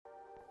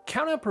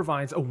Countout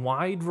provides a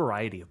wide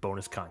variety of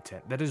bonus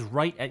content that is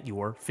right at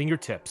your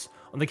fingertips.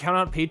 On the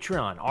Countout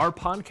Patreon, our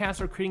podcasts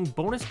are creating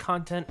bonus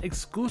content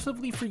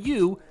exclusively for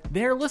you,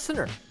 their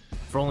listener.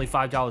 For only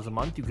 $5 a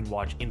month, you can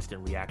watch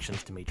instant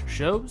reactions to major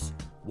shows,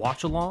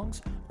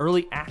 watch-alongs,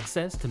 early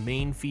access to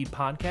main feed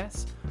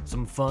podcasts,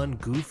 some fun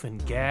goof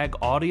and gag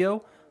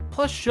audio,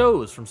 plus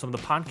shows from some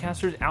of the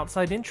podcasters'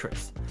 outside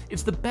interests.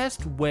 It's the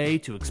best way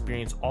to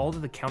experience all that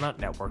the Countout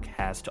Network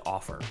has to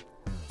offer.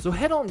 So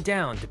head on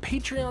down to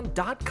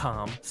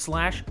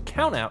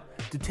patreon.com/countout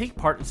to take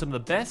part in some of the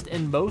best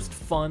and most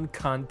fun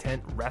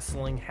content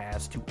wrestling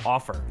has to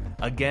offer.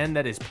 Again,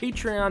 that is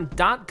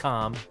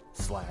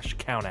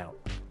patreon.com/countout.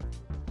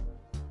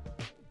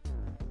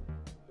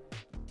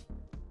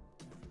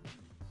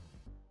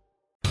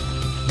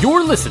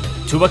 You're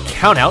listening to a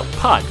Countout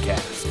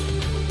podcast.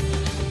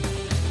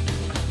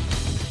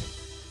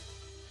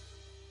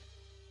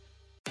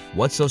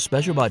 What's so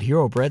special about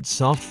Hero Bread's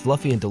soft,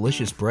 fluffy, and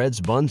delicious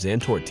breads, buns,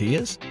 and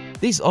tortillas?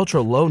 These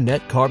ultra-low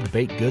net-carb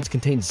baked goods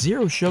contain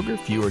zero sugar,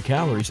 fewer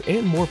calories,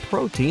 and more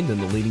protein than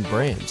the leading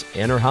brands,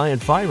 and are high in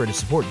fiber to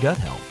support gut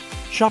health.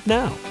 Shop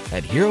now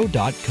at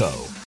hero.co.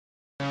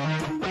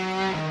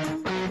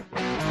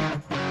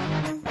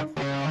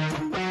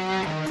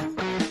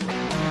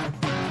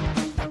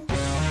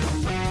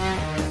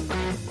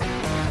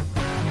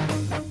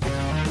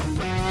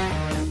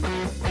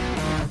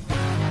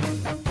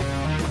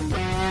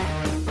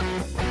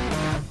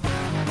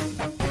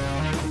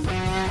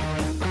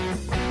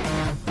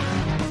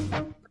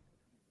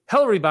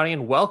 Hello, everybody,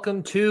 and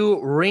welcome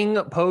to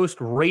Ring Post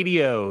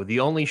Radio, the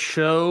only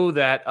show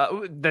that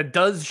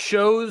does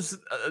shows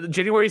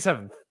January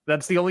 7th.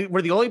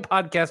 We're the only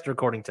podcast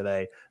recording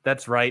today.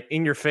 That's right,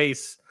 in your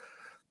face.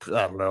 I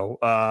don't know.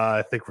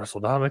 I think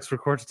WrestleNomics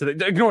records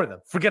today. Ignore them.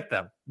 Forget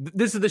them.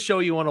 This is the show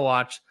you want to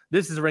watch.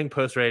 This is Ring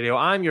Post Radio.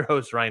 I'm your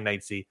host, Ryan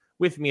Knightsey.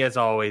 With me, as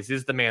always,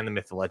 is the man, the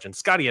myth, the legend,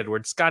 Scotty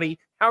Edwards. Scotty,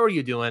 how are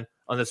you doing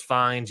on this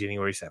fine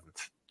January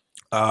 7th?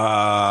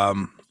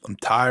 I'm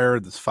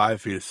tired. There's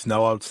 5 feet of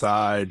snow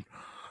outside.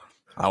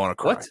 I want to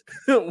cry.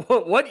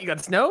 What? You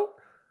got snow?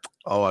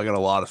 Oh, I got a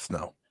lot of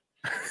snow.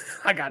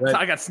 I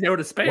got snow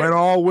to spare. Went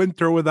all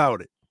winter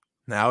without it.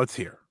 Now it's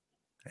here,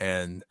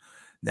 and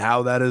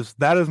now that is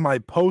my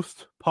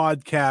post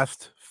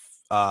podcast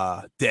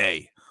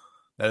day.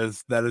 That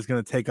is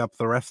going to take up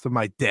the rest of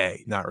my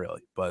day. Not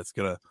really, but it's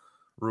going to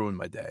ruin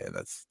my day, and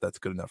that's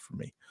good enough for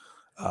me.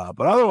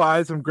 But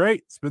otherwise, I'm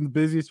great. It's been the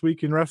busiest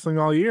week in wrestling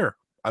all year.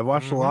 I've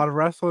watched a lot of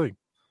wrestling,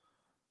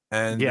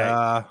 and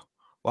a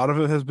lot of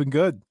it has been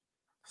good.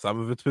 Some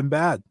of it's been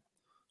bad,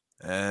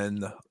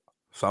 and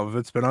some of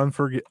it's been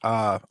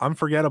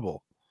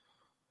unforgettable.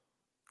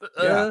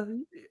 No,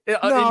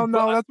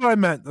 that's what I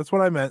meant. That's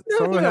what I meant.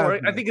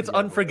 Right. I think it's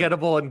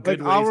unforgettable and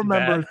good. I'll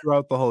remember it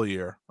throughout the whole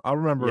year.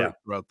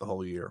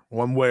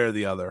 One way or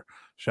the other.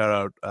 Shout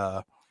out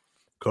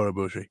Kota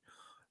Ibushi.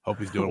 Hope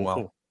he's doing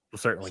well. We'll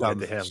certainly get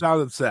to him.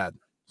 Sounded sad.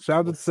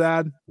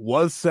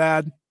 Was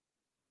sad.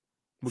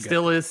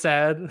 Still is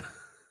sad.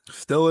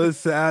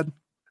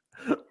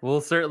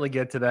 We'll certainly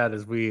get to that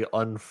as we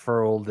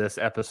unfurl this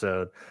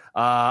episode.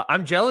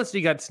 I'm jealous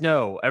you got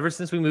snow. Ever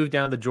since we moved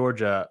down to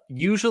Georgia,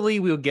 usually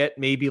we'll get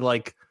maybe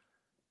like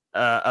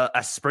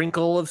a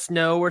sprinkle of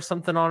snow or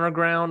something on our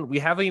ground. We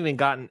haven't even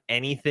gotten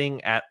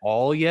anything at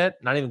all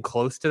yet. Not even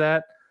close to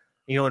that.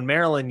 In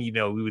Maryland,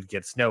 we would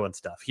get snow and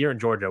stuff. Here in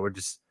Georgia, we're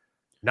just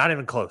not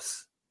even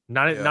close.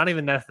 Not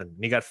even nothing.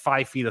 You got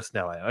 5 feet of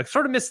snow. I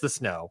sort of miss the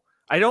snow.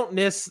 I don't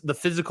miss the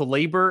physical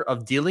labor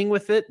of dealing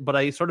with it, but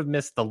I sort of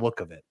miss the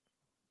look of it.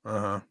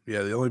 Yeah,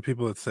 the only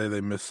people that say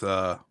they miss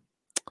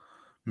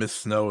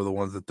snow are the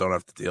ones that don't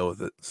have to deal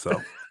with it.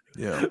 So,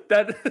 yeah.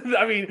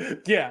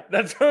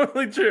 That's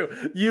probably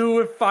true. You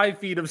with 5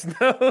 feet of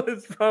snow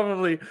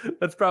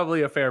that's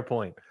probably a fair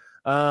point.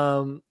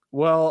 Let's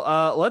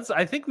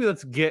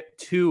get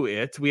to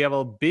it. We have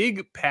a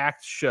big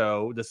packed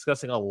show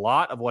discussing a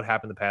lot of what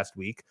happened the past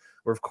week.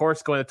 We're, of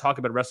course, going to talk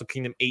about Wrestle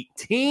Kingdom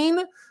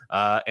 18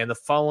 and the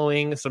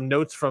following, some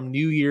notes from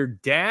New Year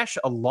Dash,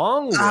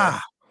 along with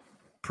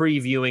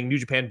previewing New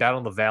Japan Battle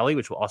in the Valley,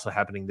 which will also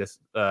happening this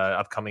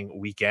upcoming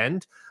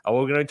weekend.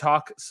 We're going to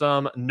talk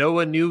some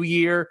Noah New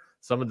Year,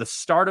 some of the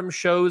Stardom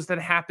shows that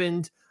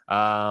happened,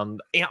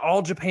 and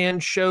All Japan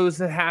shows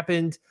that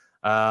happened,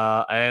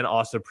 and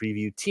also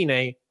preview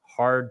TNA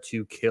Hard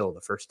to Kill,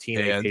 the first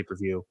TNA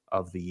pay-per-view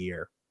of the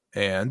year.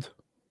 And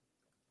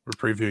we're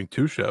previewing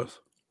 2 shows.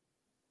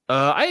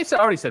 I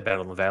already said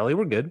Battle in the Valley.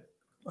 We're good.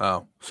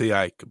 Oh, see,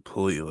 I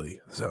completely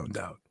zoned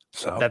out.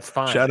 So that's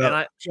fine. Shout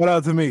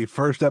out to me.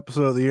 First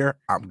episode of the year,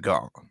 I'm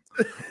gone.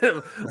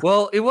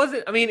 Well, it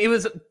wasn't. I mean, it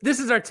was. This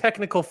is our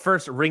technical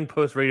first Ring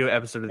Post Radio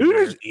episode of the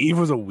year. Eve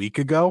was a week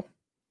ago.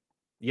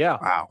 Yeah.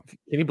 Wow.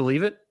 Can you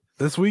believe it?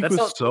 This week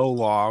was so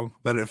long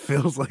that it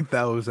feels like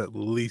that was at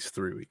least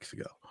 3 weeks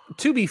ago.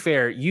 To be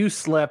fair, you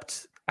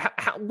slept.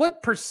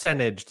 What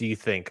percentage do you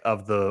think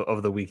of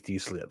the week do you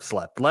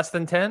slept? Less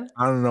than 10?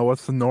 I don't know.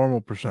 What's the normal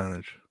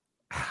percentage?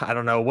 I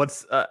don't know.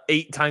 What's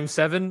 8 times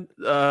 7?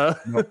 Nope,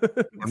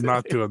 I'm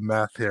not doing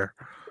math here.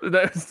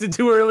 That's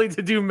too early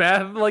to do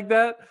math like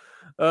that.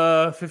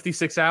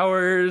 56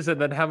 hours, and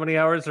then how many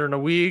hours are in a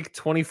week?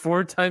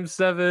 24 times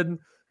 7.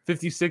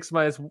 56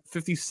 minus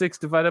 56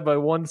 divided by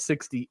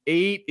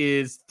 168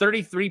 is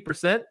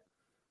 33%.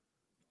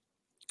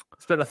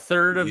 Spent a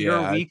third of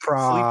your week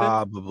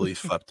probably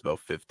slept about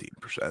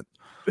 15%.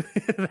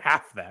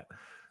 Half that.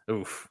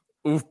 Oof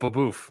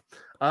boof.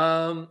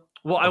 Well,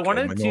 okay, I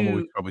wanted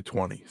to probably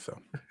 20. So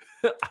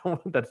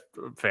that's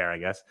fair, I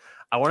guess.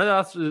 I wanted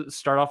to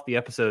start off the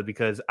episode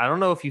because I don't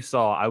know if you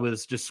saw. I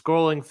was just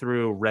scrolling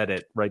through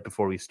Reddit right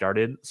before we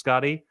started,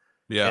 Scotty.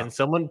 Yeah, and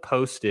someone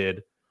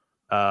posted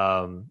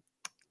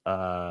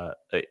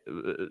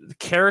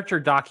character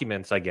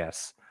documents, I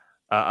guess.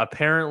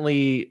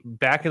 Apparently,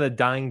 back in the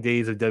dying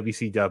days of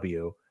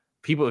WCW,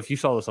 people, if you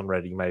saw this on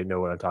Reddit, you might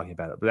know what I'm talking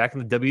about. But back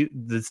in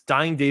the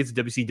dying days of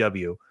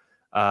WCW,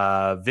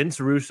 Vince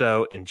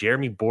Russo and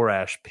Jeremy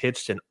Borash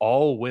pitched an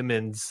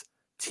all-women's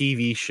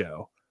TV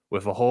show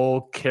with a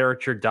whole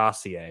character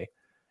dossier.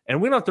 And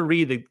we don't have to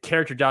read the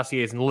character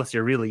dossiers unless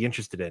you're really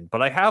interested in.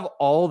 But I have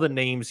all the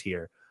names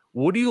here.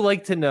 Would you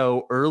like to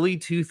know early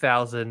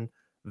 2000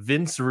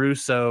 Vince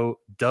Russo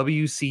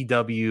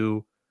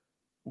WCW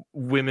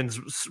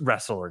women's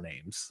wrestler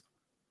names?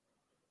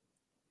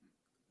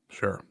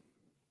 Sure.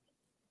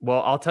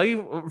 Well, I'll tell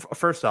you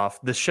first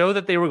off, the show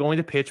that they were going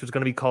to pitch was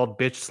going to be called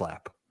Bitch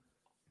Slap.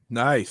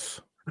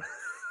 Nice.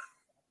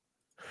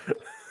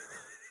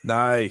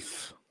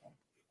 Nice.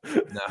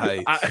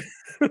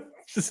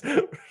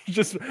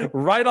 Just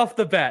right off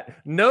the bat,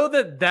 know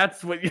that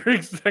that's what you're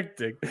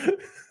expecting.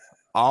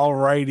 All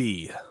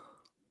righty.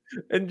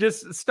 And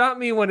just stop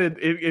me when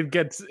it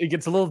gets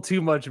a little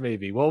too much,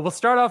 maybe. Well, we'll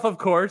start off, of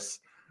course,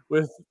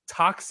 with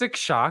Toxic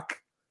Shock,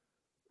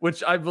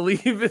 which I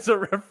believe is a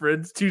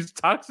reference to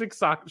Toxic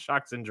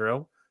Shock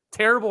Syndrome.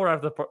 Terrible right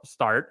at the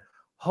start.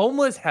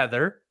 Homeless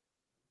Heather.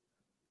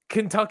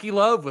 Kentucky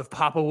Love with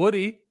Papa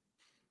Woody.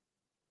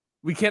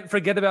 We can't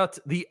forget about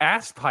the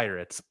Ass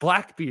Pirates,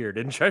 Blackbeard,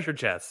 and Treasure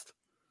Chest.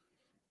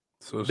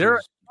 So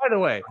by the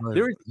way,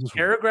 there is a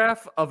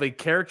paragraph of a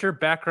character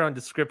background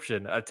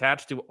description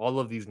attached to all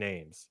of these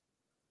names.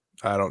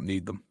 I don't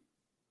need them.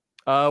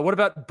 What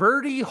about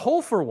Birdie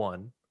Hole for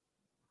One?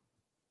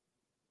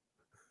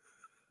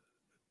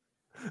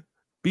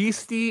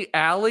 Beastie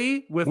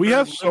Alley with. We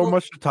have so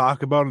much to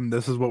talk about, and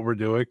this is what we're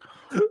doing.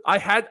 I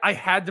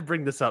had to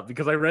bring this up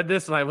because I read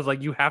this and I was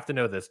like, you have to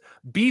know this.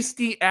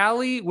 Beastie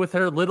Alley with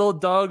her little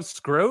dog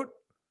Scroat.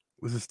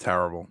 This is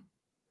terrible.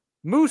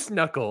 Moose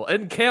Knuckle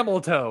and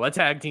Camel Toe, a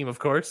tag team, of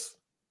course.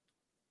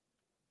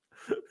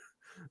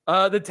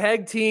 The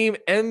tag team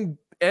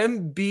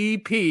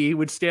MBP,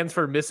 which stands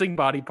for Missing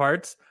Body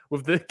Parts,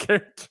 with the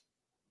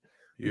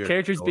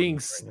characters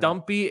being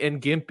Stumpy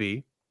and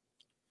Gimpy.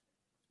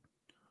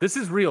 This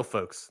is real,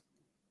 folks.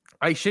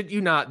 I shit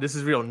you not. This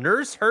is real.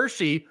 Nurse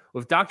Hershey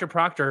with Dr.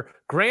 Proctor,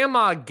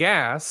 Grandma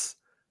Gas,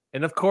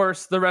 and of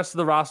course, the rest of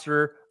the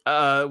roster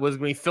was going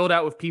to be filled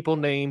out with people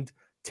named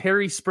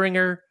Terry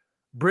Springer,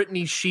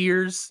 Brittany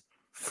Shears,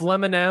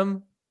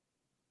 Fleminem,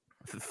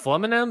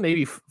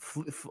 maybe.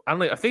 I don't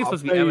know. I think it's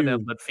supposed to be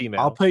Eminem, but female.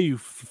 I'll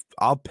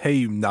pay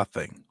you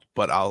nothing,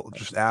 but I'll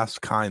just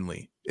ask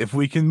kindly if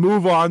we can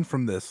move on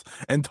from this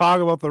and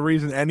talk about the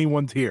reason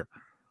anyone's here.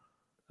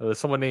 There's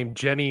someone named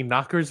Jenny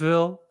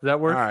Knockersville. Does that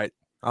work? All right.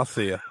 I'll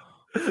see you.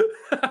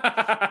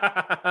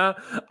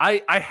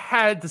 I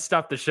had to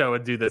stop the show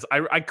and do this.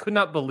 I could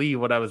not believe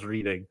what I was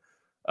reading.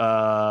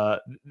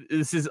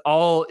 This is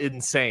all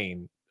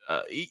insane.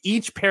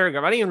 Each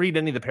paragraph, I didn't even read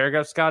any of the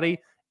paragraphs, Scotty.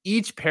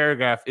 Each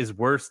paragraph is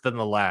worse than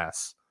the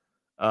last.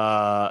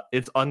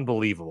 It's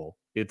unbelievable.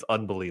 It's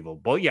unbelievable.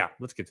 But yeah,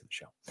 let's get to the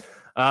show.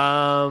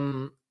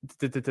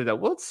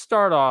 Let's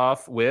start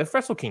off with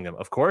Wrestle Kingdom,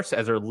 of course,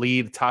 as our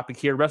lead topic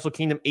here. Wrestle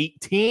Kingdom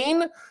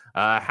 18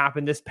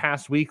 happened this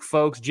past week,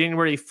 folks,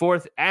 January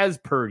 4th, as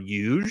per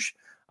usual.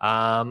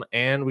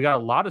 And we got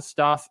a lot of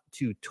stuff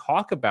to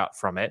talk about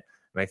from it.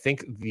 And I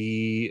think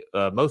the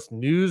most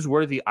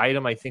newsworthy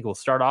item I think we'll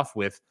start off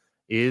with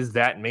is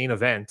that main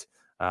event.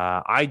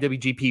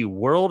 IWGP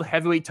World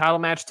Heavyweight Title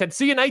match.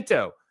 Tetsuya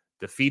Naito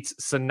defeats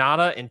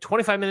Sonata in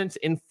 25 minutes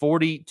and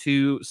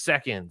 42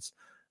 seconds.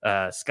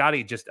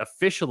 Scotty just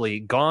officially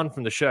gone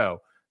from the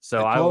show.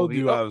 So I told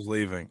you I was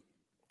leaving.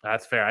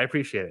 That's fair. I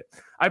appreciate it.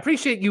 I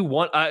appreciate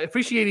you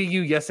appreciating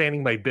you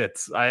yes-anding my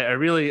bits. I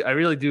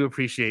really do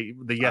appreciate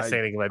the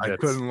yes-anding my bits. I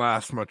couldn't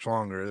last much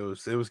longer.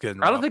 It was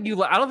getting. I don't think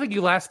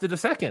you lasted a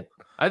second.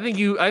 I think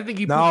you.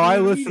 No, I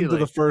listened to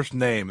the first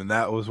name, and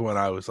that was when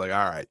I was like,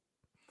 all right.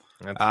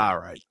 All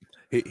right.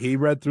 He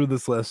read through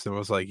this list and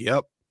was like,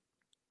 yep,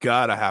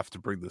 gotta have to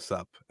bring this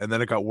up. And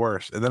then it got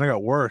worse. And then it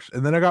got worse.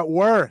 And then it got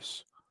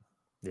worse.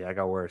 Yeah, it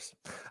got worse.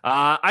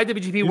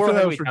 IWGP World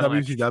Heavyweight for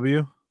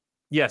WCW?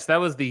 Yes, that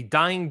was the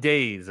dying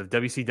days of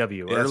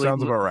WCW. Yeah, that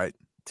sounds about right.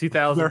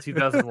 2000,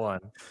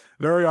 2001.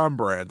 Very on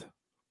brand.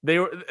 They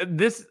were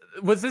this.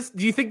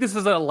 Do you think this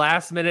was a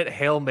last minute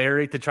Hail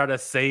Mary to try to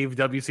save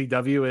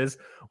WCW? Is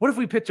what if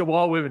we pitch a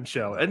Wall Women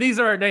show and these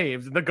are our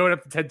names and they're going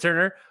up to Ted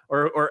Turner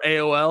or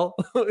AOL?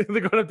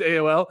 They're going up to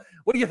AOL.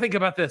 What do you think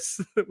about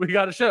this? We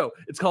got a show.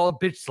 It's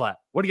called Bitch Slap.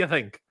 What do you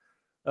think?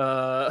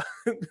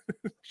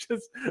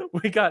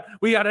 We got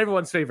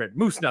everyone's favorite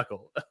Moose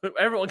Knuckle.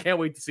 Everyone can't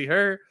wait to see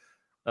her.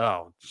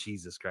 Oh,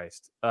 Jesus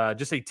Christ.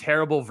 Just a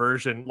terrible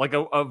version, like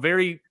a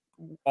very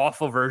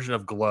awful version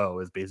of Glow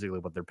is basically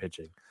what they're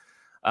pitching.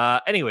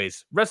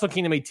 Anyways, Wrestle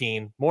Kingdom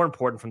 18, more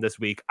important from this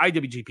week,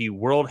 IWGP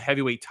World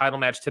Heavyweight title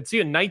match.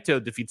 Tetsuya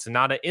Naito defeats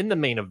Sonata in the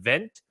main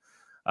event.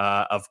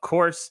 Of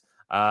course,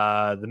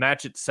 the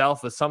match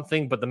itself was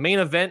something, but the main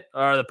event,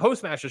 or the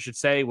post-match, I should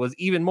say, was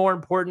even more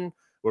important,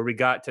 where we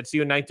got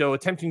Tetsuya Naito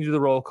attempting to do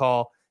the roll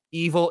call,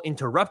 Evil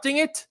interrupting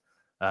it,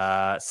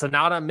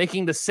 Sonata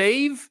making the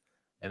save,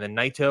 and then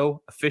Naito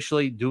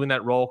officially doing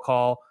that roll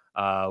call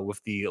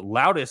with the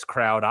loudest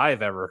crowd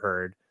I've ever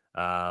heard,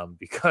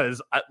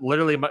 because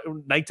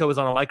Naito was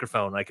on a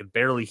microphone. I could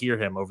barely hear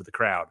him over the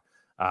crowd.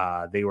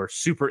 They were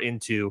super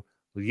into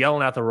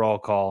yelling out the roll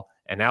call,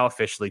 and now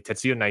officially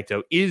Tetsuya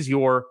Naito is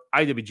your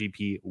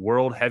IWGP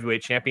World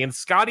Heavyweight Champion.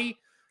 Scotty,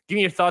 give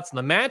me your thoughts on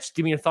the match.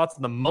 Give me your thoughts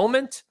on the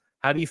moment.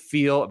 How do you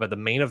feel about the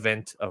main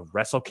event of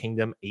Wrestle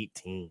Kingdom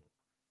 18?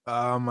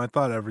 I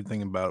thought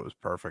everything about it was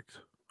perfect.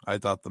 I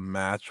thought the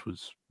match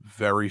was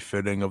very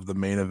fitting of the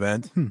main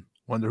event.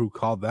 Wonder who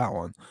called that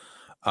one.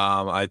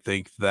 I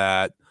think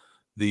that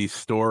the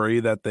story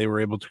that they were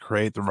able to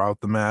create throughout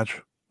the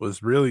match was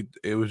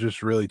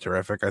just really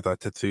terrific. I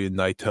thought Tetsuya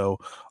Naito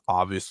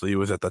obviously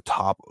was at the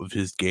top of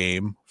his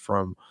game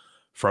from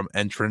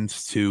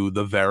entrance to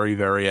the very,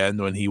 very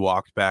end when he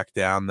walked back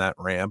down that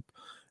ramp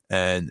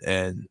and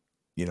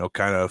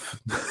kind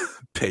of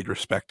paid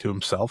respect to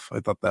himself. I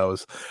thought that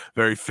was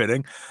very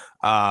fitting.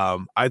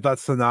 I thought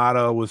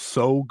Sonata was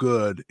so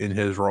good in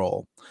his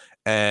role.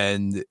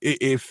 And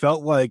it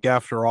felt like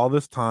after all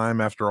this time,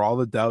 after all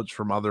the doubts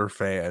from other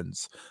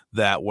fans,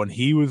 that when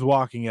he was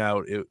walking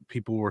out,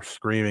 people were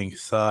screaming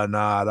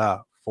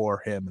Sonata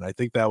for him. And I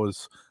think that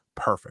was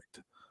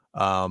perfect.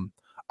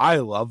 I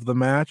love the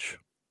match.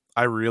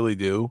 I really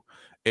do.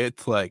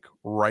 It's like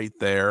right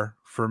there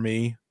for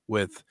me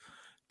with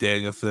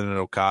Danielson and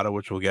Okada,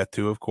 which we'll get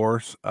to, of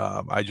course.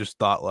 I just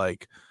thought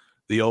like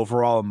the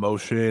overall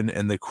emotion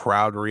and the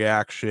crowd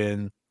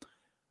reaction,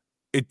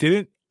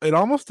 it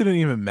almost didn't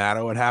even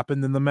matter what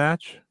happened in the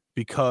match,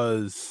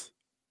 because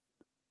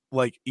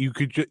like you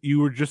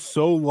were just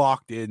so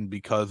locked in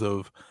because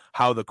of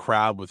how the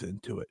crowd was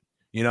into it.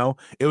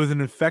 It was an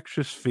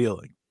infectious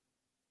feeling,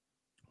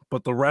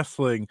 but the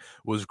wrestling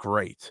was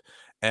great.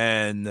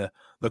 And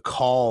the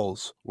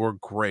calls were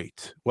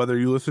great. Whether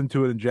you listen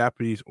to it in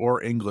Japanese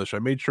or English, I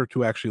made sure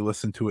to actually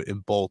listen to it in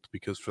both,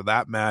 because for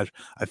that match,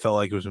 I felt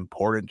like it was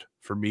important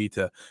for me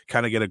to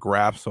kind of get a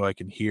grasp so I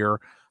can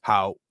hear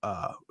how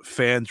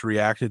fans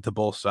reacted to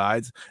both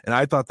sides. And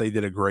I thought they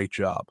did a great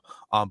job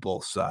on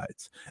both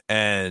sides.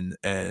 And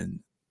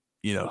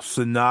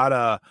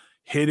Sonata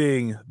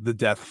hitting the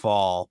death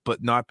fall,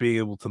 but not being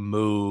able to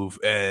move.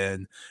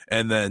 And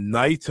then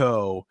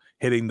Naito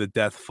hitting the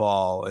death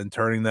fall and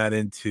turning that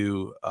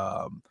into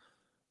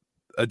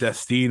a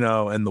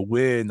Destino and the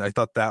win. I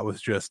thought that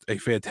was just a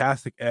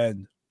fantastic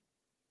end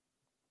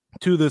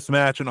to this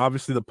match. And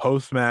obviously the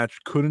post match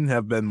couldn't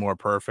have been more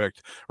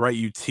perfect, right?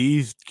 You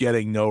teased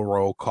getting no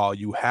roll call.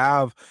 You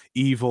have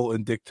Evil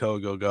and Dick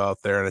Togo go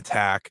out there and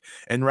attack.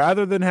 And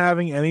rather than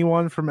having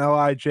anyone from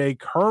LIJ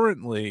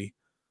currently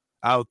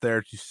out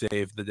there to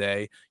save the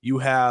day, you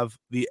have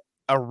the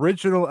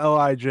original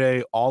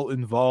LIJ all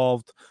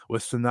involved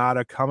with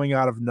Sonata coming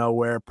out of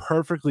nowhere,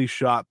 perfectly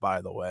shot, by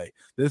the way.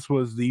 This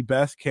was the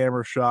best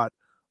camera shot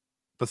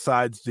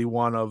besides the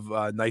one of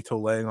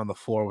Naito laying on the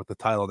floor with the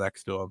title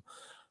next to him.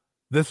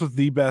 This was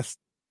the best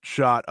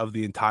shot of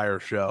the entire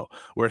show,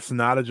 where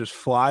Sonata just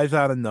flies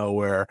out of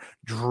nowhere,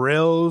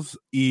 drills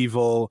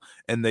Evil,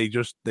 and they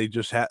just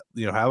have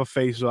a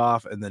face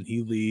off, and then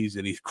he leaves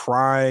and he's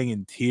crying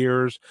in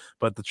tears,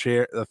 but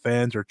the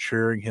fans are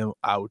cheering him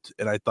out.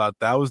 And I thought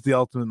that was the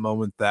ultimate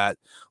moment that,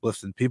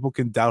 listen, people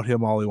can doubt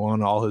him all they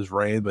want, all his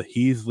reign, but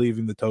he's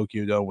leaving the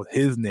Tokyo Dome with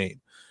his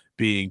name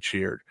being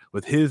cheered,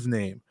 with his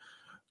name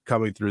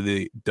coming through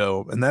the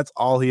dome, and that's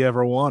all he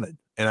ever wanted.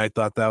 And I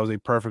thought that was a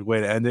perfect way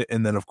to end it.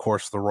 And then, of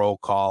course, the roll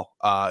call.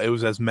 It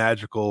was as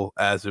magical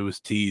as it was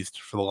teased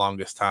for the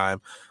longest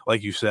time.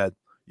 Like you said,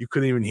 you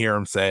couldn't even hear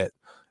him say it.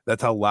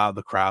 That's how loud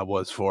the crowd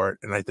was for it.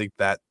 And I think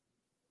that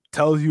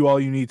tells you all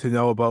you need to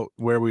know about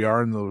where we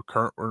are in the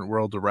current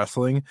world of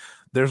wrestling.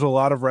 There's a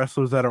lot of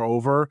wrestlers that are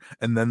over,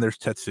 and then there's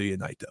Tetsuya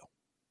Naito.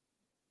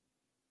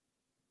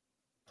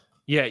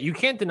 Yeah, you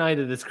can't deny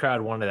that this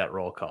crowd wanted that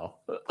roll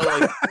call.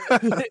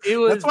 It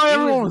was. That's why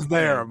everyone was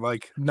there. I'm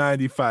like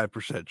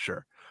 95%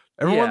 sure.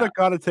 Everyone that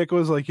got a ticket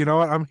was like, you know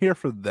what? I'm here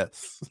for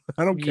this.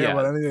 I don't care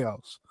about anything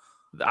else.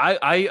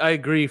 I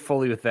agree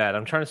fully with that.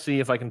 I'm trying to see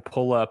if I can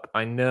pull up.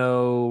 I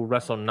know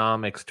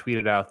WrestleNomics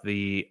tweeted out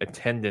the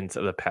attendance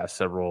of the past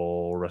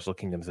several Wrestle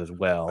Kingdoms as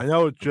well. I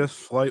know it just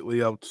slightly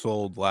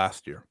outsold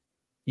last year.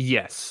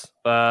 Yes.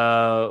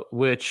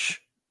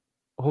 Which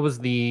what was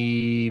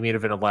the main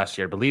event of last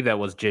year? I believe that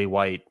was Jay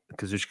White,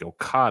 Kazuchika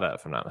Okada,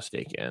 if I'm not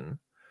mistaken.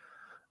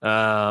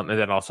 And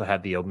then also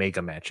had the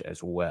Omega match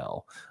as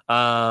well.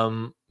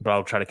 But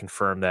I'll try to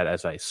confirm that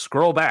as I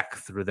scroll back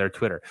through their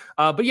Twitter.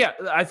 But yeah,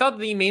 I thought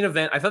the main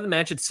event, I thought the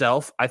match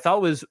itself, I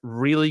thought was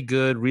really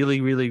good,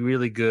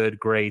 really good,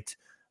 great.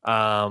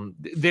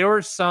 There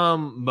were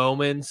some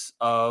moments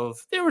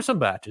there were some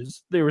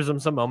matches, there were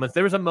some moments.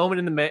 There was a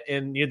moment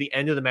in near the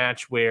end of the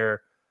match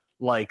where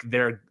like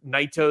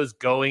Naito's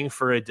going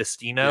for a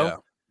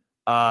Destino,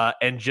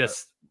 and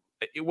just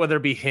whether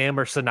it be him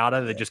or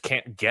Sonata, they just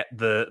can't get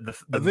the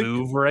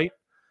move right.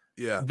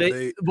 Yeah,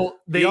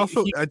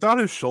 I thought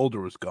his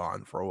shoulder was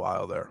gone for a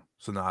while there.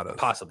 Sonata,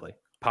 possibly.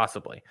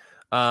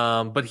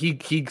 But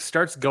he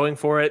starts going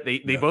for it.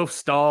 They both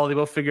stall. They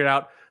both figure it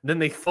out. Then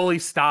they fully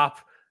stop,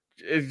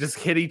 just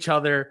hit each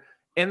other,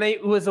 and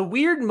it was a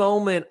weird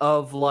moment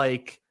of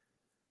like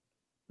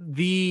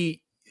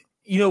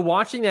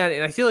watching that.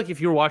 And I feel like if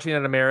you were watching that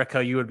in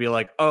America, you would be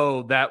like,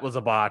 "Oh, that was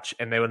a botch,"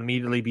 and they would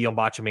immediately be on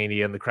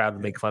Botchamania, and the crowd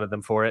would make fun of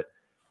them for it.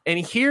 And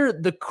here,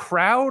 the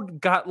crowd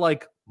got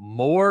like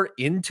more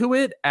into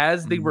it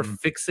as they were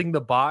fixing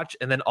the botch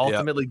and then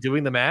ultimately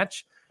doing the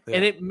match. Yeah.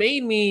 And it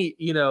made me,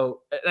 and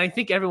I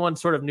think everyone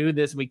sort of knew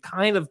this, and we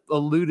kind of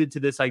alluded to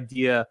this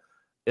idea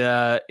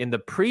in the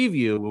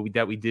preview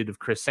that we did of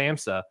Chris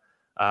Samsa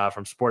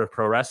from Sport of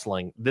Pro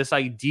Wrestling. This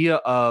idea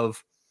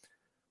of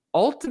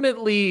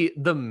ultimately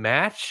the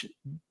match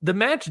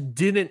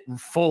didn't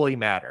fully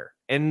matter,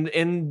 and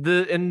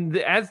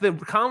as the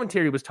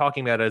commentary was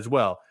talking about it as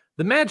well,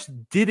 the match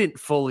didn't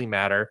fully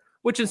matter,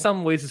 which in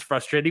some ways is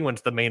frustrating when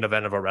it's the main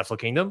event of a Wrestle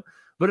Kingdom.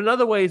 But in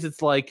other ways,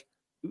 it's like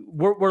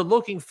we're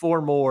looking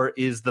for more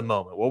is the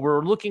moment. What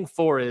we're looking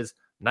for is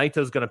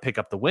Naito's going to pick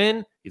up the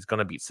win. He's going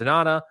to beat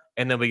Sonata,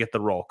 and then we get the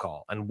roll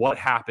call. And what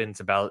happens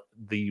about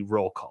the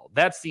roll call?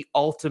 That's the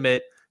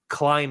ultimate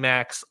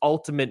climax,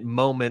 ultimate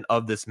moment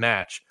of this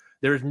match.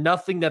 There's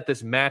nothing that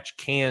this match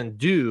can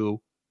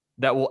do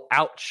that will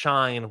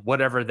outshine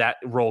whatever that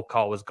roll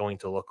call was going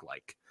to look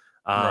like.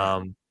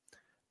 Right.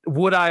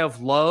 Would I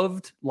have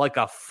loved like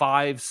a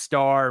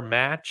 5-star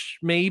match?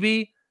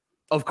 Maybe,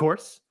 of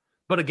course.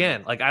 But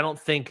again, like I don't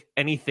think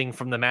anything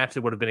from the match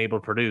that would have been able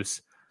to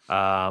produce.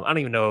 I don't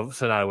even know if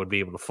Sonata would be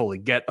able to fully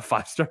get a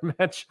 5-star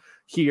match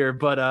here,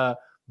 but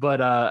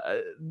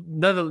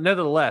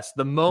nevertheless,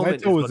 the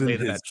moment Naito was in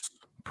his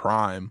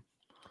prime.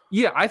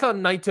 Yeah, I thought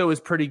Naito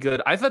was pretty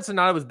good. I thought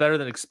Sonata was better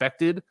than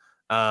expected.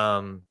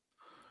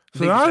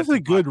 Sonata's a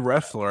good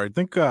wrestler. I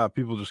think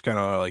people just kind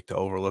of like to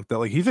overlook that.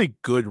 Like he's a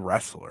good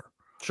wrestler.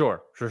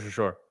 Sure.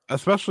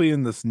 Especially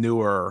in this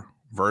newer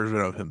version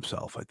of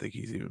himself, I think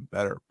he's even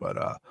better.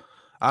 But I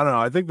don't know.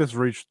 I think this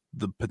reached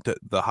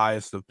the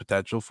highest of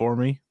potential for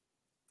me.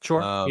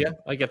 Sure. Yeah,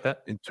 I get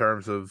that. In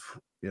terms of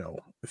if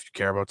you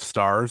care about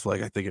stars,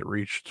 like I think it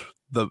reached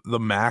the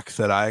max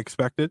that I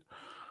expected.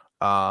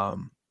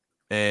 And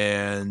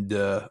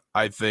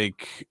I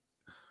think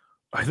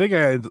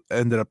I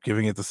ended up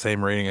giving it the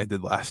same rating I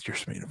did last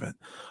year's main event,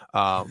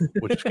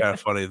 which is kind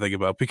of funny to think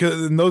about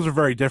because those are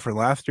very different.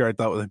 Last year I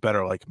thought was a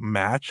better like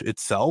match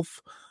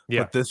itself,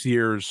 but this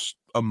year's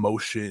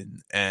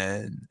emotion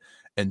and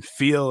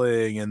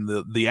feeling and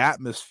the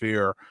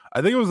atmosphere.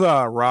 I think it was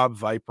Rob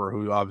Viper,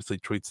 who obviously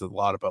tweets a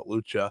lot about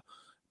Lucha,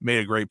 made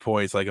a great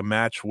point. It's like a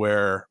match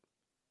where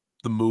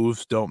the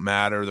moves don't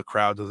matter, the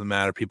crowd doesn't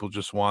matter, people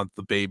just want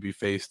the baby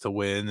face to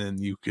win, and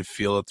you could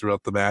feel it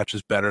throughout the match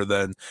is better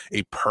than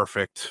a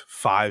perfect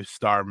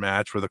 5-star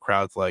match where the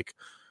crowd's like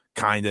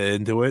kind of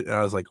into it. And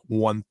I was like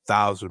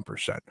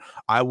 1000%.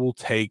 I will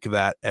take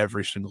that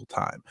every single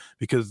time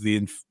because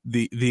the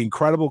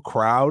incredible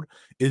crowd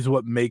is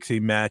what makes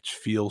a match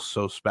feel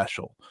so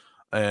special.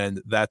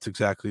 And that's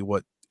exactly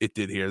what it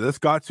did here. This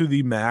got to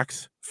the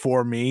max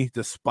for me,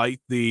 despite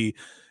the,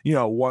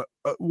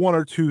 one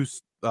or two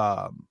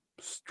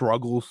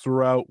struggles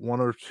throughout,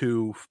 one or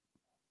two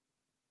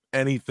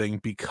anything,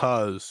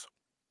 because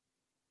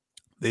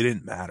they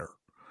didn't matter.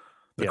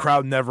 The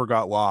crowd never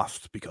got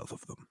lost because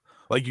of them.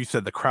 Like you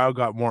said, the crowd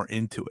got more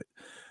into it.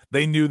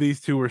 They knew these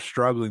two were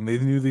struggling. They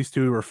knew these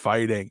two were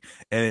fighting,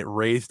 and it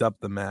raised up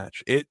the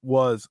match. It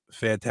was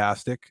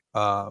fantastic.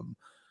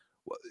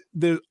 There's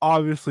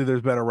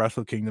better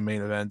Wrestle Kingdom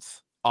main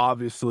events,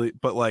 obviously,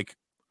 but like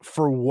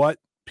for what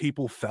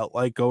people felt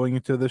like going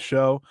into the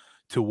show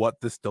to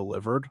what this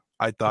delivered,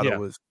 I thought it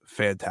was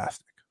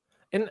fantastic.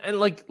 And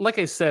like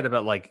I said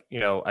about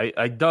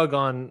I dug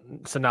on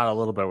Sonata a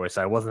little bit where I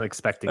said I wasn't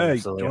expecting a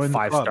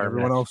 5-star.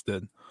 Everyone else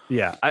did.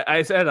 Yeah,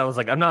 I said I was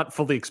like I'm not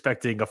fully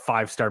expecting a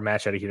 5-star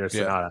match out of Hiro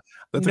Sonata.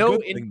 That's a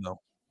good thing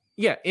though.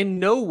 Yeah, in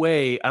no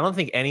way. I don't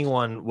think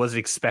anyone was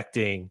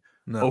expecting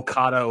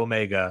Okada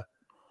Omega.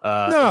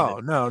 No.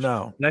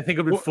 And I think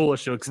it would be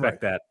foolish to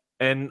expect that.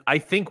 And I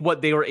think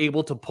what they were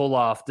able to pull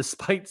off,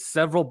 despite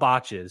several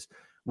botches,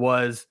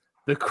 was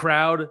the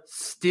crowd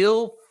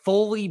still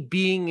fully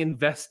being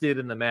invested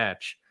in the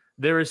match.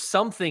 There is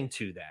something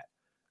to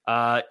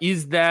that.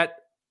 Is that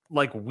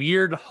like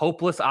weird,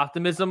 hopeless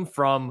optimism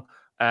from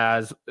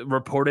as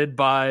reported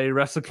by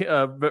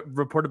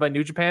reported by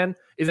New Japan?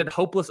 Is it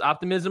hopeless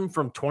optimism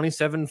from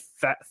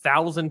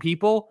 27,000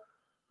 people?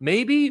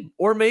 Maybe,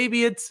 or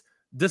maybe it's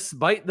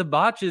despite the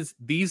botches,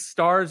 these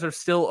stars are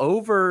still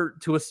over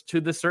to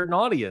the certain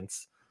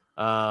audience.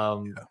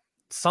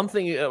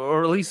 Something,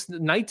 or at least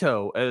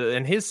Naito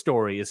and his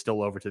story is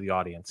still over to the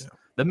audience. Yeah.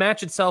 The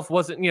match itself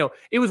wasn't,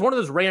 it was one of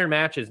those rare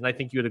matches, and I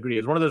think you would agree.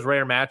 It was one of those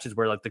rare matches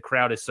where like the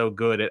crowd is so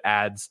good it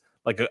adds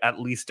like at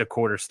least a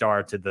quarter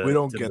star to the. We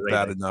don't get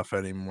that enough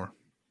anymore.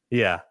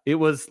 Yeah, it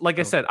was like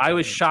I said. I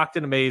was shocked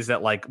and amazed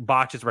that like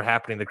botches were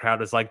happening. The crowd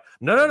was like,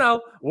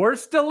 "No, we're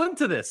still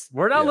into this.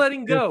 We're not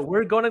letting go.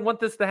 We're going to want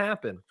this to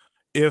happen."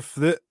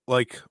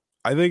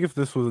 I think if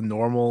this was a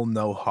normal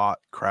no hot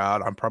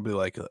crowd, I'm probably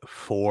like a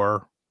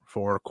 4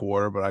 and a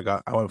quarter, but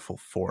I went full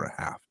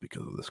 4.5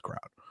 because of this crowd.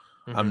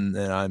 And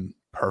I'm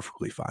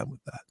perfectly fine with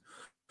that.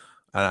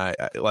 And I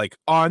like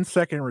on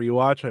second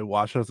rewatch, I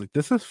was like,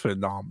 this is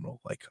phenomenal.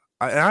 Like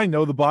I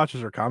know the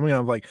botches are coming. And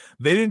I'm like,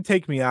 they didn't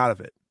take me out of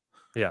it.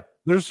 Yeah.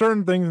 There's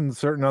certain things in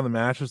certain other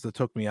matches that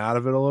took me out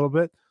of it a little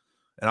bit.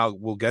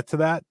 And we'll get to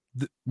that.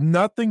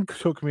 Nothing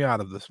took me out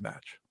of this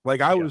match.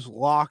 Like I was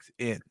locked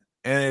in.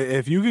 And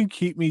if you can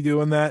keep me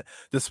doing that,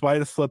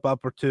 despite a slip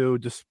up or two,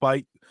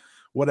 despite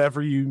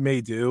whatever you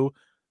may do,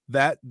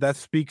 that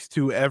speaks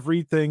to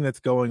everything that's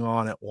going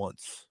on at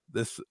once.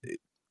 This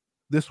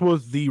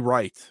was the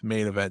right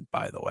main event,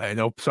 by the way. I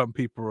know some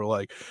people were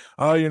like,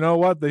 oh, you know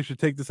what? They should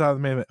take this out of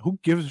the main event. Who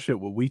gives a shit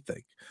what we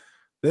think?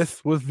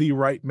 This was the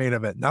right main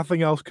event.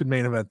 Nothing else could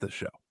main event this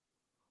show.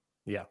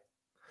 Yeah.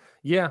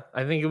 Yeah,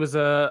 I think it was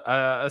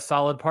a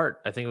solid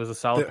part. I think it was a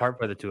solid part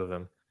by the two of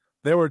them.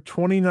 There were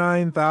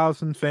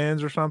 29,000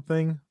 fans or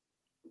something,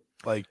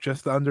 like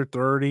just under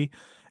 30,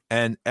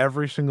 and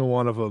every single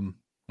one of them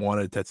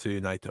wanted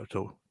Tetsuya Naito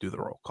to do the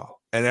roll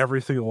call, and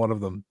every single one of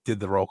them did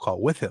the roll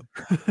call with him.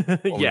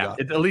 Yeah,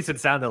 at least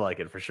it sounded like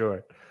it for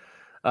sure.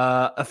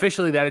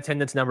 Officially, that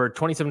attendance number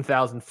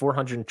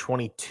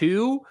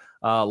 27,422.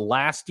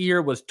 Last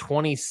year was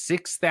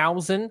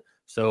 26,000,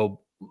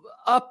 so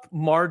up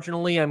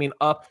marginally. I mean,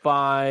 up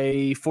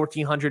by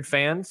 1,400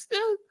 fans.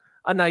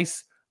 A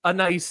nice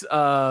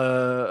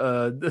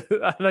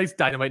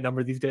Dynamite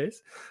number these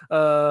days.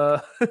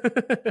 And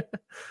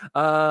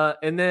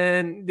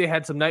then they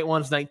had some night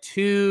ones, night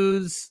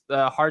twos.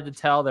 Hard to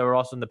tell. They were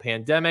also in the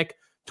pandemic.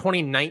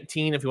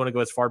 2019, if you want to go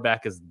as far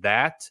back as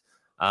that,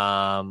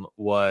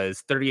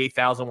 was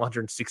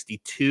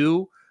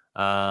 38,162.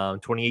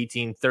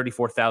 2018,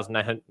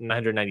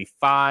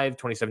 34,995.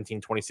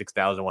 2017,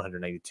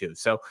 26,192.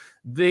 So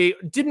they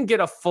didn't get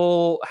a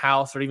full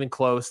house or even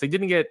close. They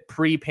didn't get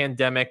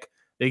pre-pandemic.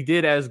 They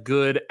did as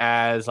good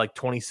as like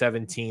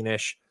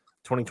 2017-ish,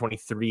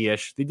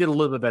 2023-ish. They did a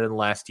little bit better than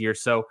last year.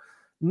 So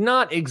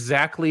not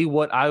exactly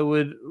what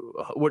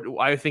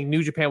I think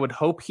New Japan would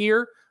hope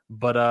here,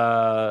 but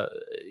it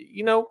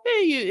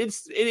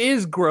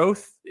is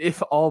growth,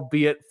 if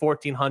albeit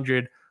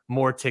 1,400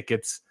 more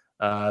tickets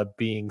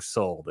being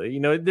sold.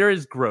 There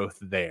is growth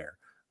there.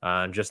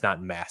 Just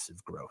not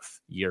massive growth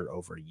year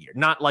over year.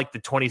 Not like the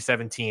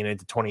 2017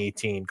 into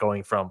 2018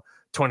 going from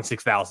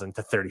 26,000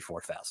 to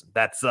 34,000.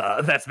 That's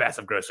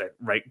massive growth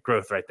right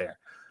there.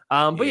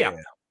 But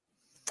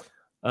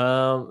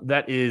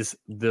that is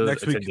the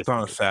next week. It's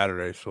on a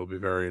Saturday, so it'll be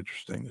very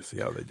interesting to see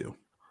how they do.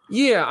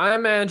 Yeah, I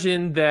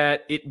imagine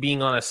that it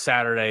being on a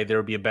Saturday, there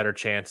would be a better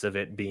chance of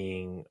it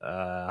being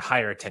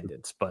higher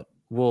attendance, but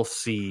we'll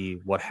see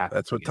what happens.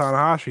 That's what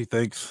Tanahashi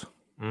thinks.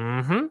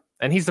 Mm-hmm.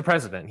 And he's the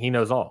president. He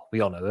knows all.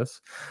 We all know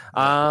this.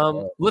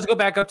 Let's go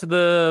back up to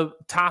the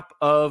top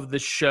of the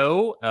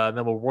show.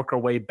 Then we'll work our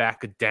way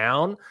back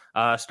down.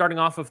 Starting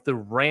off with the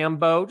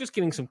Rambo. Just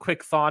getting some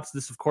quick thoughts.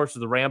 This, of course, is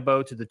the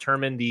Rambo to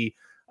determine the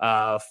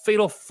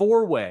fatal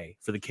four-way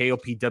for the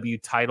KOPW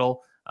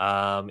title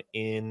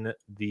in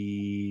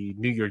the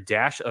New Year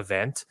Dash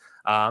event.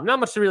 Not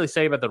much to really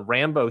say about the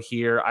Rambo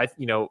here.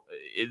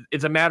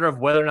 It's a matter of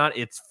whether or not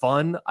it's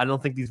fun. I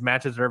don't think these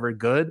matches are ever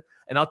good.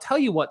 And I'll tell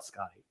you what,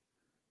 Scotty.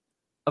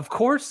 Of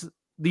course,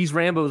 these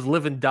Rambos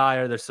live and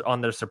die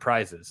on their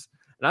surprises.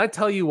 And I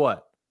tell you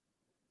what,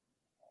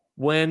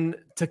 when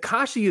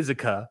Takashi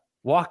Iizuka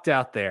walked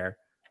out there,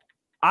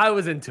 I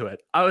was into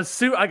it. I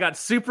got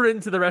super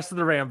into the rest of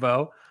the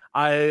Rambo.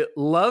 I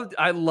love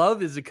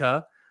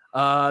Iizuka.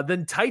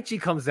 Then Taichi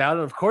comes out,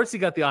 and of course he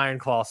got the Iron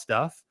Claw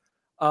stuff.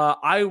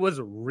 I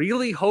was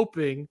really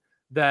hoping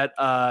that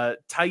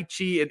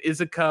Taichi and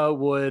Iizuka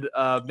would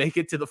make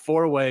it to the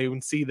four-way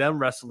and see them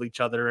wrestle each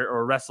other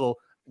or wrestle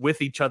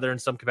with each other in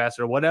some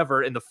capacity or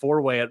whatever in the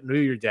four-way at New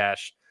Year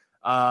Dash.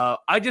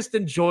 I just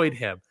enjoyed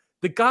him.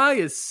 The guy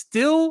is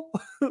still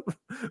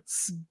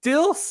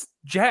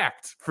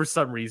jacked for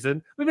some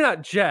reason. Maybe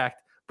not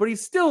jacked, but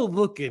he's still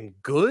looking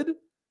good.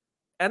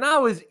 And I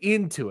was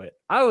into it.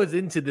 I was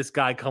into this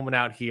guy coming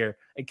out here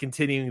and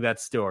continuing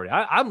that story.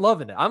 I'm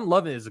loving it. I'm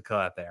loving Iizuka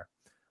out there.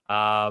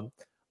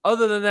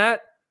 Other than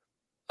that,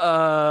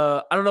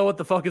 I don't know what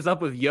the fuck is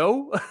up with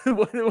Yo.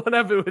 What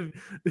happened with?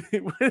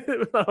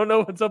 I don't know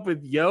what's up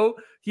with Yo.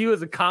 He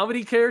was a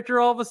comedy character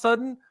all of a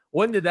sudden.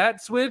 When did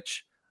that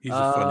switch? He's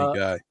a funny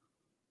guy.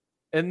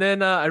 And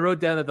then I wrote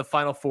down that the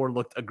Final Four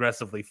looked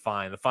aggressively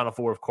fine. The Final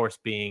Four, of course,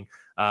 being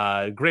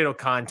Great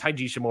Khan,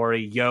 Taiji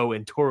Shimori, Yo,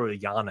 and Toru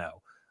Yano.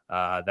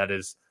 That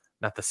is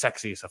not the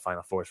sexiest of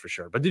Final Fours for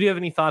sure. But did you have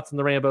any thoughts on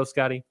the Rambo,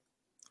 Scotty?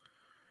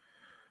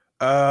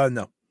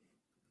 No.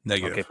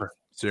 Negative. Okay, perfect.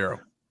 0.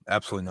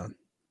 Absolutely none.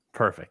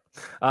 Perfect.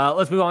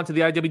 Let's move on to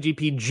the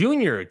IWGP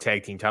Junior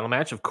Tag Team title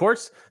match. Of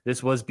course,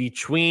 this was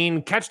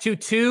between Catch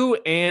 22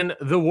 and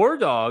the War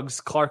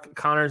Dogs, Clark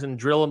Connors and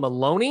Drilla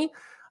Maloney.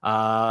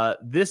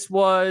 This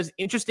was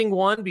interesting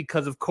one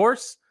because, of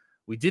course,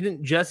 we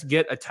didn't just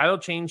get a title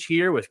change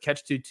here with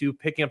Catch 22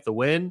 picking up the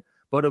win,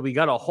 but we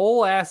got a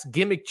whole ass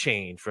gimmick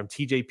change from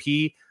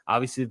TJP.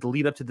 Obviously, the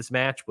lead up to this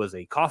match was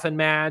a coffin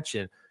match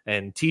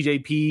and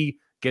TJP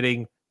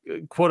getting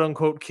quote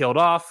unquote killed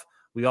off.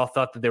 We all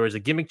thought that there was a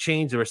gimmick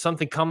change. There was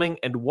something coming.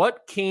 And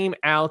what came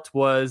out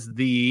was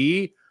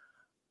the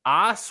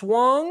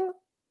Aswang,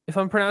 if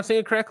I'm pronouncing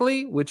it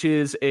correctly, which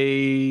is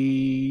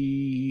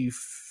a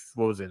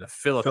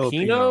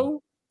Filipino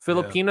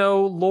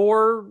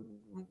lore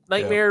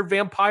nightmare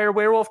vampire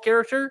werewolf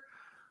character.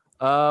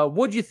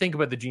 What do you think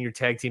about the junior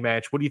tag team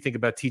match? What do you think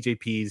about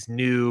TJP's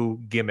new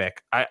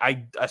gimmick?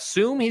 I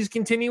assume he's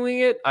continuing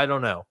it. I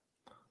don't know.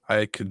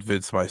 I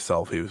convinced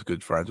myself he was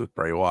good friends with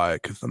Bray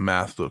Wyatt because the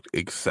mask looked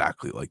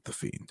exactly like the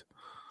Fiend.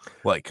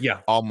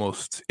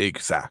 Almost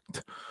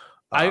exact.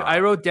 I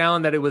wrote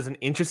down that it was an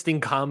interesting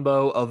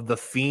combo of the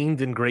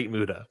Fiend and Great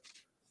Muta.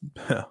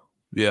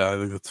 Yeah, I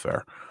think that's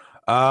fair.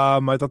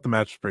 I thought the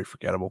match was pretty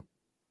forgettable.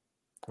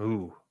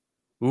 Ooh.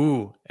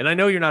 And I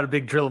know you're not a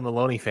big Drilla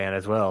Maloney fan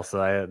as well, so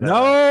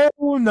No,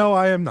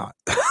 I am not.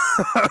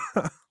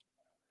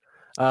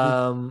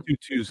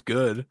 2-2's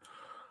good.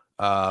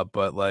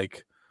 But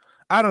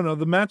I don't know.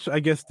 The match, I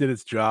guess, did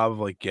its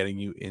job of getting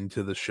you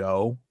into the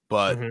show,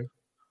 but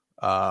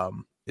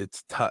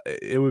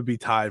it would be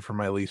tied for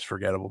my least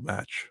forgettable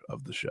match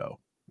of the show,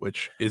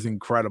 which is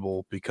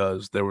incredible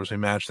because there was a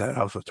match that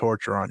House of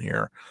Torture on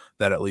here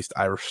that at least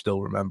I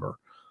still remember.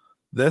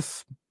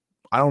 This,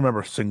 I don't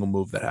remember a single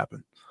move that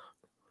happened.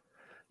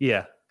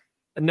 Yeah,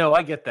 no,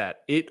 I get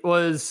that. It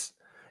was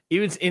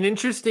an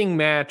interesting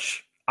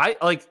match.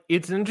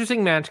 It's an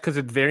interesting match because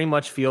it very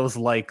much feels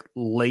like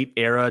late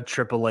era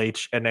Triple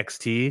H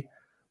NXT,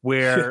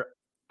 where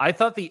I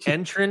thought the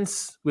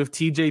entrance with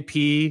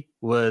TJP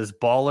was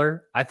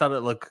baller. I thought it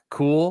looked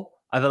cool.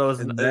 I thought it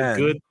was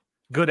a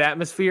good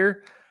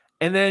atmosphere.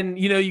 And then,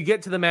 you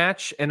get to the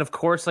match, and of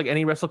course, like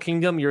any Wrestle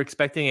Kingdom, you're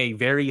expecting a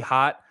very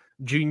hot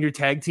junior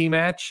tag team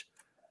match.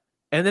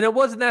 And then it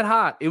wasn't that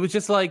hot. It was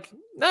just all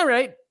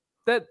right.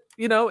 That,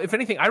 if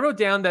anything, I wrote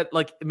down that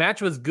the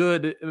match was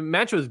good. The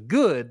match was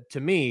good to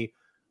me,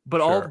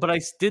 but I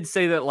did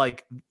say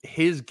that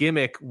his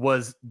gimmick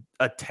was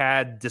a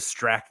tad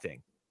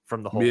distracting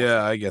from the whole.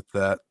 Yeah, I get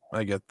that.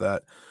 I didn't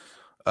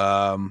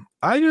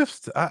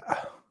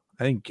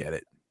get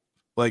it.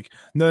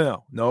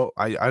 No.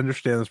 I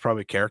understand there's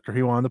probably a character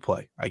he wanted to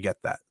play. I get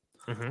that.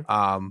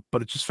 Mm-hmm.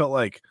 But it just felt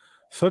like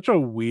such a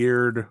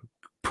weird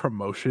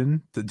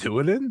promotion to do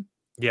it in.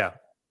 Yeah.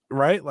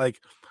 Right.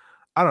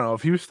 I don't know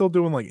if he was still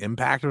doing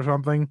Impact or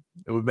something,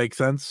 it would make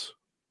sense.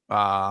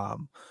 But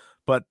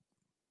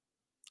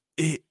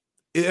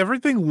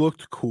everything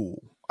looked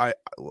cool. I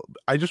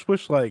just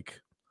wish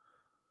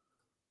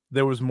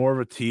there was more of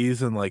a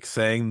tease and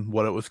saying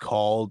what it was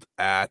called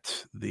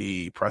at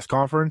the press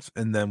conference,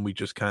 and then we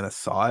just kind of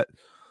saw it.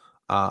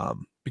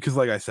 Because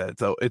like I said,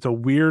 it's a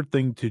weird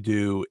thing to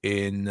do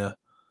in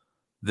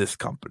this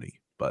company,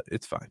 but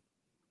it's fine.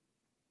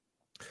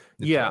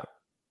 Yeah. Fine.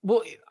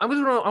 Well, I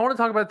want to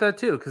talk about that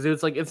too, because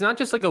it's not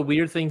just a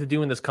weird thing to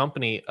do in this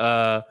company.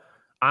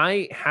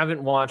 I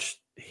haven't watched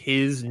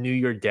his New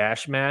Year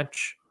Dash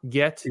match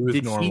yet. He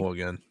was normal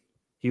again.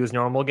 He was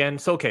normal again.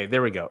 So okay,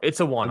 there we go.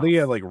 It's a one-off. I think he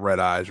had red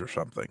eyes or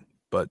something.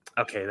 But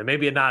okay, then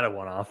maybe not a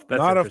one-off. That's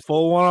not a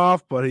full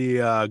one-off, but he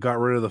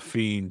got rid of the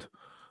Fiend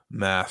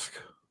mask.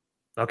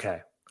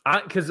 Okay,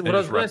 because what I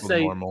was going to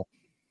say,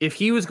 if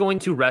he was going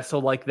to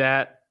wrestle like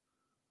that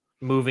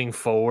moving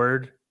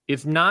forward,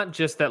 it's not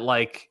just that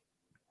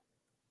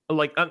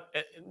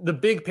the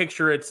big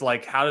picture, it's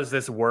how does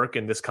this work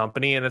in this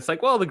company? And it's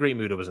the Great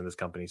Muta was in this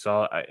company,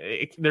 so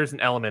there's an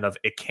element of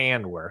it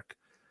can work.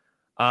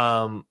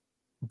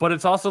 But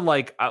it's also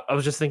I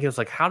was just thinking, it's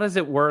how does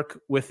it work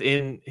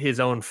within his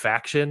own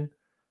faction,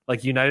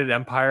 United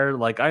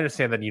Empire? I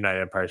understand that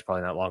United Empire is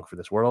probably not long for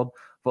this world,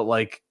 but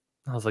I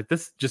was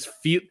this just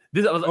feel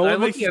this. I was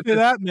looking at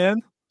that, man.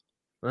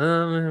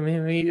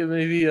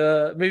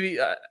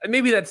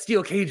 Maybe that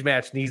steel cage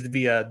match needs to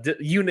be a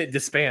unit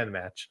disband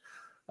match.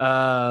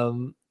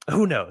 Who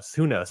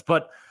knows?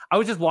 But I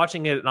was just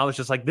watching it and I was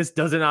just this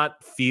does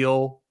not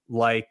feel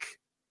like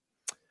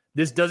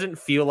a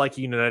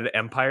United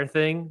Empire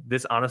thing.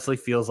 This honestly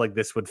feels like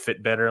this would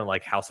fit better in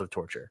House of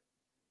Torture.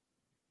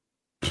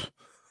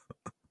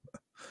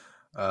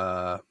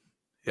 Yeah,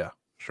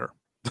 sure.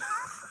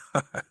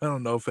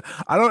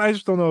 I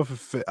just don't know if it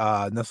fit,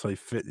 necessarily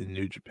fit in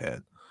New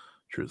Japan,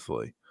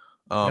 truthfully.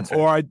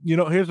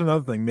 Here's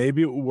another thing.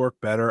 Maybe it would work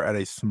better at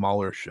a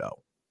smaller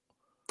show.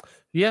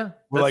 Yeah,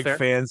 where like fair.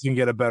 fans can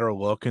get a better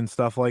look and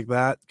stuff like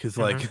that. Because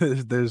like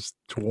there's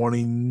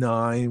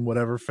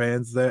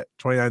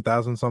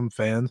 29,000 some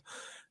fans,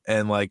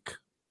 and like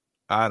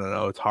I don't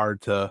know, it's hard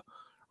to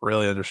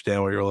really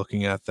understand what you're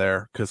looking at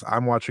there. Because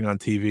I'm watching on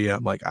TV,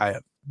 I'm like, I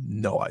have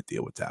no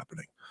idea what's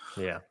happening.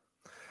 Yeah.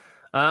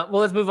 Well,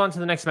 let's move on to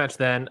the next match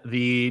then.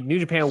 The New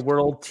Japan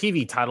World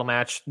TV title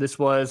match. This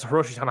was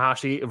Hiroshi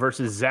Tanahashi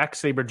versus Zack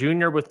Sabre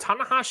Jr. with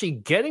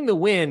Tanahashi getting the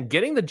win,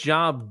 getting the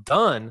job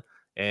done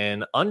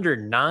in under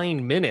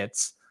 9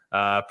 minutes.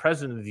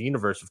 President of the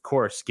Universe, of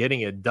course, getting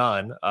it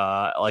done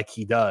like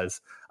he does.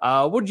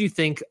 What did you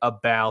think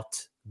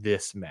about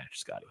this match,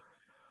 Scotty?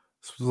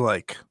 This was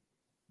like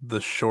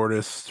the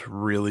shortest,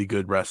 really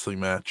good wrestling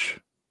match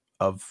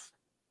of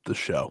the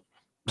show.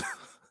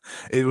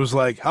 It was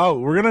like, oh,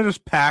 we're gonna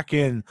just pack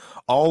in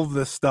all of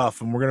this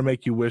stuff, and we're gonna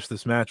make you wish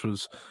this match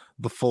was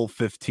the full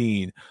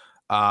 15.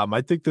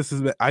 I think this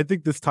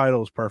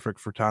title is perfect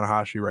for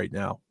Tanahashi right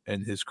now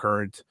in his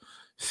current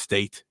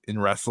state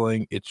in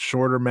wrestling. It's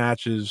shorter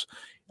matches.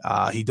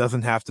 He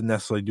doesn't have to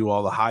necessarily do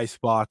all the high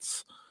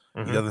spots.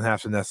 He doesn't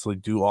have to necessarily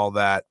do all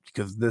that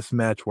because this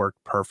match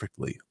worked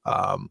perfectly.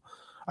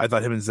 I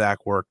thought him and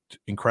Zach worked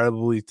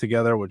incredibly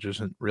together, which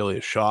isn't really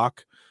a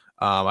shock.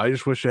 I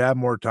just wish they had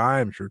more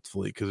time,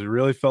 truthfully, because it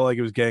really felt like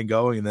it was getting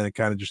going, and then it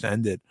kind of just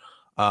ended,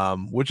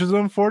 which is an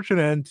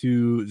unfortunate end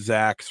to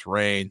Zach's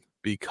reign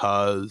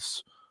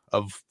because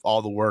of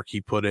all the work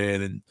he put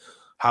in and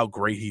how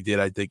great he did,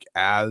 I think,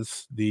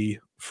 as the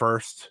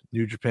first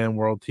New Japan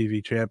World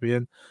TV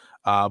champion.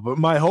 But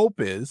my hope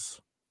is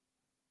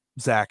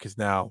Zach is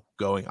now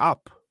going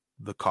up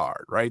the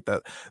card, right?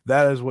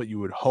 That is what you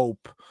would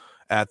hope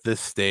at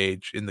this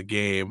stage in the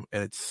game,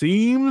 and it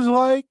seems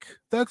like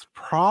that's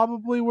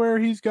probably where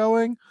he's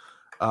going.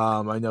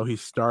 I know he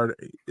started.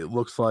 It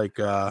looks like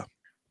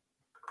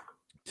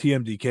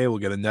TMDK will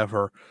get a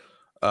never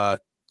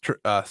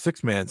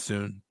 6-man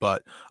soon,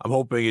 but I'm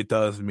hoping it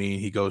does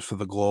mean he goes for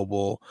the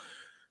global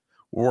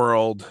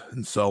world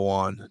and so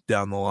on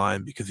down the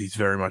line because he's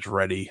very much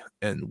ready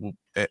and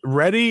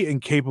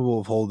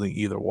capable of holding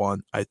either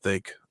one. I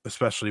think,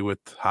 especially with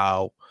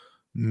how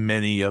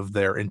many of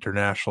their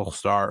international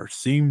stars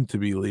seem to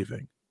be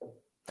leaving.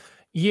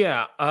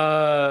 Yeah.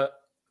 I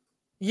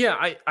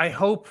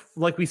hope,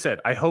 like we said,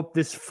 I hope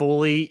this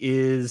fully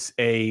is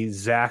a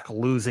Zach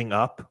losing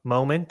up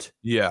moment.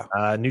 Yeah.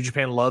 New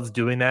Japan loves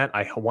doing that.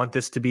 I want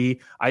this to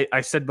be,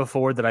 I said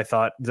before that I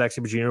thought Zack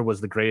Sabre Jr.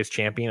 was the greatest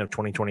champion of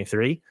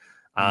 2023.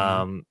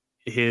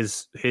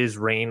 His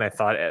reign, I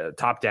thought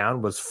top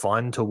down was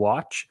fun to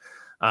watch.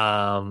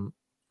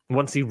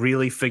 Once he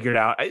really figured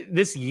out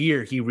this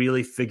year, he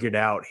really figured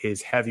out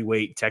his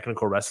heavyweight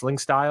technical wrestling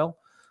style.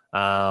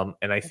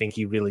 And I think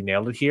he really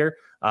nailed it here.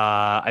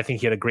 I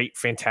think he had a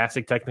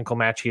fantastic technical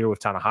match here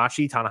with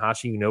Tanahashi.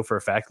 Tanahashi, for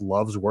a fact,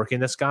 loves working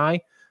this guy.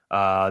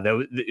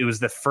 It was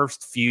the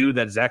first feud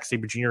that Zack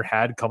Sabre Jr.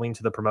 had coming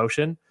to the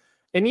promotion.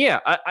 And yeah,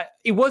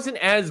 it wasn't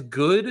as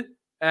good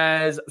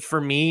as for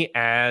me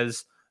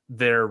as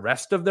their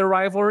rest of their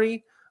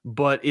rivalry,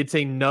 but it's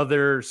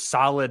another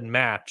solid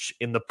match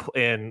in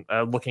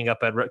looking up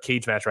at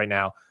Cage Match right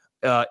now,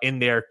 in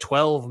their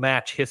 12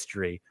 match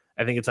history.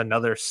 I think it's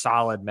another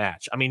solid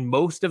match. I mean,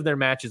 most of their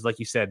matches, like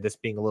you said, this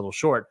being a little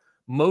short,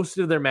 most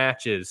of their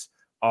matches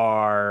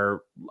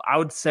are, I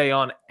would say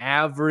on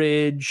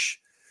average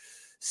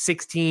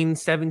 16,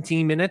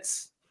 17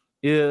 minutes,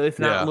 if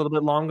not a little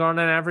bit longer on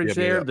an average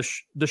there. Yeah.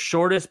 The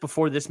shortest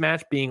before this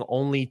match being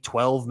only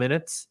 12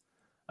 minutes.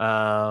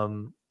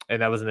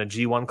 And that was in a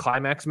G1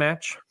 Climax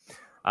match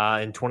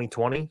in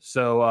 2020.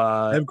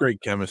 So they have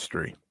great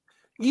chemistry.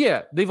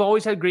 Yeah, they've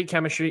always had great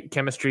chemistry.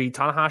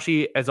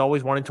 Tanahashi has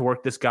always wanted to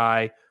work this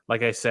guy,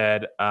 like I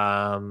said.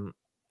 And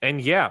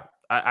yeah,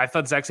 I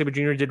thought Zack Sabre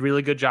Jr. did a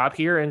really good job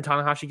here, and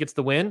Tanahashi gets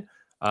the win.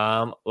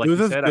 Like it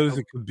was as good as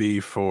it could be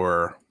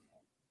for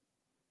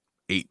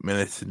 8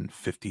 minutes and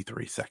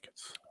 53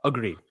 seconds.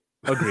 Agreed.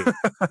 Agreed.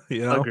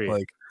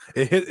 Like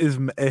it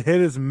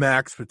hit his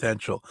max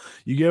potential.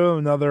 You give him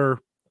another,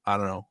 I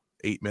don't know,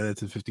 8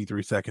 minutes and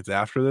 53 seconds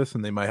after this,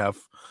 and they might have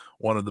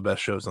one of the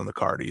best shows on the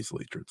card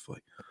easily, truthfully.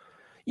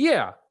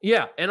 Yeah.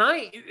 And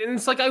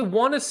it's like I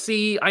want to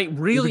see. I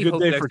really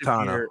hope day for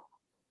Tana.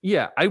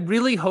 Yeah, I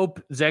really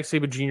hope Zack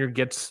Sabre Jr.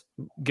 gets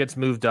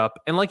moved up.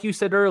 And like you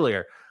said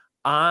earlier,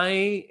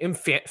 I am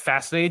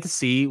fascinated to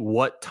see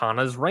what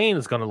Tana's reign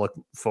is going to look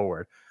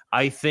forward.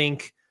 I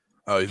think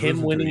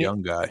him winning the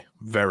young guy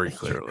very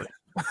clearly.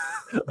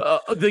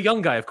 The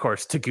young guy, of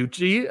course,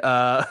 Taguchi.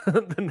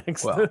 The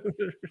next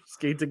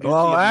skate Taguchi.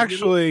 Well,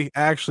 actually,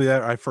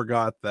 I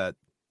forgot that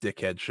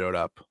dickhead showed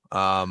up.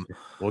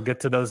 We'll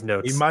get to those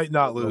notes. He might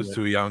not lose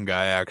to a young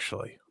guy,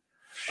 actually.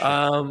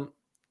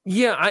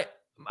 Yeah,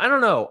 I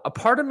don't know. A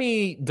part of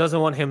me doesn't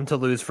want him to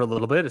lose for a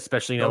little bit,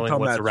 especially knowing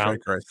what's around.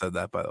 I said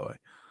that, by the way.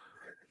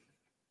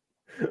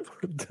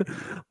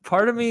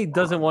 Part of me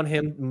doesn't want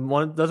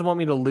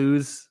me to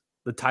lose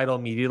the title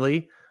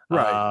immediately,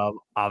 right?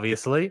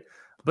 Obviously,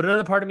 but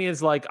another part of me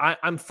is like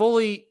I'm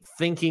fully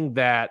thinking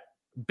that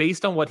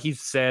based on what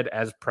he's said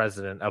as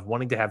president of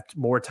wanting to have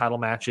more title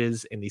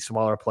matches in these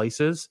smaller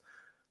places,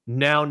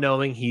 now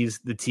knowing he's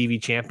the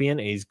TV champion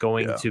and he's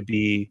going to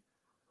be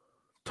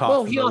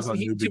tossing those on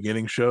New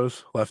Beginning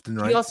shows left and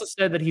right. He also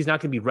said that he's not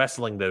going to be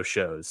wrestling those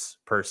shows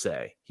per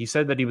se. He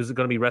said that he was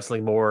going to be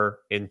wrestling more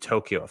in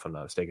Tokyo, if I'm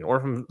not mistaken.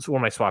 Or am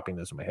I swapping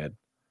those in my head?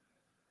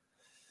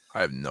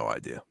 I have no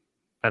idea.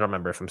 I don't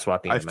remember if I'm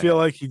swapping. I feel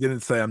like he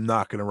didn't say I'm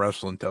not going to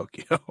wrestle in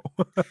Tokyo.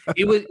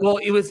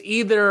 It was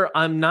either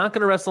I'm not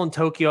going to wrestle in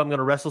Tokyo, I'm going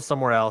to wrestle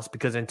somewhere else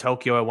because in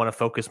Tokyo I want to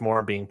focus more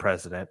on being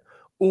president,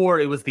 or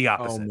it was the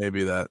opposite. Oh,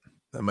 maybe that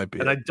might be.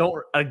 And I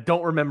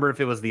don't remember if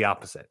it was the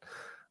opposite.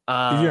 He's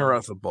going to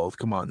wrestle both.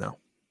 Come on now.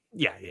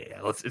 Yeah.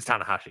 It's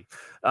Tanahashi.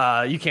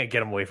 You can't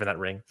get him away from that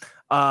ring.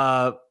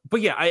 But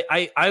yeah,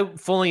 I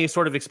fully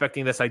sort of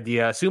expecting this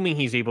idea, assuming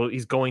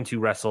he's going to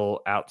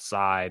wrestle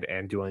outside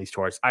and doing these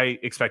tours. I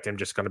expect him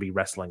just going to be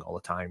wrestling all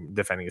the time,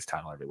 defending his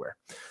title everywhere.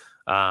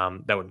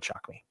 That wouldn't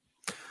shock me.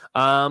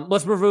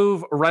 Let's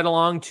move right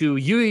along to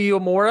Yuya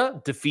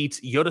Uemura defeats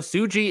Yota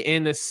Tsuji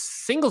in a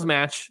singles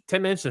match,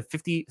 10 minutes and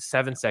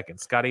 57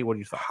 seconds. Scotty, what do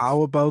you think?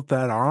 How about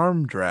that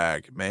arm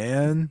drag,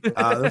 man? This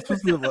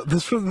was the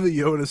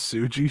Yota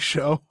Tsuji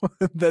show,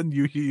 and then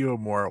Yuya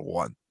Uemura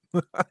won.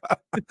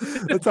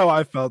 That's how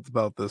I felt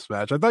about this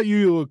match. I thought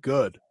Yuya looked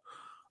good.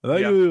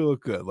 Yuya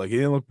looked good. Like, he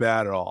didn't look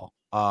bad at all.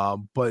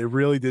 But it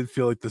really did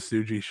feel like the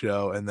Tsuji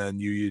show, and then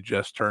Yuya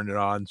just turned it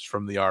on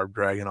from the arm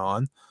dragging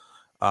on.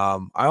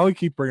 I only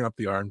keep bringing up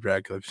the arm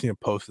drag because I've seen it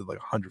posted like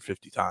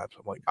 150 times.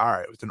 I'm like, all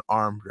right, it was an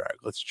arm drag.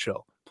 Let's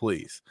chill,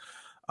 please.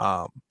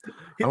 The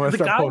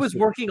guy was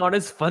working on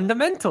his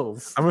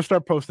fundamentals. I'm gonna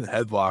start posting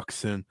headlocks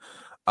soon.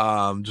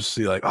 Just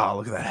see like, oh,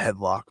 look at that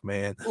headlock,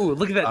 man. Ooh,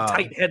 look at that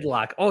tight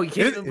headlock. Oh, you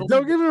can't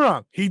don't get me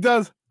wrong. He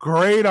does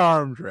great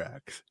arm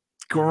drags.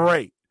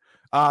 Great.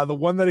 The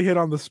one that he hit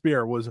on the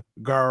spear was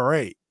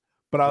great.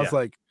 But I was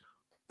like,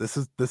 this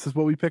is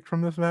what we picked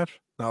from this match.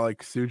 Not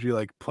like Tsuji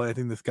like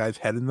planting this guy's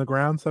head in the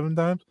ground 7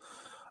 times.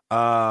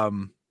 But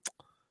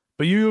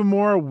Yuya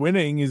Uemura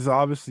winning is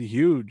obviously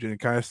huge, and it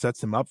kind of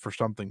sets him up for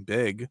something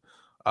big.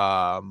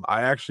 I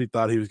actually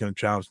thought he was going to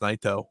challenge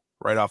Naito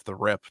right off the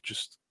rip.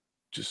 Just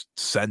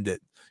send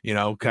it,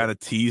 kind of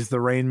tease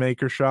the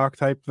Rainmaker shock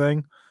type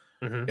thing.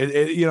 Mm-hmm.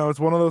 It's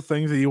one of those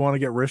things that you want to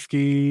get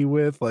risky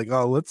with, like,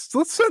 oh, let's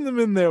send him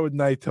in there with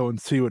Naito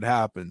and see what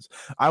happens.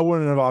 I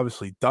wouldn't have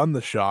obviously done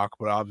the shock,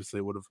 but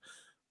obviously would have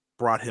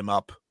brought him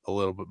up a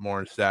little bit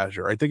more in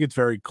stature. I think it's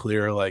very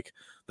clear, like,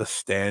 the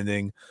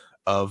standing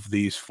of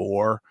these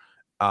 4.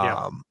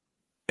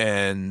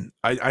 And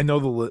I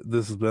know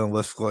this has been a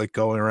list like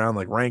going around,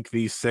 like, rank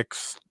these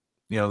 6,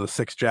 the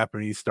 6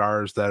 Japanese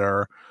stars that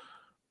are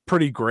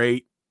pretty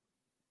great.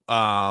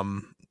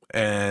 And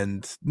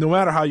no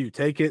matter how you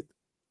take it,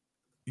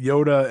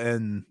 Yota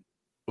and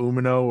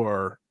Umino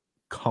are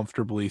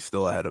comfortably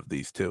still ahead of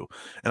these 2.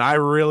 And I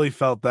really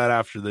felt that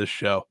after this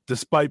show,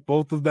 despite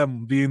both of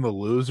them being the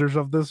losers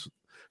of this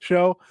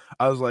show.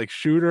 I was like,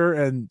 Shooter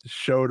and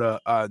Shota,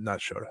 not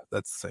Shota,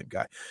 that's the same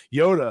guy.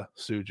 Yota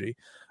Tsuji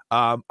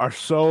are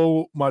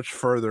so much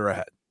further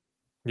ahead.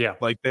 Yeah.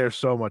 Like, they're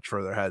so much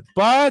further ahead.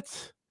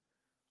 But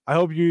I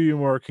hope Yuya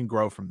Uemura can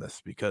grow from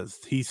this because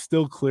he's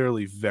still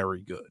clearly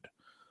very good.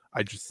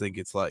 I just think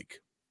it's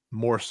like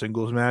more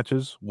singles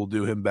matches will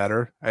do him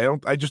better.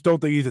 I just don't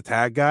think he's a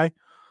tag guy.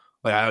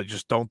 Like, I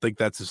just don't think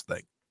that's his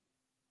thing.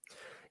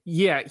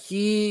 Yeah,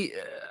 Yota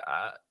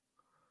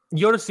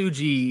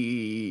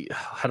Tsuji,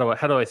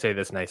 how do I say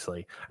this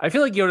nicely? I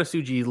feel like Yota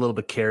Tsuji a little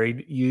bit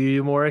carried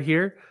Yuya Uemura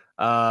here.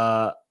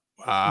 Yuya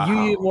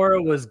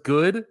Uemura was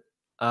good.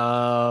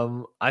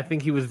 I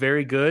think he was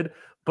very good.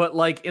 But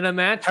like in a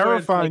match,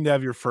 terrifying to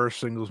have your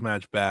first singles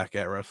match back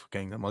at Wrestle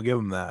Kingdom. I'll give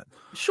him that.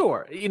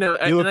 Sure, he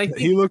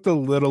looked a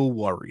little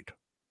worried.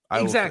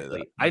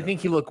 Exactly. I think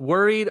he looked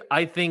worried.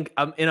 I think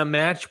in a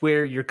match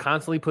where you're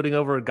constantly putting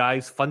over a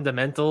guy's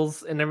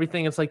fundamentals and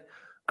everything, it's like,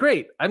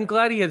 great. I'm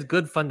glad he has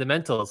good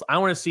fundamentals. I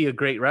want to see a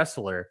great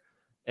wrestler.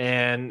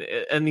 And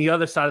the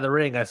other side of the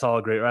ring, I saw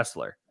a great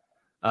wrestler.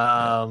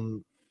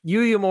 Yuya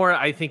Uemura,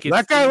 I think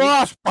that guy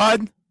lost,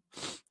 bud.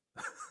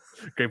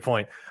 Great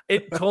point.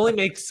 It totally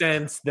makes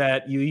sense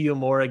that Yuya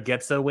Uemura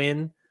gets a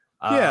win.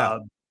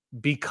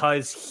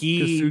 Because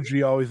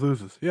Tsuji always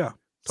loses. Yeah.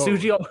 Totally.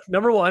 Tsuji,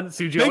 number one,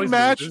 Tsuji always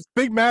loses.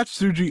 Big match,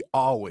 Tsuji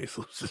always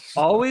loses.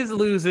 Always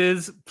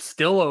loses,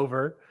 still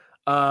over.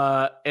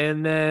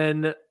 And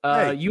then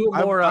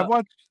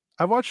Uemura.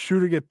 I've watched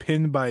Shooter get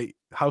pinned by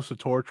House of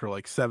Torture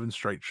like 7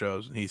 straight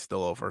shows, and he's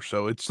still over.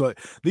 So it's like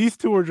these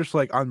 2 are just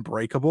like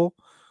unbreakable.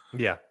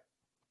 Yeah.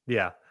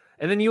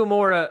 And then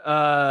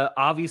Uemura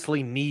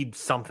obviously needs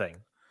something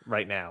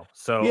right now.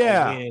 So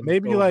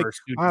maybe like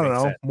I don't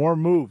know, more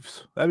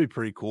moves. That'd be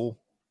pretty cool.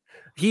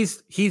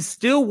 He's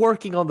still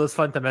working on those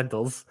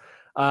fundamentals.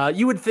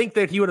 You would think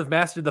that he would have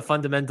mastered the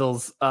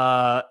fundamentals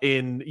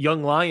in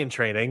Young Lion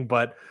training,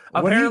 but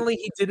apparently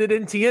he did it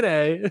in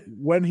TNA.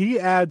 When he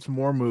adds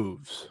more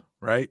moves,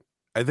 right?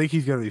 I think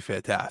he's going to be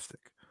fantastic.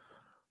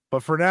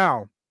 But for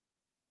now,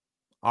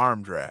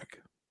 arm drag.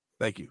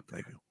 Thank you.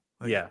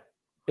 Yeah.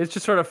 It's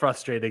just sort of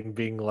frustrating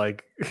being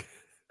like,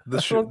 The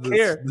I don't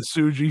care. the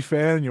Tsuji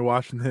fan, you're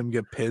watching him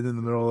get pinned in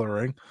the middle of the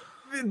ring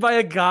By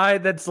a guy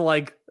that's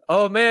like,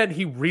 oh man,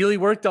 he really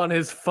worked on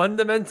his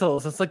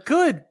fundamentals. It's like,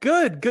 good.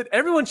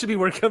 Everyone should be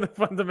working on the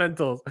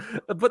fundamentals.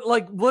 But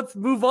like, let's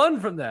move on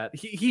from that.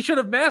 He should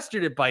have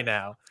mastered it by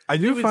now. I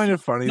do find it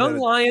funny. Young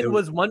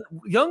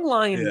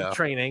Lion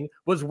training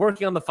was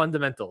working on the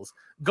fundamentals.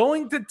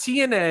 Going to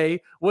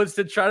TNA was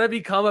to try to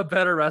become a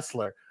better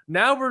wrestler.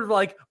 Now we're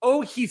like,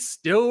 oh, he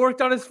still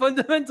worked on his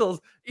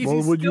fundamentals.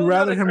 Would you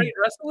rather him? Great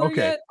wrestler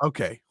yet?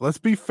 Okay. Let's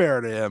be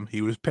fair to him.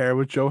 He was paired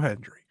with Joe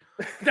Hendry.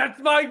 That's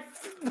my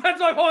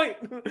point.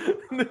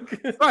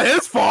 It's not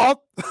his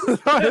fault.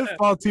 It's not his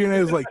fault.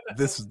 TNA is like,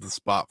 this is the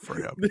spot for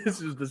him.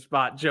 This is the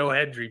spot. Joe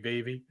Hendry,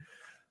 baby.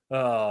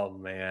 Oh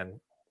man.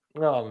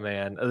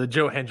 The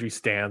Joe Hendry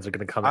stands are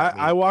going to come at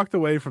me. I walked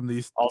away from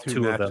these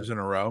two of matches in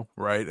a row,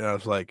 right? And I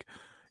was like,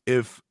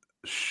 if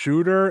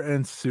Shooter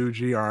and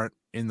Tsuji aren't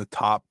in the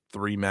top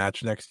 3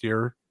 match next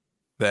year,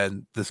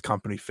 then this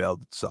company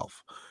failed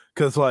itself.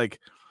 Because like,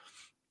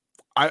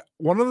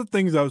 one of the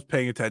things I was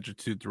paying attention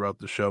to throughout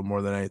the show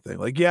more than anything,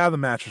 like, yeah, the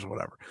matches,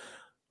 whatever.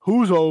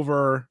 Who's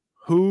over?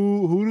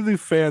 Who do the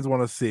fans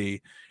want to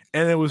see?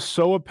 And it was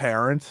so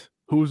apparent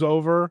who's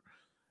over,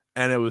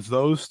 and it was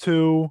those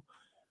two,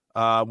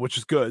 which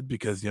is good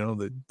because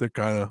they're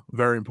kind of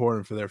very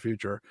important for their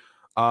future.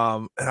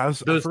 And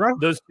those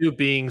two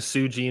being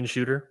Tsuji and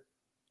Shooter.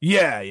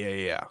 Yeah.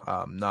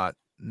 Not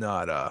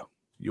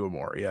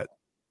Uemura yet,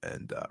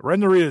 and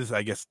Ren Narita's,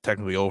 I guess,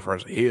 technically over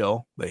as a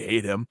heel. They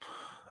hate him.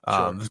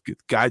 Sure. This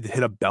guy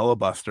hit a Bella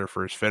Buster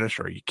for his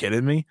finisher. Are you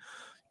kidding me?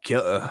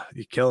 You're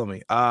killing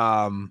me.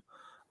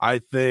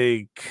 I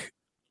think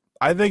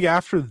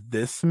after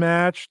this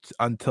match,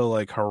 until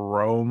like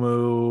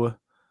Hiromu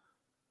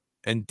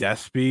and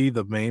Despy,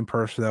 the main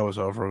person that was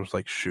over was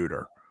like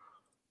Shooter.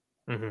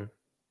 Mm-hmm.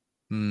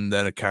 And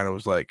then it kind of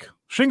was like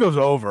Shingo's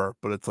over,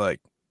 but it's like,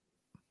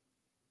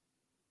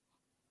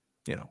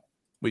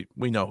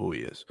 we know who he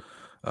is.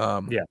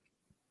 Yeah.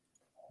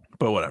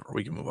 But whatever,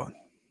 we can move on.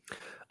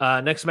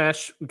 Next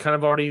match, we kind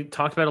of already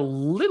talked about a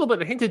little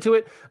bit, hinted to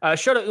it.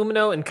 Shota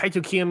Umino and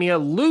Kaito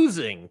Kiyomiya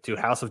losing to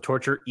House of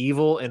Torture,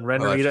 Evil, and Ren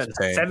Narita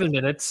in 7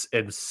 minutes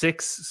and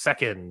 6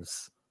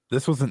 seconds.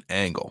 This was an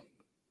angle.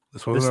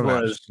 This was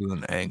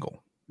an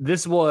angle.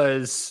 This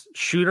was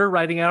Shooter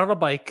riding out on a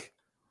bike,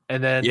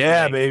 and then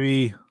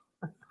baby.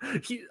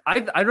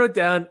 I wrote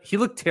down he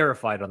looked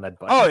terrified on that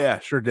bike. Oh yeah,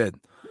 sure did.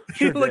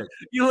 He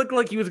looked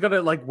like he was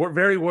gonna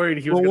very worried.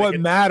 He was. Well, what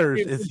matters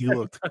is he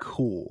looked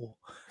cool.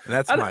 And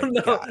that's my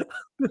guy.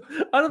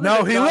 I don't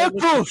no, he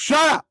looked cool.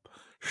 Shut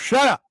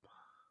up.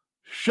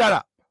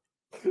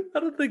 I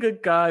don't think a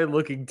guy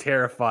looking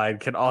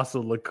terrified can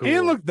also look cool. He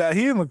didn't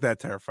look that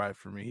terrified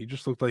for me. He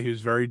just looked like he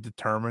was very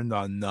determined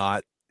on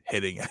not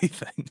hitting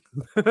anything.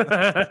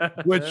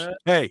 Which,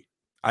 hey,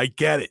 I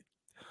get it.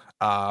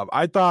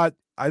 I thought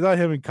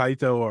him and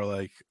Kaito are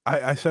like,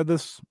 I said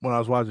this when I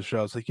was watching the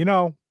show. It's like,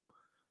 it'll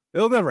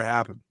never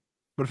happen.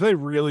 But if they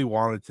really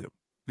wanted to,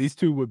 these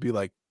two would be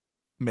like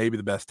maybe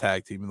the best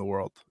tag team in the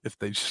world if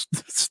they just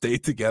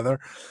stayed together.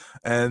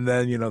 And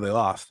then, they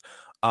lost.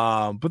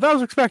 But that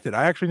was expected.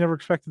 I actually never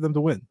expected them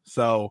to win.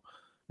 So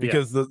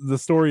because the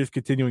story is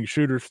continuing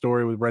Shooter's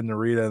story with Ren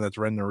Narita, and that's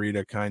Ren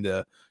Narita kind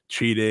of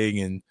cheating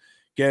and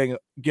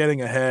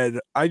getting ahead.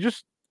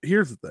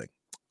 Here's the thing.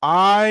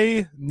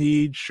 I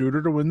need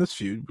Shooter to win this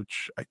feud,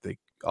 which I think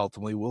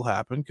ultimately will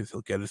happen because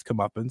he'll get his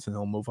comeuppance and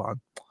he'll move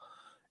on.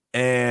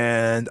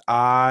 And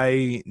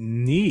I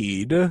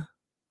need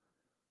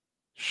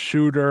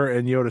Shooter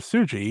and Yota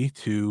Tsuji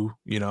to,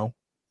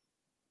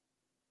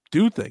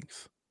 do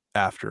things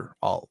after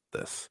all of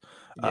this.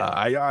 Yeah.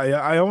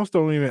 I almost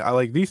don't even, I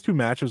like these two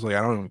matches. Like,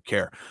 I don't even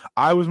care.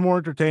 I was more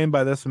entertained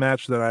by this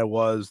match than I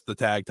was the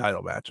tag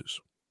title matches.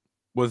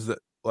 Was that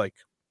like,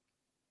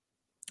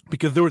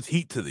 because there was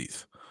heat to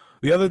these.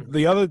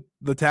 The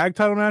tag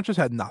title matches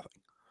had nothing.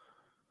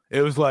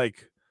 It was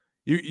like,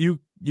 you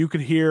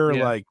could hear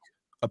like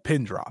a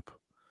pin drop.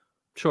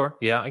 Sure.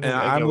 Yeah.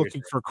 I'm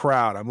looking for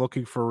crowd. I'm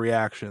looking for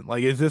reaction.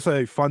 Like, is this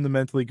a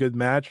fundamentally good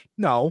match?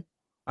 No,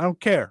 I don't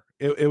care.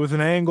 It was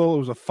an angle. It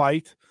was a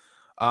fight.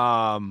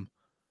 And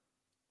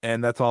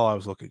that's all I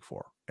was looking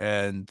for.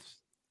 And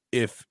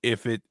if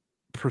it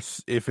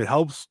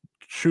helps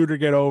Shooter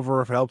get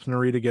over, if it helps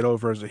Narita get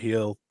over as a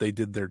heel, they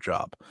did their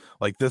job.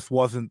 Like, this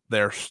wasn't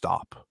their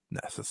stop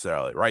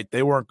necessarily, right?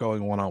 They weren't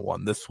going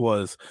one-on-one. This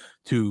was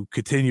to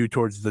continue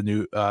towards the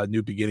new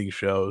beginning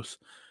shows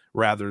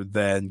rather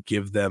than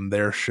give them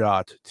their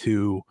shot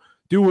to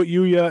do what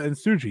Yuya and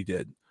Tsuji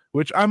did,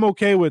 which I'm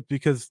okay with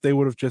because they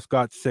would have just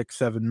got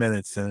 6-7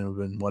 minutes and it would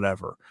have been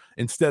whatever.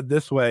 Instead,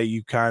 this way,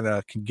 you kind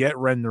of can get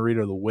Ren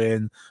Narita the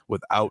win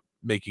without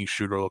making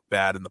Shooter look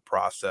bad in the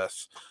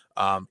process.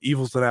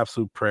 Evil's an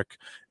absolute prick,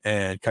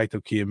 and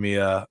Kaito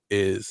Kiyomiya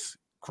is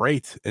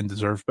great and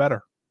deserves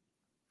better.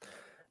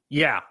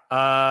 Yeah.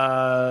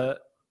 I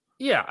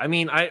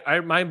mean, I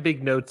my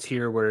big notes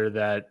here were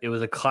that it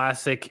was a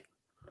classic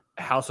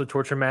House of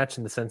Torture match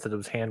in the sense that it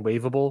was hand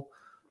waveable.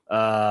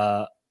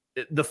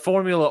 the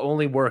formula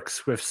only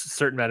works with a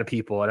certain amount of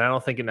people, and I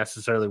don't think it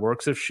necessarily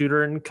works with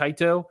Shooter and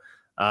Kaito.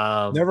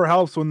 Never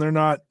helps when they're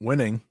not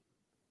winning.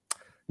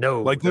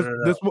 No, like no, this, no,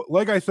 no. this,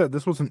 like I said,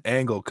 this was an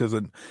angle because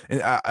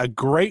a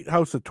great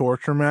House of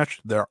Torture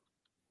match. They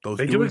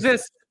do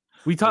exist.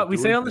 We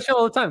say on the show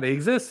all the time. They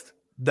exist.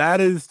 That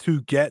is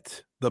to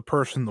get the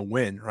person the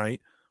win, right?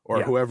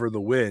 Or whoever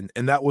the win.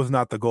 And that was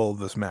not the goal of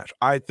this match.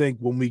 I think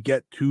when we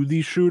get to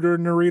the Shooter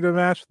and Narita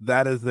match,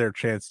 that is their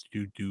chance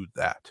to do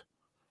that.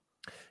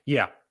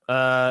 Yeah.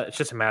 It's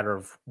just a matter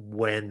of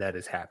when that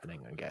is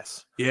happening, I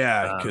guess.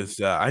 Yeah,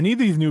 because I need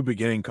these New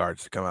Beginning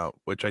cards to come out,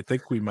 which I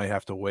think we might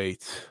have to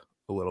wait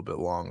a little bit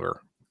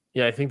longer.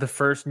 Yeah, I think the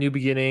first New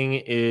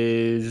Beginning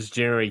is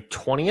January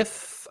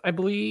 20th, I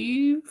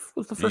believe,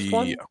 was the first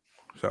one. Yeah,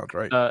 sounds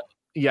right.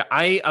 Yeah,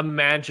 I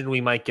imagine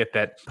we might get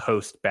that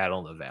post Battle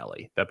in the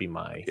Valley. That'd be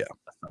my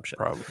assumption.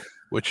 Probably.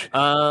 Which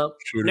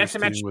next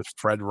match with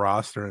Fred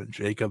Roster and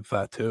Jacob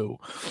Fatu.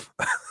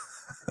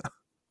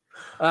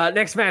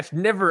 Next match,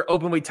 never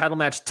openweight title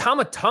match.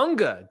 Tama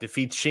Tonga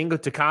defeats Shingo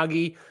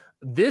Takagi.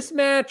 This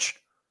match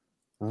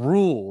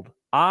ruled.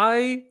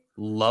 I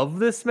love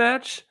this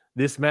match.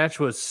 This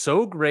match was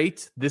so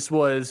great. This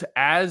was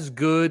as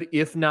good,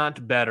 if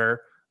not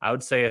better. I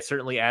would say it's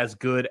certainly as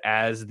good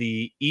as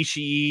the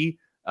Ishii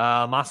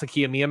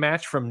Masaki Amiya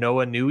match from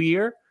Noah New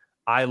Year.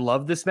 I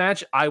love this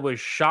match. I was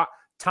shocked.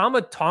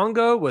 Tama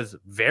Tonga was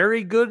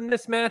very good in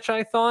this match,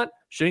 I thought.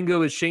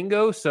 Shingo is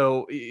Shingo,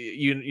 so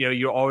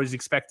you're always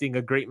expecting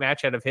a great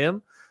match out of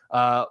him.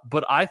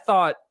 But I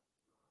thought,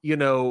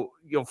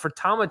 for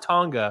Tama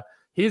Tonga,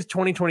 his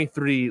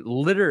 2023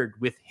 littered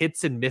with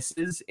hits and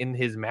misses in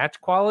his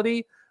match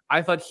quality.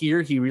 I thought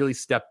here he really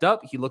stepped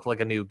up. He looked like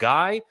a new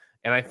guy,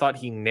 and I thought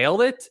he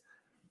nailed it.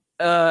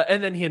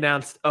 And then he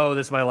announced, "Oh,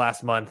 this is my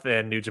last month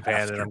in New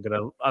Japan, and I'm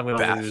gonna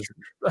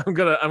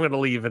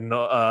leave in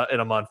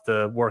a month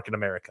to work in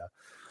America."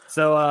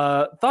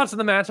 So, thoughts on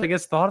the match? I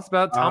guess thoughts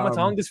about Tama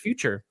Tonga's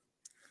future.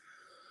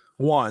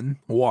 One.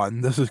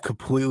 This is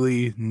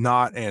completely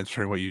not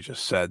answering what you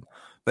just said.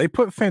 They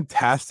put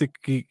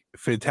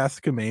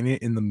Fantastica Mania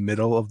in the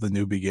middle of the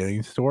New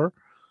Beginning store,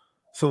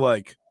 so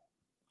like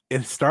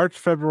it starts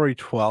February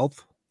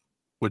 12th,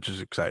 which is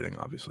exciting,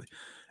 obviously,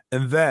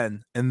 and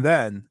then.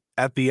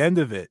 At the end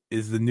of it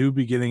is the New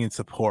Beginning in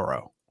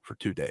Sapporo for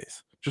 2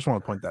 days. Just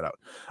want to point that out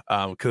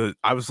because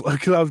I was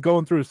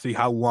going through to see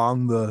how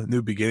long the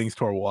New Beginnings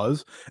tour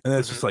was, and then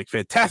it's just like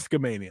Fantastica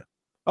Mania.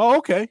 Oh,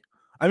 okay.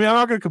 I mean, I'm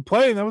not going to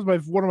complain. That was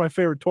one of my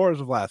favorite tours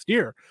of last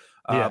year,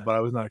 but I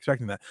was not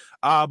expecting that.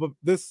 But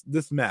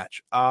this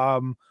match,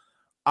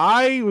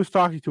 I was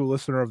talking to a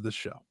listener of this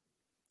show,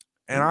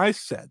 and I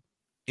said,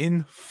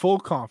 in full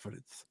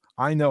confidence,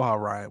 I know how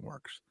Ryan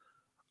works.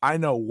 I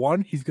know,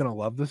 one, he's going to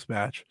love this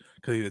match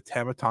because he's a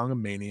Tama Tonga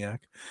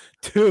maniac.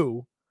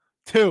 Two,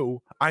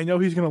 I know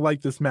he's going to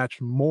like this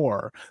match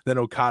more than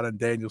Okada and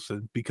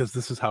Danielson because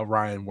this is how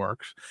Ryan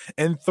works.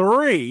 And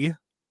three,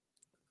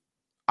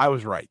 I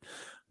was right.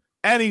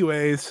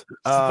 Anyways.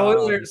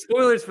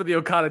 Spoilers for the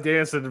Okada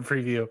Danielson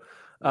preview.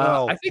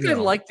 I think I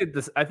liked it.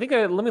 Let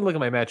me look at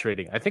my match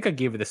rating. I think I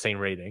gave it the same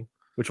rating,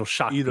 which will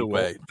shock either people.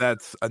 Way,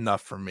 that's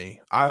enough for me.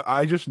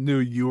 I just knew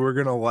you were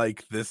going to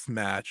like this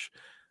match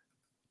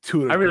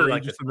to an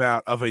outrageous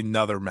amount of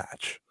another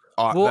match.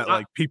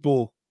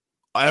 Everyone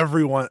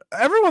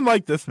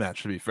liked this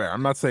match, to be fair.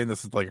 I'm not saying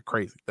this is like a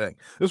crazy thing.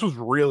 This was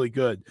really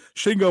good.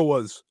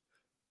 Shingo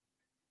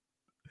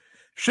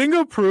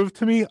proved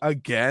to me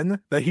again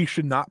that he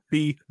should not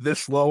be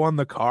this low on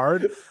the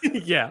card.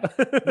 Yeah.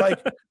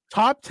 Like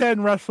top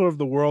 10 wrestler of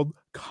the world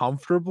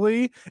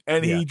comfortably,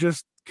 and he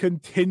just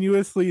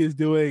continuously is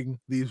doing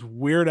these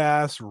weird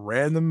ass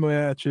random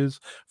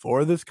matches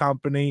for this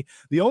company.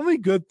 The only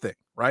good thing,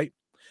 right,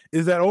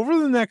 is that over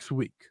the next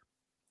week,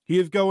 he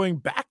is going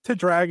back to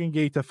Dragon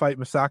Gate to fight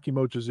Masaki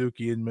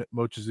Mochizuki in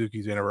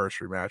Mochizuki's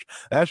anniversary match.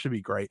 That should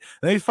be great.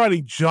 And then he's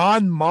fighting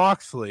John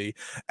Moxley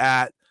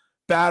at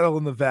Battle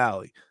in the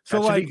Valley.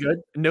 So that should be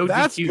good. No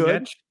that's DQ good.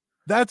 match.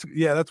 That's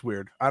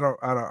weird. I don't.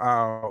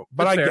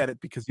 But I get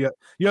it because you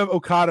have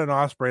Okada and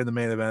Ospreay in the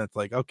main event. It's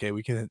like, okay,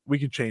 we can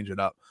change it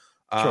up.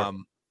 Sure.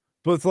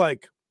 But it's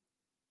like,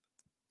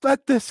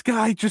 let this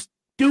guy just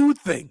do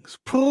things,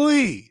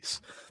 please.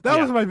 That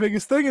was my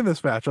biggest thing in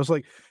this match. I was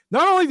like,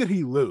 not only did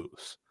he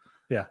lose,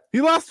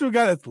 he lost to a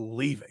guy that's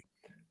leaving.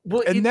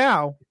 Well,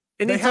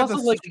 it's also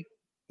like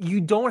you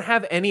don't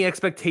have any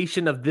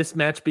expectation of this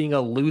match being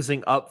a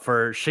losing up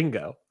for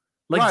Shingo.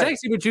 Like Zack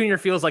Sabre Jr.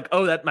 feels like,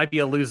 oh, that might be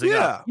a losing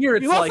up. Here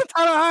it's like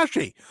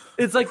Tanahashi.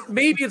 It's like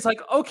maybe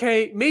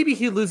okay, maybe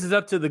he loses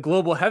up to the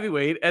global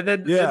heavyweight, and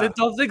then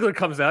Dolph Ziggler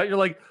comes out. You're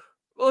like,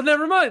 well,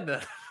 never mind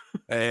then.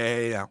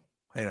 Hey,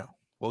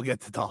 we'll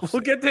get to Dolph.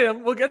 We'll get to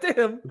him. We'll get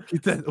to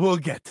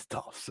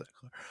Dolph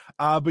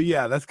Ziggler. But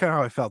yeah, that's kind of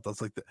how I felt. I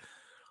was like,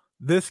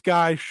 this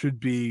guy should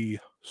be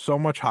so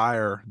much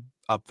higher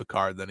up the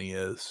card than he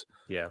is.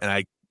 Yeah,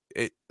 and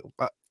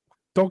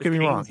don't get me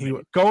wrong.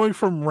 Going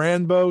from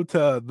Rambo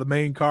to the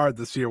main card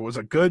this year was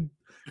a good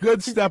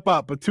step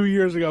up. But 2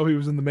 years ago, he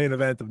was in the main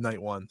event of night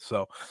one.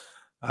 So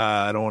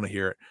I don't want to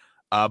hear it.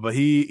 But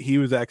he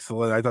was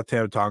excellent. I thought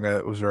Tama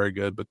Tonga was very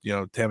good. But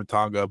Tama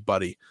Tonga,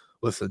 buddy,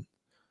 listen,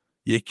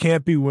 you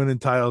can't be winning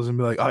titles and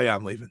be like, oh yeah,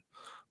 I'm leaving.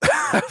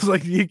 It's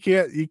like you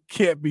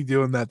can't be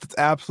doing that. That's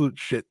absolute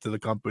shit to the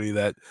company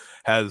that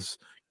has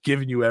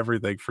given you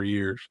everything for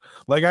years.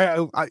 Like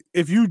I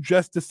if you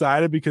just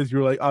decided because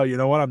you're like, oh, you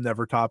know what, I'm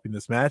never topping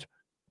this match.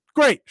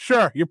 Great,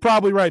 sure, you're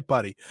probably right,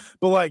 buddy.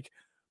 But like,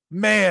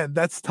 man,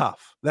 that's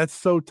tough. That's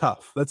so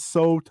tough. That's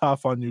so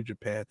tough on New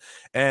Japan.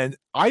 And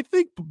I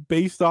think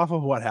based off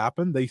of what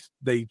happened,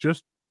 they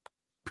just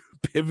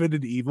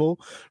pivoted Evil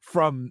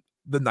from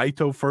the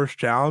Naito first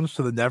challenge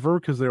to the Never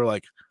because they were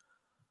like,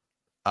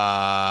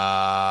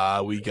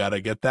 we gotta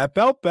get that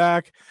belt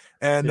back.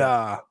 And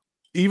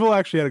Evil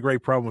actually had a great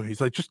promo. He's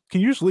like,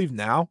 can you just leave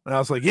now? And I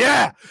was like,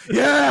 yeah,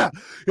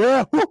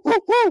 woo, woo,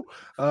 woo.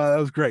 That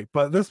was great.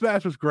 But this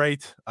match was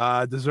great.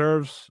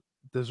 Deserves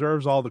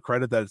all the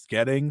credit that it's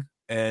getting.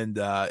 And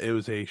it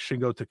was a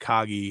Shingo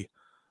Takagi.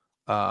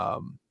 I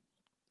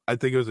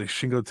think it was a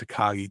Shingo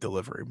Takagi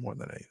delivery more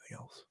than anything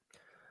else.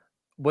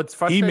 What's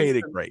frustrating? He made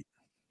it great.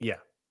 Yeah.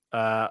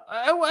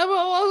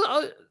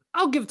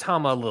 I'll give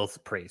Tama a little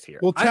praise here.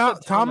 Well,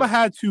 Tama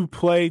had to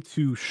play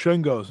to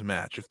Shingo's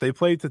match. If they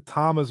played to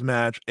Tama's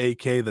match,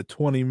 aka the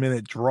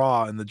 20-minute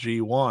draw in the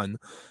G1,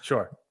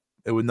 sure,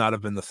 it would not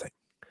have been the same.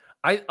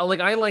 I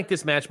like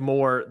this match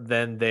more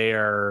than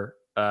their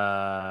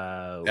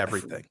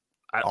everything.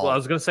 I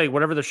was going to say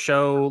whatever the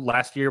show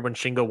last year when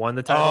Shingo won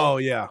the title. Oh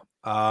yeah,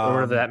 or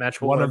whatever that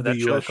match. One of the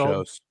US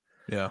shows.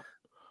 Yeah.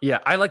 Yeah,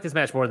 I like this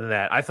match more than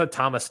that. I thought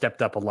Tama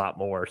stepped up a lot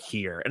more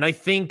here. And I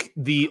think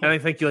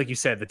like you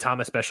said, the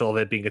Tama special of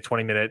it being a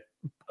 20-minute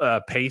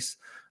pace,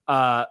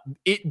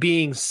 it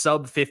being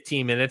sub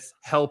 15 minutes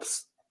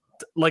helps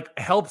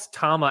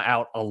Tama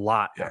out a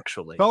lot,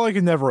 actually. Felt like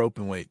a never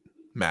open weight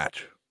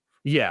match.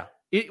 Yeah.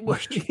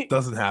 Which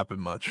doesn't happen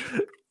much.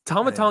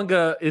 Tama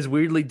Tonga is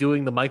weirdly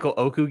doing the Michael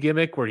Oku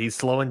gimmick where he's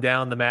slowing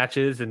down the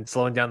matches and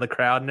slowing down the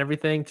crowd and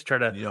everything to try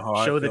to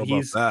show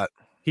that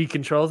he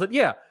controls it.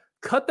 Yeah.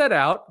 Cut that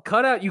out.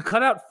 You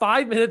cut out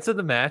 5 minutes of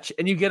the match,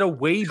 and you get a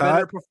way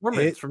better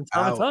performance from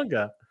Tama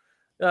Tonga.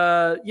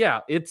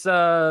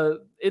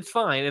 It's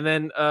fine. And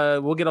then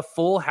we'll get a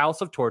full House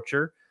of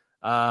Torture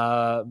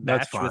match.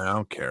 That's fine. I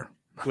don't care.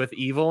 With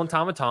Evil and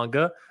Tama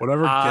Tonga.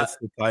 Whatever gets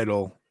the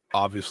title,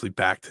 obviously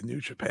back to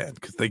New Japan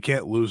because they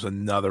can't lose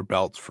another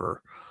belt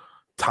for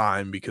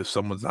time because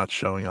someone's not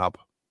showing up.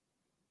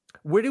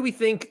 Where do we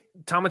think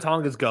Tama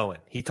Tonga's going?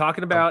 He's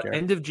talking about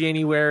end of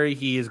January.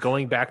 He is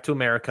going back to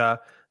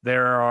America.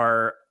 There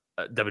are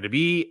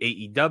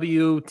WWE,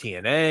 AEW,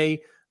 TNA,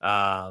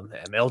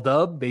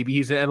 MLW. Maybe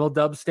he's an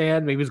MLW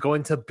stand. Maybe he's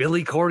going to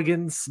Billy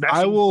Corgan's Smashing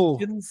I will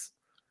Pumpkins.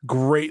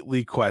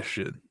 Greatly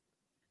question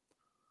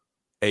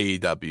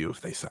AEW if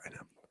they sign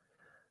him.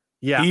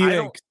 Yeah,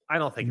 I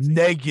don't think it's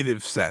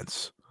negative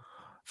sense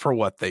for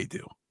what they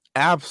do.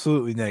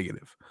 Absolutely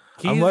negative.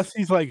 Unless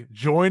he's like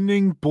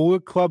joining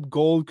Bullet Club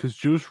Gold because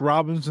Juice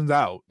Robinson's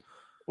out.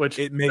 Which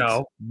it makes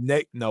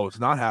no, it's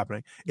not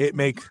happening. It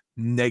makes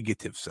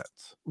negative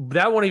sense.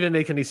 That won't even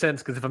make any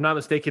sense because if I'm not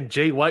mistaken,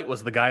 Jay White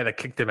was the guy that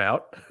kicked him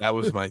out. That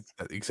was my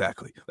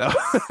exactly. That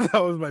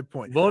was my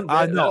point.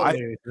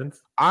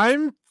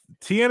 I'm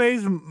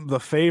TNA's the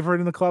favorite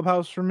in the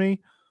clubhouse for me.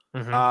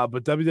 Mm-hmm.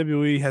 But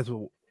WWE has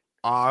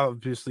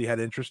obviously had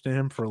interest in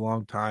him for a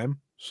long time.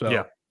 So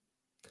yeah,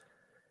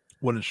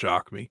 wouldn't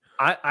shock me.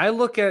 I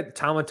look at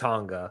Tama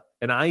Tonga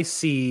and I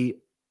see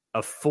a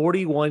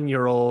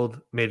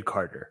 41-year-old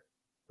mid-carder,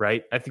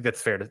 right? I think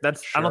that's fair. I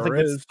don't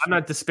think I'm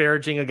not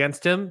disparaging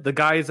against him. The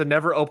guy is a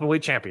never open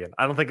weight champion.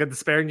 I don't think I'm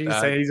disparaging to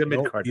say he's a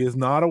mid-carder. He is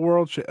not a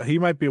world. He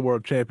might be a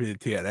world champion in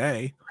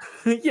TNA.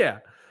 Yeah,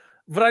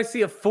 but I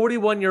see a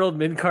 41-year-old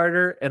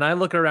mid-carder, and I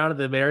look around at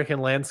the American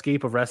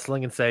landscape of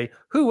wrestling and say,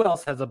 who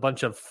else has a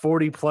bunch of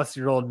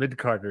 40-plus-year-old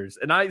mid-carders?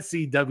 And I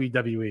see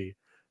WWE,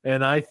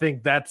 and I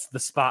think that's the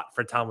spot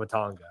for Tama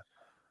Tonga.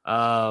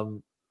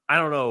 I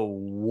don't know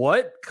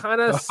what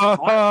kind of spot.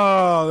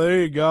 Oh,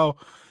 there you go.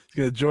 He's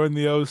gonna join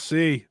the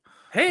OC.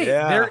 Hey,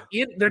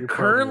 they're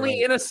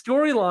currently in a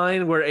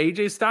storyline where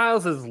AJ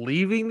Styles is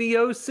leaving the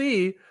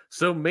OC,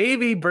 so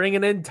maybe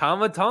bringing in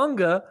Tama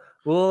Tonga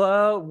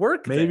will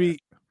work. Maybe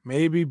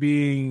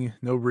being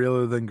no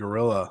realer than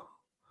Gorilla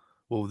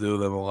will do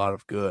them a lot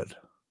of good.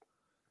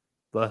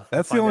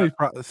 That's the only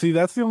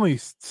that's the only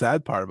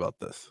sad part about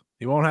this.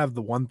 He won't have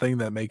the one thing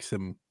that makes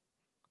him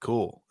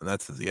cool, and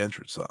that's the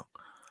entrance song.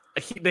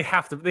 They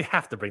have to bring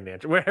the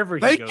entrance wherever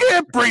they goes.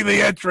 Can't bring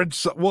the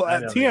entrance. Well,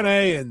 at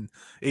TNA and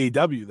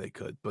AEW they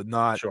could, but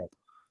not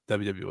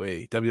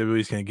WWE. WWE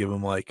is going to give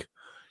them like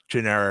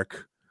generic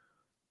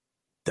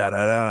da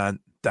da da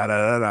da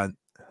da da.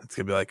 It's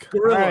going to be like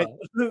Gorilla. Right.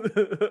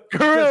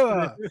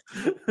 Gorilla.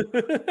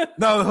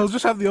 No, he'll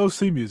just have the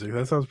OC music.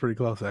 That sounds pretty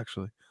close,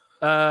 actually.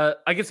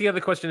 I guess the other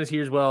question is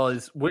here as well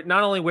is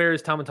not only where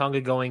is Tama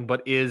Tonga going,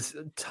 but is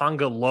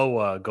Tonga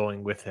Loa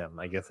going with him?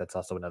 I guess that's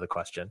also another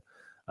question.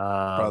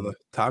 Brother,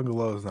 Tonga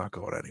Loa is not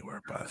going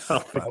anywhere, but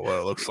what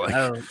it looks like.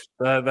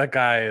 That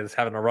guy is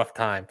having a rough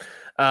time.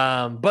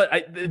 But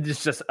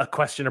it's just a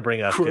question to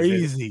bring up.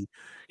 Crazy.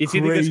 It's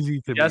crazy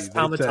either to just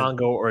me.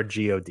 Tamatongo or a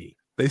God.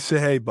 They say,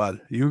 "Hey,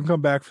 bud, you can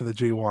come back for the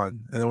G1,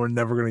 and then we're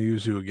never going to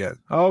use you again."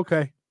 Oh,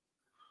 okay.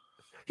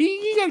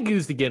 He got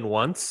used again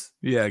once.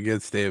 Yeah,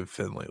 against David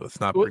Finlay. Let's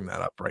not bring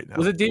that up right now.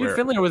 Was it David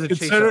Finlay or was it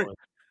Chase Owens?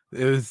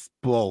 It was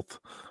both.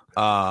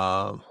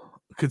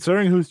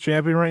 Considering who's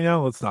champion right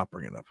now, let's not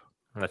bring it up.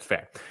 That's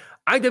fair.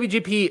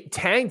 IWGP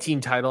Tag Team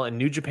title and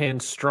New Japan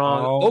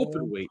Strong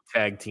Openweight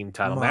Tag Team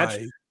title match.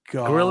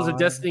 God. Gorillas of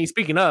Destiny.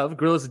 Speaking of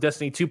Gorillas of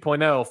Destiny 2.0,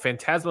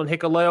 Phantasmo and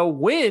Hikuleo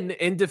win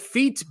and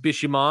defeat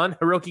Bishamon,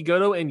 Hiroki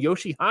Goto, and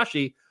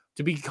Yoshihashi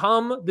to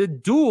become the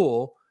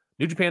dual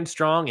New Japan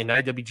Strong and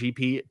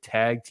IWGP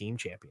Tag Team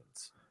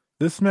champions.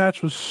 This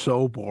match was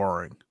so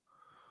boring.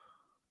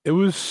 It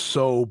was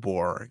so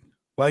boring.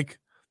 Like,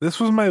 this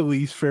was my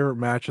least favorite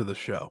match of the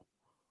show.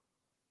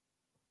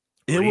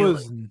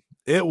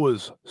 It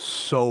was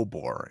so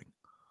boring.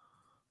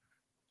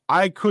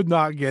 I could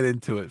not get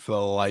into it for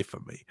the life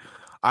of me.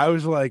 I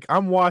was like,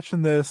 I'm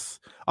watching this.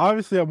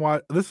 Obviously,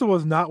 this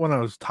was not when I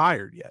was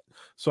tired yet.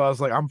 So I was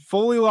like, I'm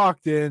fully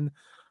locked in.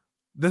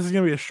 This is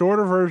going to be a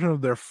shorter version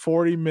of their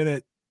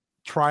 40-minute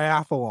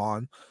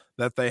triathlon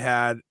that they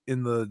had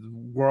in the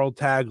World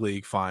Tag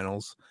League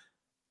finals.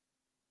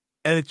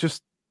 And it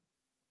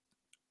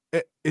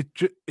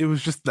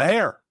was just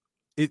there.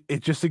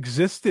 It just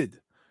existed.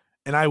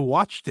 And I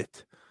watched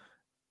it.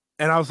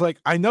 And I was like,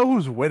 I know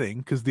who's winning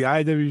because the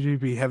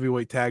IWGP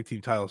Heavyweight Tag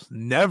Team titles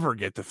never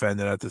get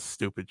defended at this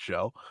stupid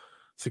show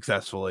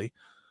successfully.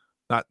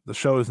 Not the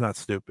show is not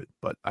stupid,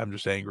 but I'm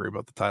just angry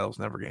about the titles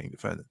never getting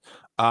defended.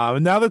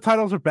 And now the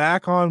titles are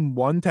back on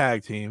one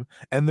tag team,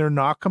 and they're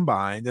not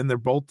combined, and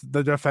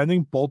they're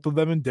defending both of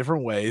them in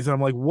different ways. And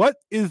I'm like, what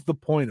is the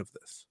point of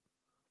this?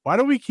 Why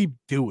do we keep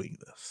doing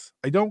this?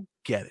 I don't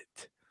get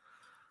it.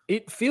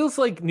 It feels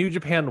like New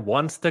Japan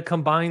wants to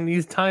combine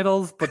these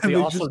titles, but they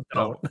also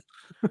don't.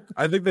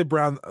 I think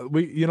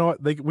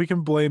we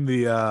can blame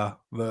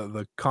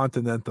the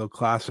Continental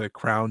Classic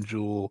Crown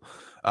Jewel,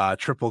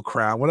 Triple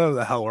Crown, whatever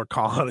the hell we're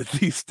calling it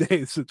these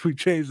days, since we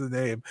change the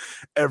name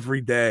every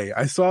day.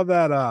 I saw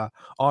that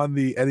on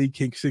the Eddie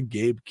Kingston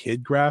Gabe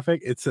Kidd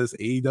graphic. It says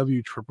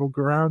AEW Triple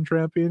Crown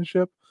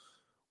Championship,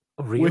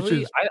 really? Which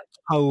is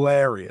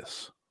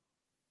hilarious.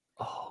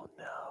 Oh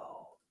no.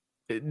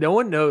 No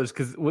one knows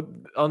because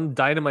on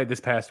Dynamite this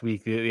past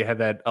week they had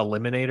that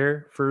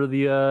eliminator for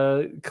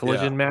the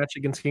collision match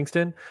against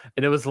Kingston,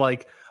 and it was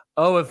like,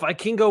 oh, if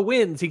Vikingo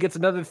wins, he gets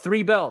another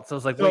 3 belts. I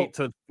was like, wait,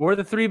 so it's for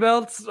the 3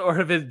 belts, or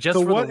if it's just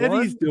for what the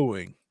one? Eddie's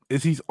doing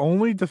is he's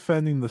only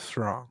defending the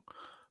Strong,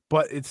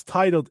 but it's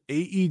titled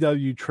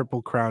AEW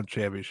Triple Crown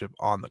Championship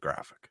on the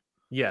graphic.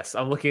 Yes,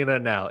 I'm looking at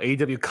it now.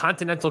 AEW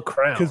Continental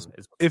Crown. Because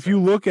if you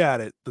look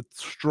at it, the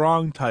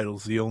Strong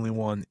title's the only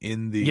one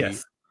in the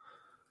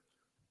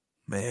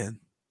Man,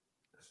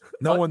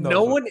 no one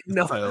knows.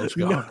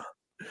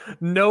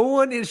 No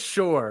one is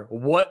sure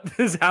what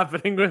is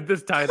happening with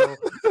this title,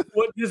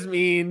 what this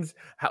means,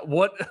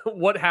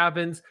 what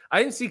happens.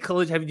 I didn't see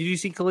Collision. Did you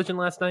see Collision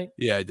last night?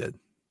 Yeah, I did.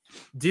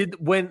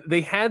 When they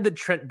had the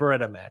Trent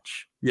Beretta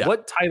match,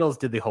 what titles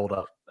did they hold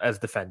up as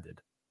defended?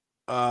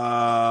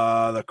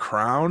 The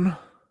Crown,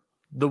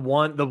 the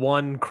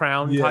one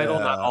Crown title,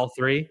 not all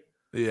 3.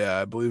 Yeah,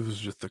 I believe it was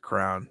just the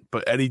Crown,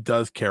 but Eddie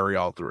does carry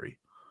all 3.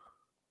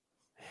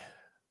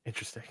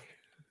 Interesting.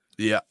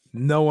 Yeah,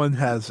 no one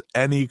has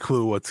any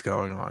clue what's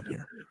going on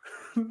here.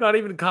 Not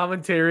even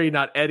commentary,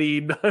 not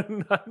Eddie,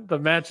 not the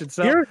match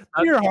itself.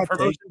 Here not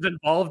promotions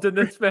involved in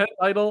this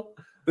title.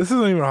 This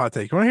isn't even a hot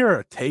take. You want to hear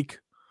a take?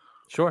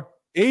 Sure.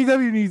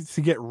 AEW needs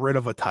to get rid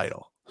of a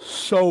title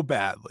so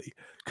badly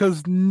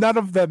because none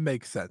of them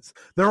make sense.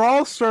 They're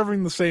all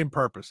serving the same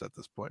purpose at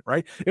this point,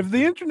 right? If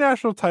the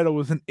international title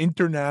was an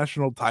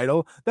international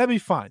title, that'd be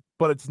fine,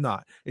 but it's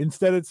not.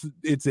 Instead,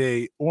 it's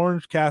a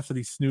Orange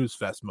Cassidy snooze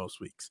fest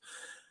most weeks.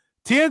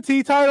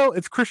 TNT title,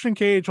 it's Christian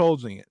Cage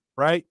holding it,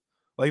 right?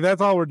 Like,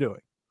 that's all we're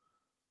doing.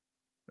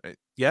 Right?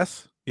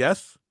 Yes,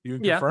 you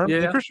can confirm.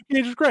 Yeah. Christian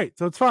Cage is great,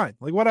 so it's fine.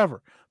 Like,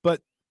 whatever. But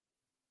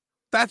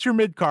that's your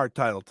mid-card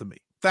title to me.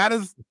 That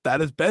has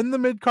been the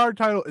mid-card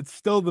title. It's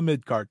still the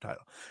mid-card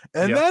title.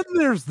 And then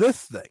there's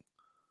this thing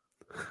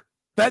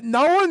that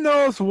no one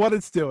knows what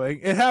it's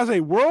doing. It has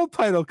a world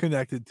title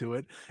connected to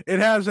it. It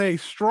has a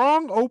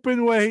strong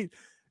open weight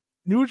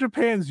New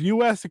Japan's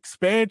U.S.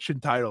 expansion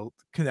title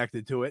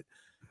connected to it.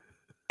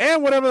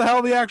 And whatever the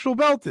hell the actual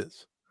belt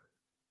is.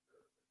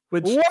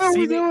 What are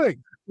we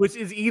doing? Which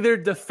is either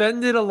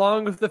defended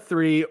along with the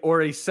 3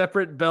 or a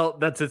separate belt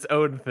that's its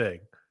own thing.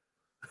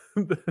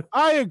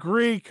 I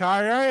agree,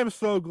 Kai. I am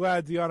so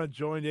glad Deanna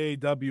joined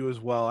AEW as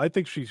well. I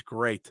think she's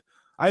great.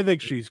 And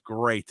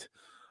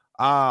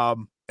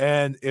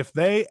if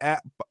they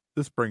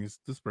this brings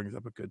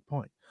up a good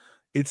point.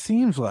 It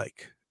seems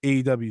like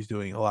AEW is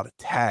doing a lot of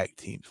tag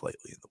teams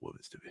lately in the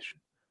women's division.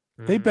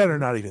 They better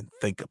not even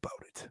think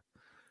about it.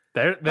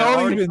 They're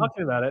already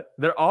talking about it.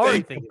 They're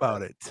already thinking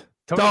about it.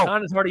 Tony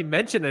Khan has already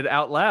mentioned it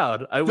out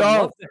loud. I would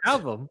love to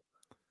have them.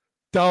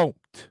 Don't.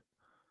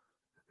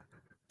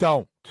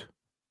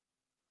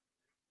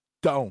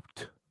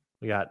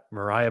 We got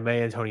Mariah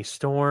May and Toni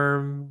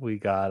Storm. We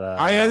got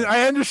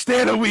I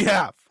understand who we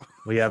have.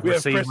 We have We have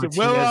Mercedes Kristen Martinez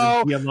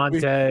Willow. and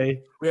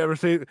Diamante. We have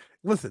Mercedes.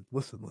 Listen.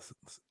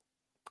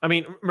 I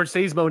mean,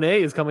 Mercedes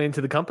Moné is coming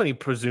into the company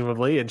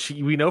presumably, and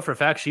we know for a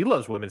fact she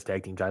loves women's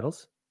tag team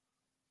titles.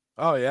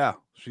 Oh yeah,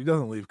 she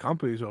doesn't leave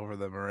companies over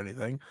them or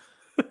anything.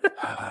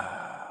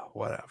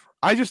 Whatever.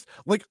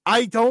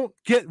 I don't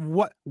get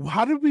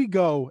how did we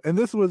go? And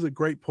this was a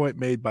great point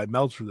made by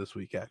Meltzer this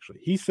week. Actually,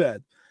 he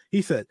said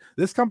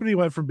this company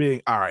went from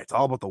being all right, it's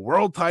all about the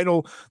world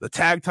title, the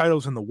tag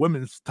titles, and the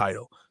women's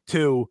title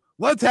to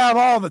let's have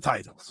all the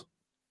titles.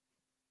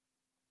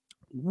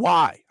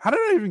 Why? How did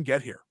I even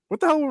get here? What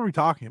the hell were we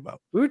talking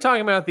about? We were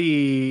talking about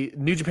the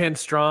New Japan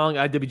Strong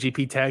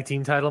IWGP Tag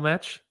Team Title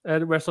match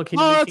at Wrestle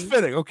Kingdom. Oh, that's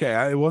fitting.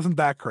 Okay, it wasn't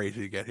that crazy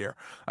to get here,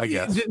 I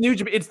guess.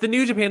 It's the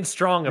New Japan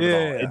Strong of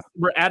it all.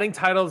 We're adding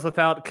titles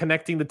without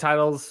connecting the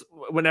titles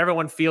when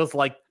everyone feels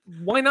like,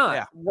 why not?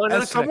 Yeah. Why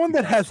not? As someone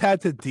that has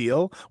had to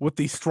deal with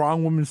the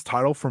Strong Women's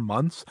title for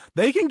months,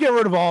 they can get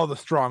rid of all the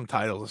Strong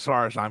titles as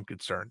far as I'm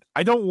concerned.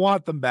 I don't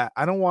want them back.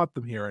 I don't want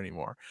them here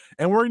anymore.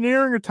 And we're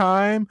nearing a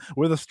time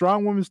where the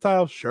Strong Women's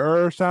title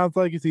sure sounds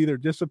like it's either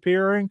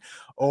disappearing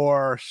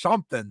or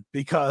something,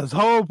 because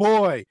oh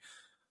boy,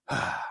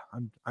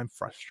 I'm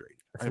frustrated.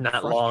 It's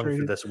not long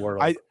for this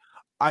world.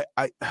 I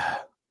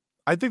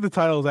think the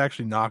title is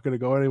actually not going to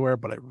go anywhere,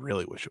 but I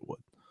really wish it would.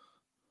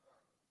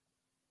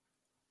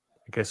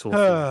 I guess we'll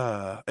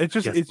see. It's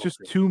just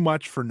too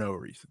much for no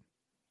reason.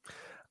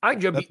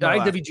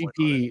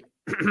 IWGP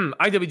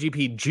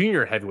IWGP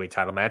Junior Heavyweight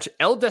Title match.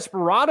 El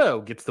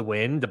Desperado gets the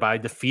win by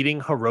defeating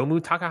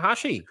Hiromu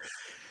Takahashi.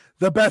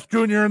 The best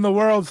junior in the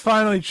world's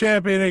finally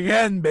champion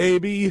again,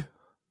 baby.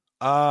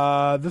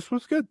 This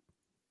was good.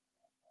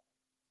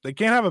 They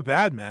can't have a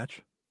bad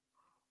match.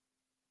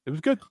 It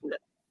was good.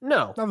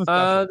 No,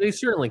 they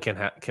certainly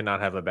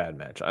cannot have a bad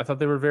match. I thought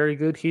they were very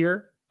good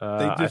here.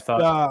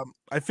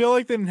 I feel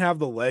like they didn't have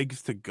the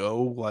legs to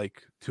go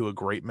like to a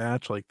great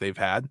match like they've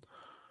had.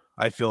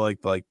 I feel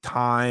like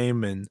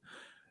time and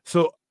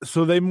so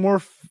they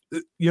more.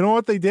 You know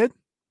what they did?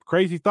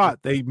 Crazy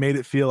thought. They made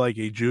it feel like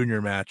a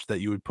junior match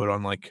that you would put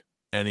on like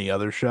any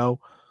other show,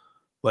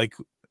 like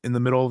in the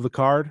middle of the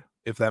card,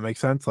 if that makes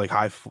sense. Like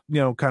high,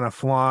 kind of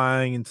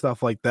flying and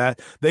stuff like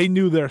that. They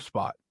knew their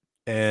spot,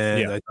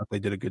 and I thought they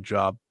did a good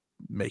job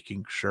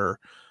making sure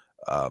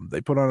they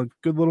put on a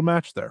good little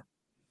match there.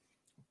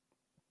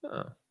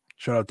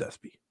 Shout out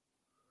Despy.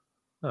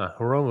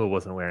 Hiromu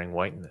wasn't wearing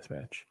white in this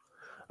match.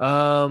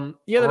 The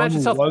match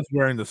itself was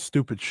wearing the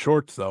stupid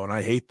shorts though, and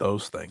I hate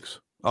those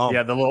things. Oh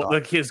yeah,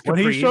 his capris. When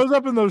he shows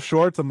up in those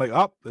shorts, I'm like,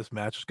 oh, this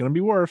match is gonna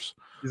be worse.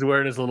 He's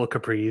wearing his little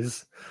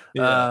capris.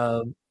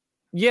 Yeah.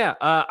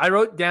 I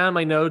wrote down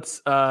my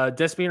notes.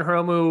 Despy and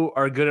Hiromu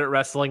are good at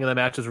wrestling, and the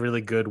match is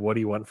really good. What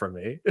do you want from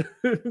me?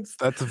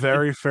 That's a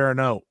very fair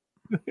note.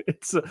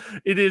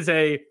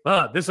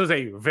 This was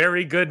a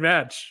very good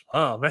match.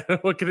 Oh man,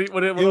 it was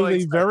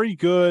a very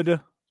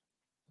good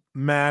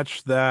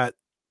match that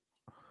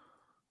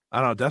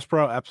I don't know.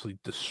 Desperado absolutely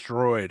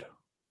destroyed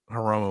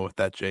Hiromu with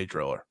that J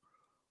driller.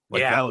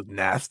 That looked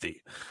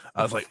nasty.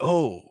 I was like,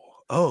 okay.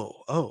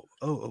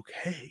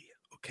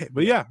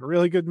 But yeah,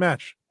 really good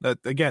match. That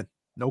again,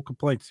 no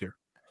complaints here.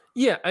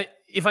 Yeah,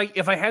 if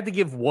I had to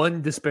give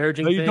one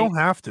disparaging thing, you don't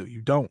have to.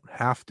 You don't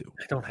have to.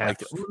 I don't have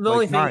to. The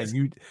only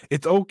thing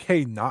it's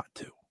okay not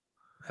to.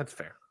 That's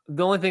fair.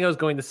 The only thing I was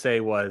going to say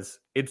was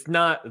it's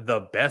not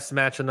the best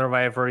match in the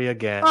rivalry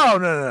again. Oh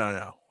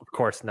no. Of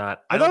course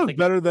not. I thought it was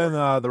better than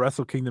the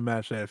Wrestle Kingdom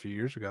match they had a few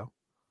years ago.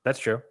 That's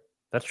true.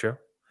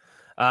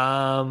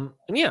 And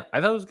yeah,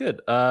 I thought it was good.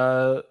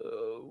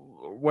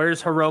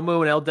 Where's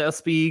Hiromu and El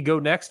Despy go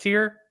next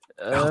here?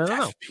 El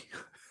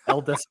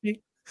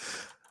Despy.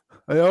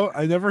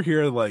 I never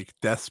hear like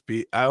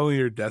Despy. I only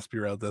hear Despy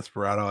or El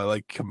Desperado. I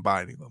like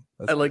combining them.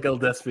 I like El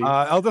Despy.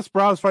 El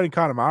Desperado is fighting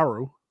Okay,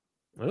 Kanemaru.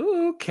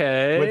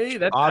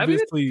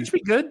 that should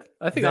be good.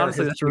 I think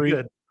honestly that should be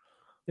good.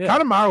 Yeah.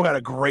 Kanemaru had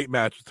a great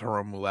match with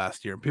Hiromu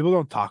last year, and people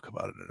don't talk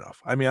about it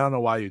enough. I mean, I don't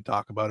know why you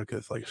talk about it because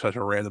it's like such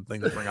a random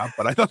thing to bring up,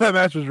 but I thought that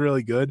match was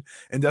really good.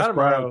 And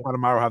Desperado and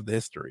Kanemaru have the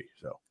history.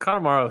 So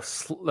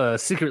Kanemaru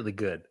secretly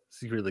good.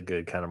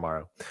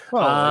 Kanemaru.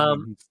 Well,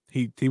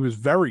 he was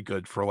very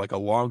good for like a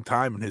long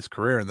time in his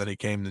career, and then he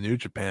came to New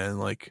Japan and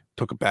like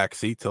took a back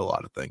seat to a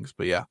lot of things.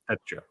 But yeah,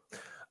 that's true.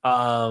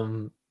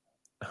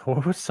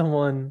 What was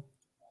someone?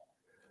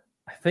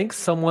 I think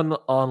someone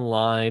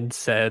online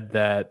said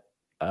that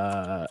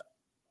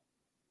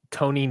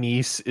Tony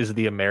Nese is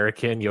the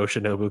American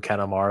Yoshinobu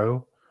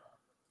Kanemaru.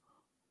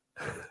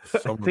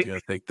 Someone's gonna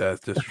think that's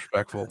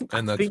disrespectful,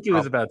 and I think it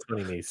was about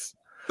Tony Nese.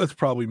 That's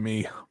probably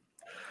me.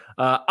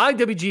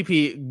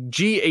 IWGP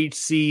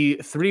GHC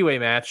 3-way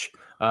match.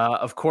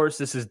 Of course,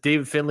 this is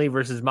David Finlay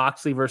versus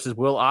Moxley versus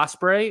Will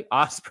Ospreay.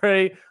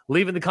 Ospreay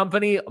leaving the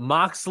company,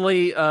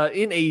 Moxley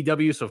in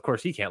AEW, so of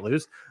course he can't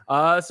lose.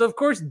 So of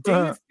course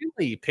David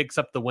Finlay picks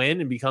up the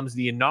win and becomes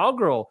the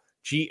inaugural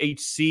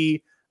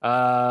GHC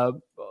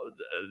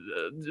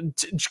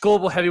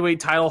global heavyweight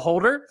title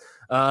holder.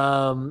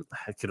 I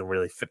couldn't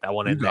really fit that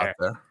one in there.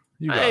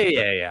 You got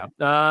it.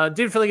 Yeah.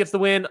 David Finlay gets the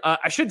win.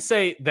 I should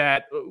say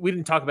that we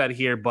didn't talk about it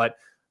here, but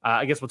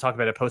I guess we'll talk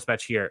about it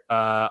post-match here.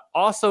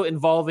 Also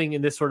involving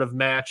in this sort of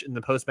match, in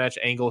the post-match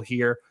angle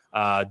here,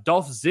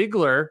 Dolph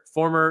Ziggler,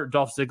 former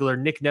Dolph Ziggler,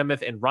 Nick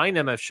Nemeth, and Ryan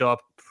Nemeth show up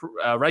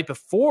right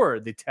before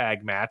the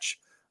tag match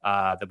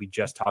that we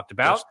just talked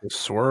about. Just to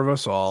swerve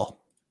us all.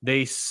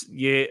 I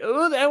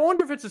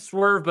wonder if it's a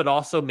swerve, but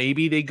also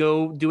maybe they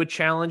go do a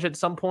challenge at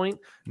some point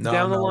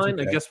down the line.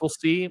 Okay. I guess we'll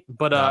see.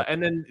 But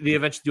and then they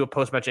eventually do a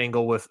post-match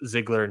angle with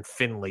Ziggler and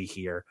Finlay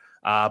here.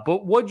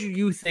 But what do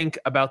you think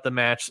about the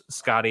match,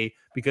 Scotty?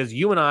 Because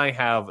you and I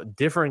have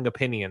differing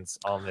opinions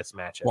on this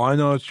match. Well, I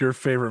know it's your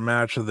favorite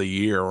match of the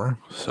year,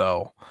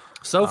 so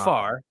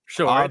far,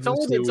 sure. It's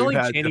only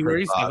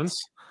January 7th.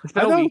 I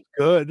thought it was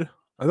good.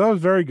 I thought it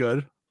was very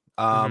good.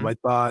 I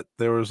thought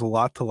there was a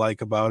lot to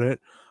like about it.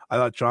 I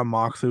thought Jon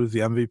Moxley was the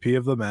MVP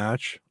of the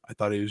match. I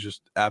thought he was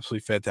just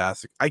absolutely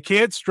fantastic. I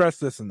can't stress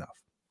this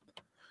enough.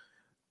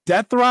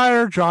 Death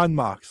Rider Jon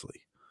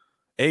Moxley,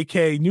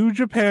 aka New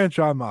Japan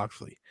Jon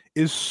Moxley,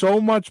 is so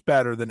much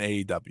better than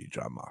AEW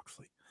Jon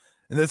Moxley.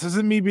 And this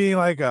isn't me being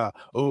like,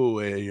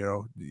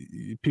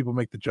 people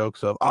make the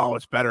jokes of,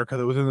 it's better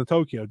because it was in the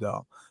Tokyo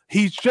Dome.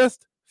 He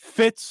just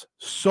fits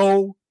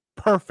so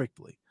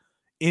perfectly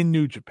in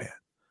New Japan.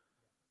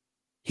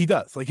 He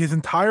does. Like his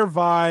entire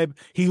vibe,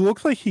 he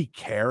looks like he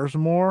cares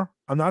more.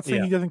 I'm not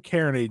saying he doesn't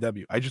care in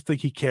AEW. I just think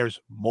he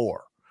cares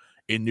more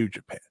in New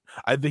Japan.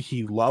 I think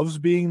he loves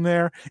being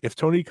there. If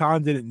Tony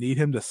Khan didn't need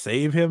him to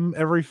save him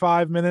every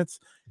 5 minutes,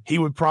 he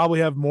would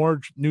probably have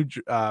more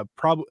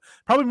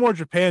probably more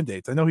Japan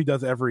dates. I know he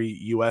does every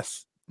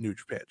US New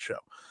Japan show.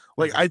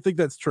 Like, I think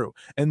that's true.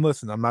 And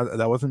listen,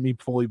 that wasn't me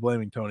fully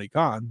blaming Tony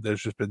Khan.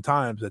 There's just been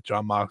times that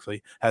Jon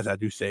Moxley has had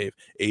to save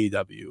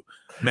AEW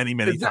many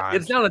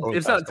times.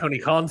 It's not Tony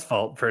Khan's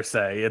fault per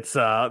se. It's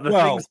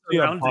things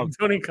surrounding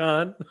Tony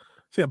Khan.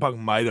 CM Punk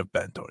might have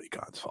been Tony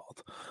Khan's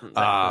fault.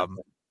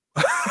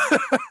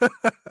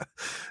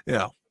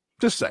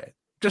 Just say it.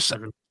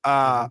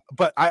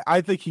 But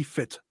I think he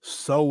fits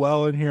so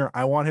well in here.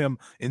 I want him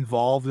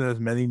involved in as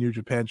many New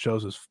Japan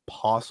shows as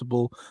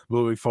possible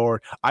moving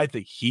forward. I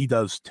think he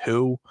does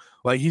too.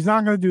 Like, he's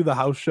not going to do the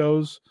house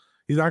shows.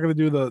 He's not going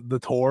to do the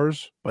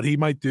tours, but he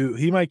might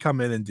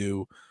come in and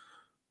do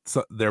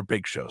their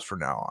big shows from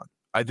now on.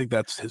 I think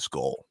that's his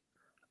goal.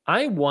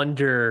 I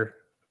wonder,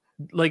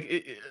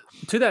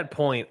 to that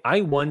point,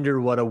 I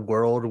wonder what a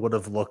world would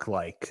have looked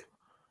like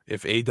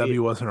if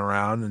AEW wasn't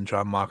around and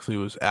Jon Moxley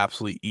was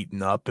absolutely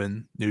eaten up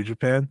in New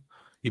Japan.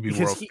 He'd be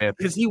world champion.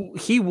 Because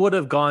he would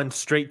have gone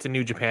straight to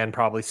New Japan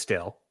probably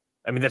still.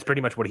 I mean, that's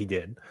pretty much what he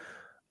did.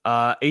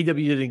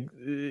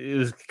 AEW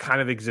was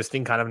kind of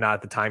existing, kind of not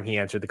at the time he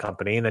entered the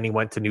company, and then he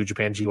went to New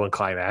Japan G1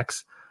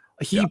 Climax.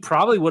 He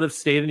probably would have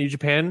stayed in New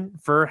Japan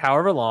for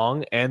however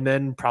long, and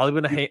then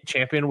probably been a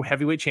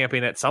heavyweight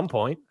champion at some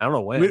point. I don't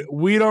know when.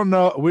 We don't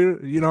know.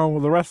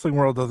 The wrestling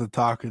world doesn't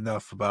talk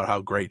enough about how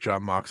great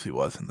Jon Moxley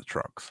was in the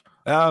trunks.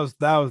 That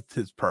was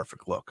his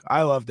perfect look.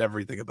 I loved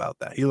everything about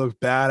that. He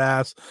looked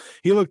badass.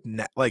 He looked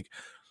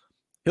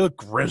he looked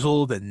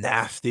grizzled and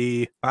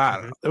nasty. I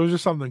don't know. There was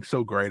just something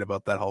so great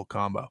about that whole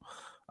combo.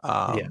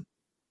 And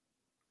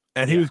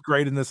he was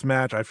great in this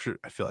match. I feel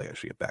like I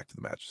should get back to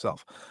the match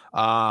itself.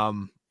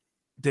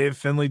 Dave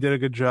Finlay did a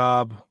good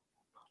job.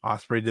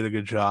 Ospreay did a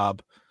good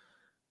job.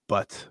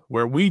 But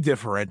where we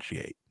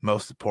differentiate,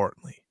 most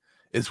importantly,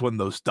 is when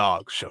those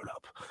dogs showed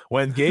up.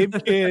 When Gabe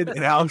Kidd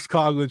and Alex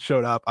Coughlin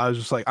showed up, I was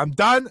just like, I'm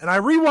done. And I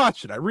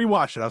rewatched it.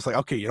 I was like,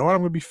 okay, you know what?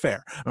 I'm going to be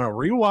fair. I'm going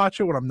to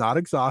rewatch it when I'm not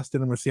exhausted.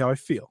 I'm going to see how I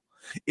feel.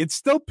 It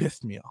still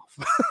pissed me off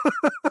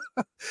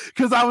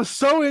because I was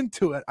so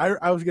into it.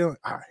 I was going,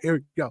 all right,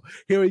 here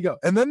we go.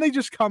 And then they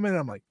just come in and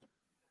I'm like,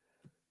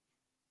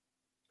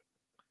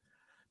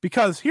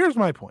 because here's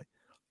my point.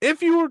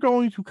 If you were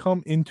going to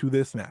come into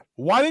this match,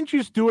 why didn't you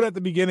just do it at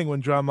the beginning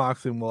when Jon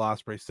Moxley and Will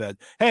Ospreay said,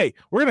 hey,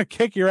 we're going to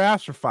kick your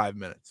ass for 5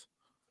 minutes?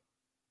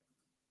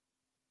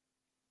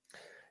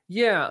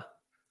 Yeah.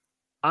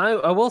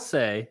 I will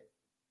say,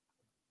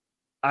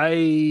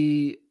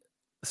 I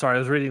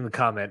was reading the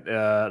comment.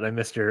 And I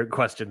missed your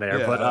question there.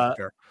 Yeah, but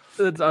sure.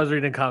 I was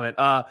reading a comment.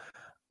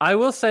 I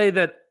will say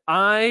that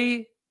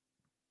I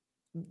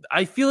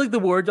feel like the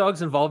War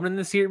Dogs' involvement in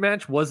this here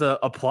match was a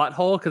plot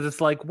hole, because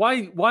it's like,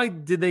 why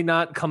did they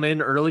not come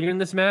in earlier in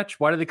this match?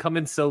 Why did they come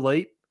in so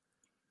late?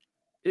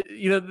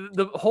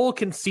 The whole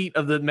conceit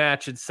of the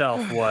match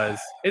itself was,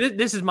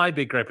 this is my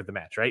big gripe with the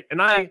match, right?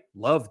 And I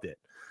loved it.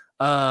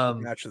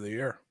 Match of the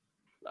year.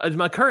 It's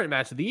my current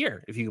match of the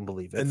year, if you can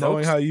believe it. And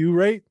knowing how you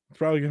rate, it's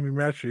probably going to be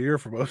match of the year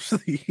for most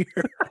of the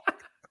year.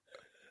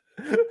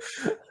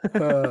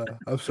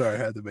 I'm sorry, I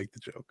had to make the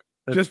joke.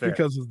 That's just fair.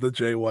 Because of the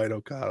Jay White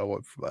Okada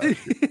one from last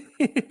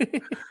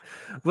year.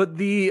 But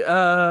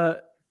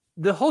the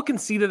whole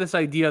conceit of this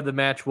idea of the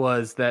match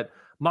was that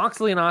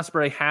Moxley and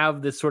Ospreay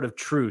have this sort of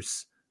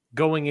truce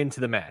going into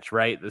the match,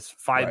 right? This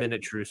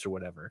 5-minute truce or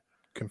whatever.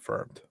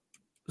 Confirmed.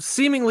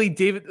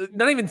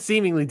 Not even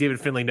seemingly David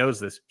Finlay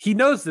knows this. He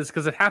knows this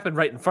because it happened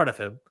right in front of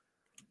him.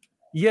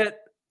 Yet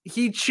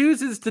he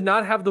chooses to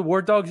not have the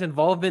War Dogs'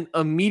 involvement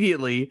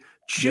immediately,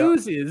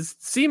 chooses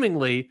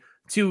seemingly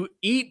to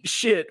eat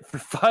shit for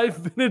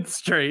 5 minutes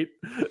straight.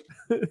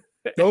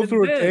 Go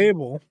through a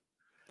table.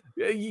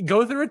 You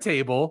go through a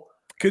table.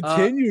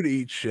 Continue to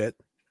eat shit.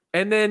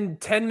 And then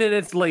 10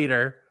 minutes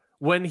later,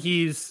 when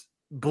he's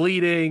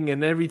bleeding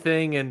and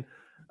everything and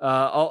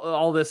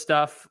all this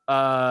stuff,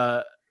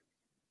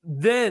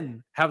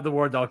 then have the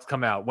War Dogs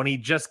come out when he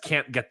just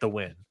can't get the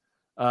win.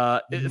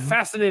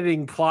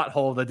 Fascinating plot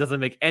hole that doesn't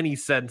make any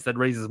sense, that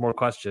raises more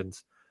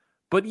questions.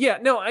 But yeah,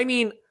 no, I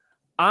mean,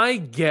 I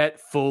get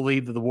fully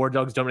that the War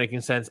Dogs don't make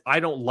any sense. I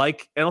don't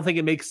think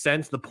it makes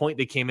sense the point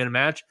they came in a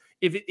match.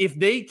 If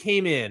they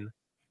came in,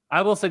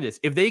 I will say this,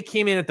 if they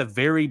came in at the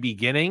very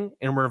beginning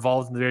and were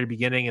involved in the very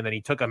beginning and then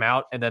he took them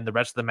out and then the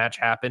rest of the match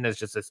happened as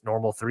just this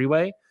normal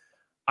three-way,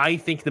 I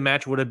think the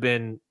match would have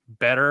been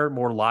better,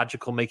 more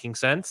logical, making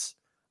sense.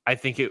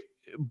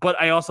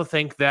 But I also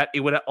think that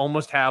it would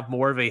almost have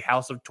more of a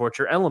House of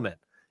Torture element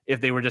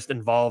if they were just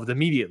involved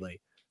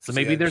immediately. So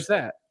maybe there's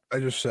that. I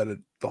just said it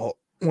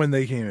when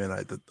they came in.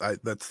 I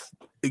that's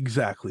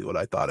exactly what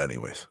I thought,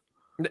 anyways.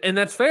 And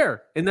that's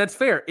fair.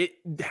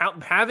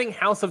 Having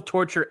House of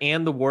Torture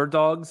and the War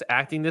Dogs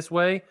acting this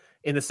way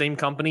in the same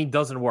company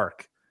doesn't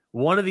work.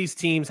 One of these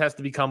teams has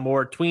to become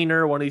more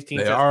tweener. One of these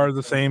teams. They are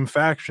the same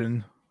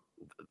faction,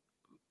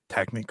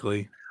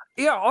 technically.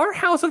 Yeah, our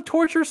House of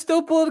Torture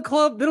still Bullet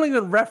Club? They don't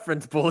even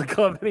reference Bullet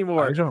Club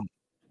anymore. I don't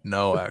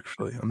know,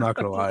 actually. I'm not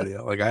going to lie to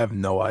you. I have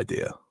no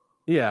idea.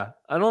 Yeah,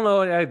 I don't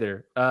know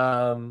either.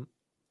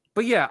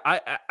 But yeah,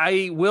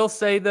 I will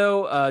say,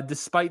 though,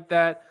 despite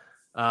that,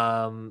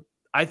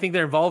 I think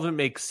their involvement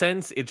makes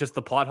sense. It's just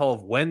the plot hole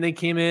of when they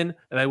came in.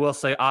 And I will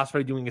say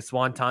Ospreay doing a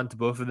swanton to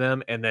both of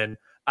them. And then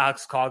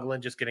Alex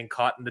Coughlin just getting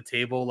caught in the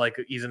table like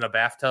he's in a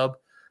bathtub.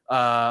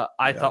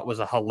 I thought was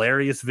a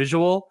hilarious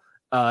visual.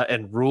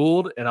 And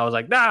ruled, and I was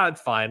like, nah,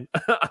 it's fine.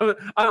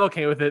 I'm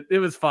okay with it. It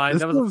was fine.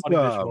 That was a funny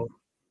visual.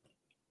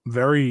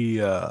 Very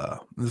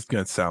this is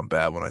gonna sound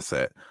bad when I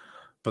say it,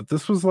 but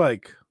this was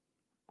like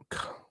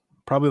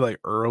probably like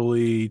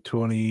early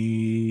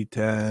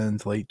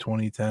 2010s, late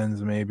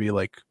 2010s, maybe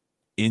like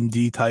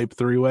indie type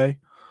three-way.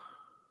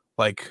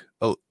 Like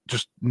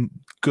just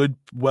good,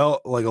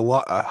 like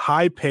a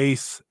high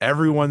pace,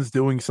 everyone's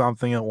doing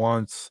something at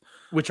once.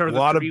 Which are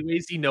the three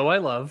ways I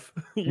love.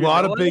 A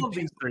lot of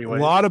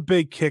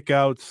big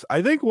kickouts.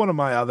 I think one of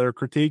my other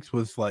critiques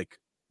was like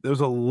there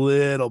was a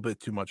little bit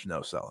too much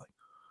no selling.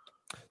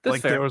 That's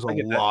like fair. There was a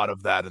lot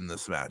of that in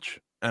this match,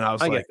 and I was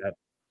like, get that.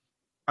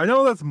 I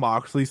know that's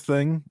Moxley's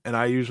thing, and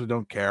I usually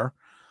don't care,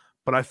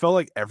 but I felt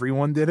like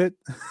everyone did it.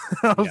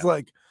 I was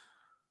like,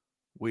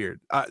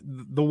 weird.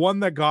 The one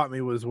that got me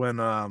was when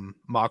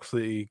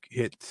Moxley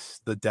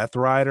hits the Death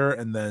Rider,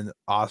 and then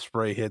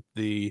Ospreay hit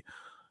the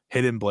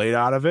hidden blade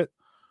out of it.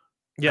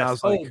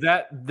 Yes.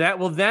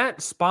 That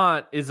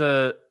spot is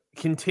a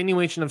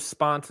continuation of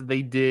spots that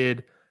they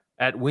did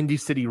at Windy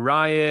City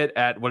Riot,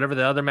 at whatever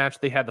the other match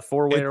they had, the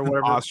four-way or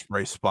whatever.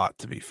 Ospreay spot,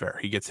 to be fair.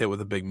 He gets hit with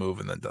a big move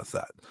and then does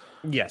that.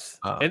 Yes.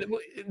 And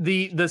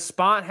the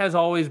spot has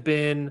always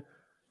been,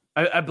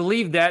 I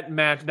believe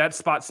that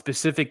spot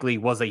specifically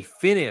was a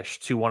finish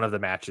to one of the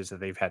matches that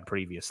they've had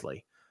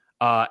previously.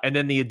 And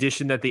then the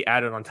addition that they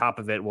added on top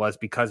of it was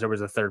because there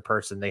was a third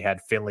person, they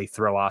had Finlay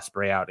throw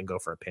Ospreay out and go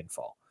for a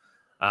pinfall.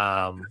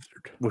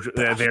 Which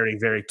a very,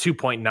 very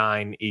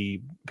 2.9 E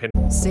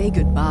pinfall. Say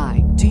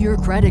goodbye to your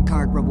credit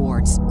card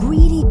rewards.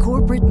 Greedy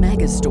corporate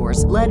mega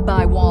stores, led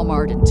by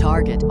Walmart and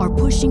Target, are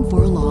pushing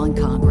for a law in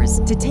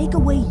Congress to take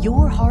away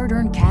your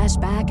hard-earned cash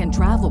back and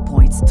travel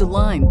points to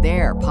line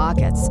their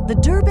pockets. The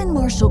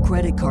Durbin-Marshall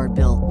credit card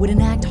bill would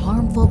enact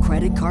harmful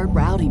credit card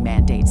routing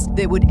mandates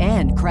that would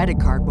end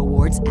credit card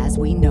rewards as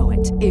we know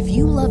it. If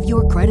you love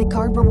your credit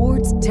card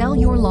rewards, tell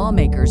your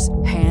lawmakers,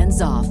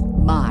 hands off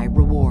my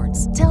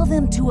rewards. Tell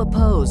them to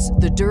oppose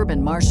the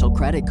Durbin-Marshall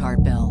credit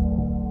card bill.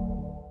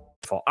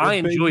 I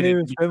enjoyed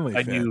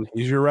it.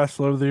 He's your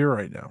wrestler of the year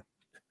right now.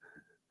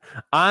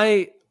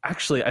 I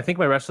think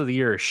my wrestler of the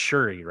year is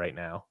Shuri right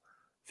now.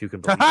 If you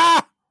can believe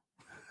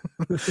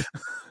it.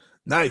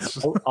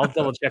 Nice. I'll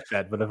double check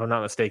that, but if I'm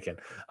not mistaken.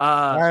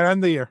 All right,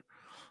 end the year.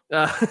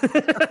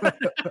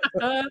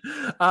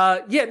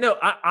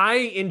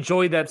 I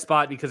enjoyed that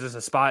spot because it's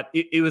a spot.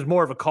 It was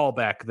more of a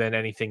callback than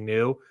anything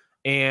new.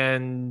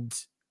 And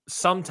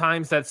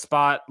sometimes that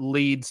spot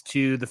leads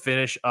to the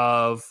finish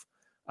of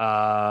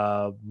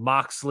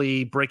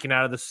Moxley breaking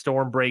out of the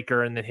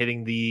Stormbreaker and then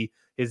hitting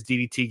his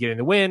DDT, getting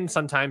the win.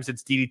 Sometimes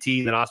it's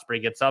DDT, then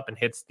Ospreay gets up and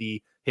hits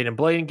the hidden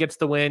blade and gets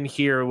the win.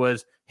 Here it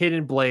was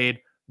hidden blade,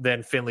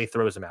 then Finlay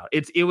throws him out.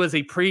 It was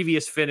a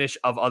previous finish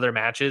of other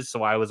matches,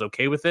 so I was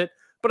okay with it.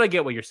 But I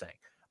get what you're saying.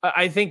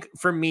 I think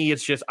for me,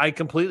 it's just I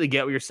completely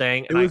get what you're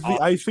saying. It was the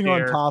icing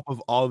on top of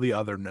all the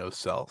other no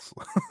sells.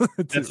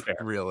 That's fair.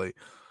 Really.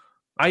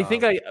 I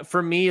think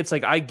for me, it's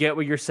like I get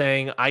what you're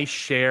saying. I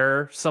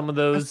share some of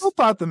those. I still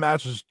thought the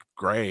match was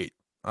great.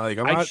 Like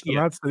I'm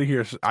not sitting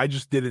here. I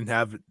just didn't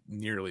have it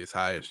nearly as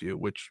high as you,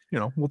 which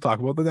we'll talk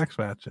about the next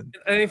match. And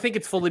I think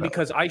it's fully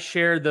because I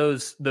share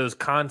those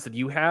cons that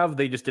you have.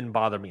 They just didn't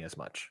bother me as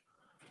much.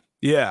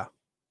 Yeah,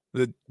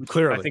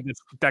 clearly. I think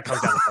that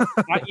comes down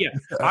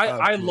to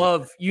I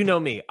love,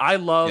 me. I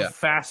love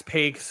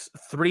fast-paced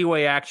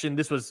three-way action.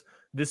 This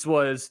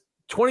was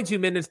 22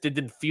 minutes. It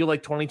didn't feel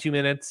like 22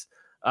 minutes.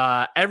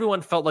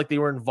 Everyone felt like they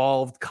were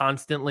involved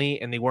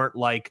constantly, and they weren't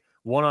like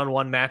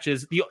one-on-one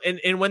matches.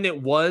 And when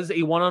it was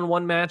a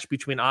one-on-one match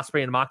between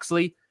Ospreay and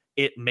Moxley,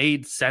 it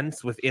made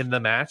sense within the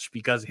match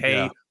because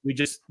we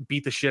just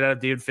beat the shit out of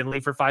David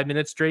Finlay for 5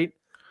 minutes straight.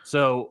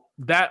 So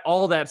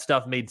all that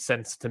stuff made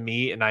sense to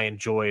me, and I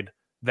enjoyed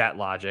that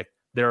logic.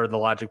 There are the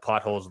logic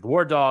plot holes of the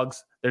War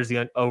Dogs. There's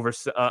the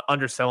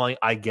underselling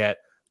I get,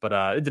 but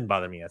it didn't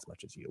bother me as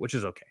much as you, which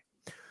is okay.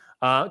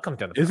 It comes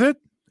down to Is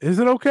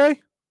it okay?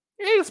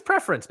 Yeah, it's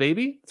preference,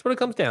 baby. That's what it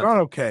comes down to. Not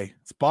to. Okay.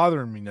 It's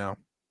bothering me now.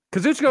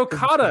 Kazuchika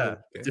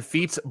Okada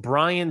defeats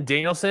Bryan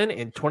Danielson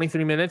in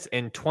 23 minutes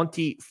and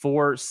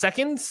 24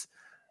 seconds.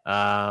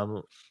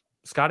 Scotty,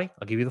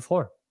 I'll give you the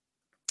floor.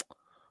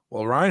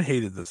 Well, Ryan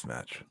hated this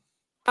match.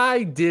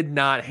 I did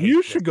not hate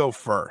You should go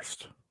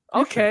first.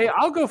 Okay,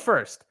 I'll go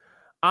first.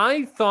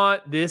 I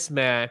thought this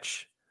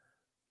match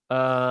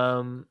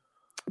was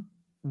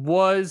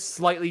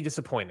slightly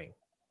disappointing.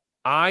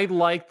 I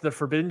liked the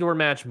Forbidden Door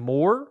match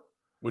more.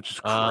 Which is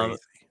crazy.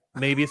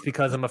 Maybe it's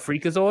because I'm a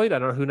freakazoid. I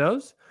don't know. Who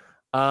knows?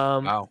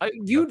 Wow. I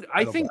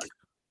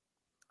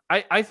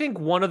think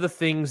one of the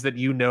things that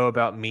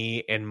about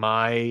me and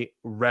my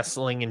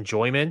wrestling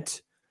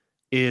enjoyment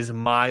is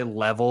my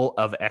level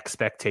of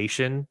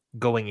expectation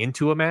going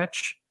into a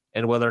match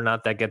and whether or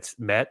not that gets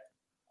met.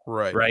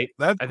 Right.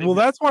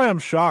 That's why I'm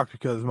shocked,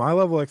 because my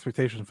level of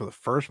expectation for the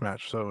first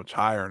match so much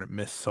higher and it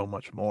missed so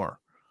much more.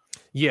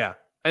 Yeah.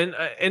 And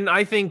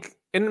I think,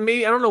 and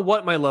maybe I don't know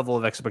what my level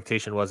of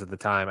expectation was at the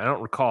time. I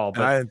don't recall,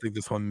 but I didn't think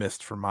this one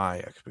missed for my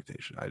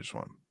expectation. I just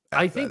want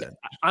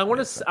I want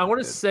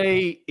to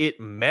say it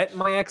met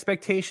my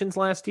expectations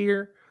last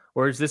year,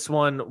 whereas this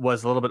one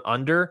was a little bit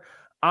under.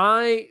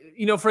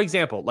 For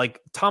example, like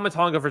Tama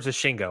Tonga versus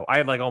Shingo, I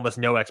had like almost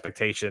no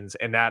expectations,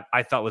 and that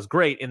I thought was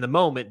great in the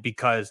moment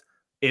because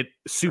it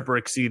super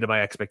exceeded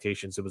my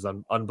expectations. It was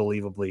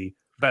unbelievably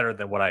better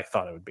than what I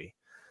thought it would be.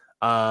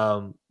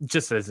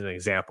 Just as an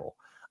example.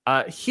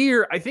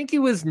 Here, I think it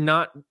was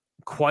not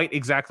quite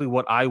exactly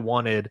what I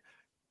wanted,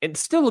 and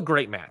still a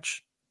great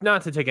match.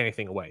 Not to take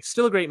anything away,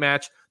 still a great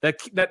match.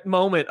 That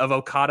moment of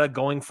Okada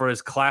going for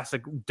his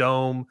classic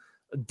dome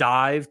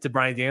dive to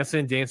Bryan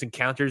Danielson, Danielson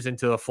counters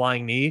into a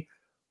flying knee,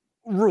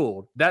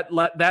 ruled.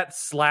 That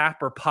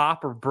slap or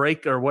pop or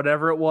break or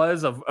whatever it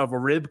was of a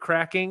rib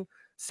cracking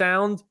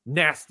sound,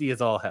 nasty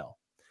as all hell.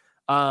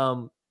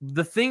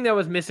 The thing that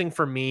was missing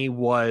for me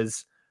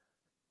was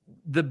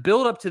the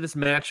build up to this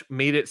match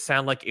made it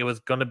sound like it was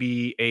going to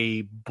be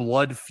a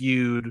blood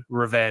feud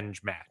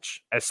revenge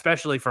match,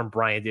 especially from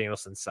Bryan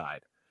Danielson's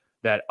side.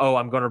 That,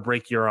 I'm going to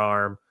break your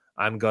arm.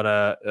 I'm going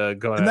to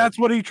go. And that's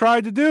what he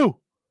tried to do.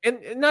 And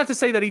not to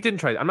say that he didn't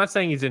try. I'm not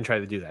saying he didn't try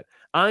to do that.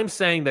 I'm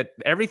saying that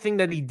everything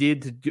that he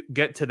did to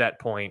get to that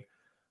point,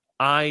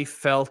 I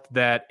felt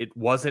that it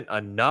wasn't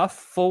enough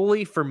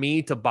fully for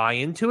me to buy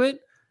into it.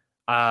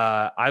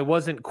 I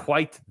wasn't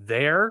quite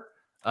there.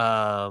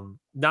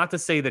 Not to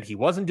say that he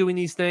wasn't doing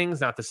these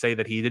things, not to say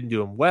that he didn't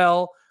do them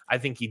well. I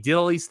think he did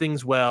all these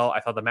things well.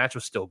 I thought the match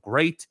was still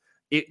great.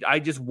 I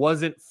just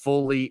wasn't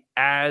fully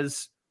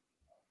as...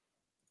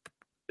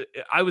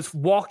 I was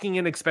walking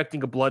in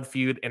expecting a blood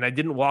feud, and I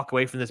didn't walk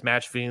away from this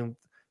match feeling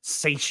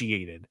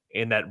satiated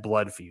in that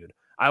blood feud.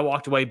 I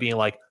walked away being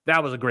like,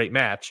 that was a great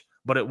match,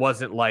 but it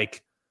wasn't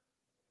like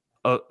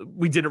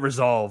we didn't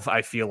resolve,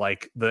 I feel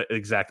like, the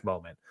exact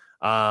moment.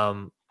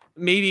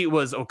 Maybe it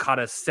was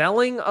Okada's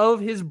selling of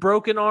his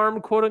broken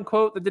arm, quote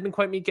unquote, that didn't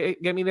quite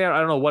get me there. I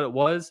don't know what it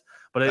was,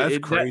 but that's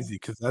crazy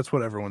because that's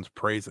what everyone's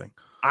praising.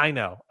 I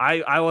know.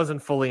 I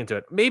wasn't fully into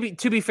it. Maybe,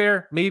 to be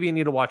fair, maybe I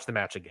need to watch the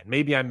match again.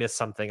 Maybe I missed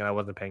something and I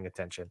wasn't paying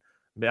attention.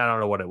 I don't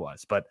know what it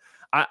was, but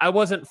I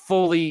wasn't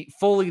fully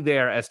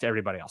there as to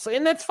everybody else,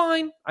 and that's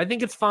fine. I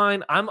think it's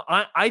fine.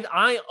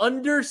 I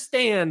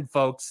understand,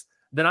 folks,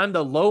 that I'm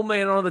the low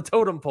man on the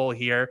totem pole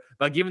here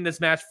by giving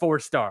this match 4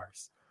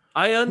 stars.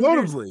 I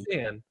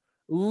understand.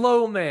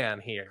 Low man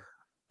here.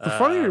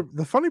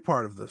 The funny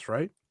part of this,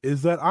 right,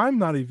 is that I'm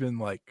not even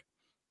like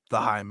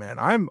the high man.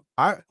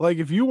 I like,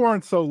 if you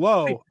weren't so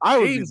low, I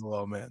would be the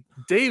low man.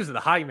 Dave's the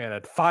high man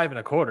at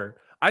 5.25.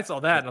 I saw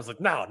that and I was like,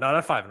 no, not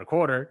at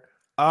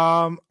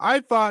 5.25. I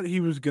thought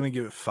he was gonna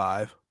give it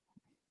 5.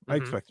 I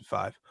expected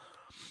 5.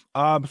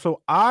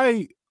 So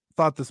I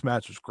thought this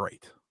match was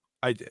great.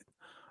 I did.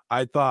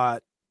 I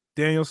thought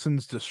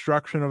Danielson's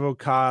destruction of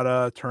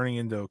Okada, turning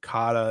into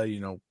Okada,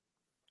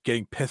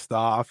 getting pissed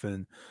off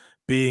and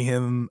beating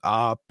him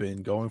up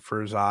and going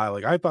for his eye.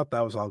 Like, I thought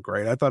that was all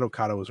great. I thought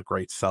Okada was a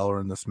great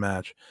seller in this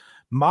match.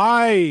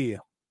 My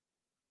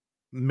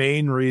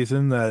main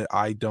reason that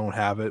I don't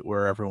have it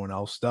where everyone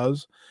else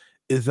does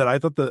is that I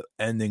thought the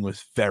ending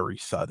was very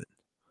sudden.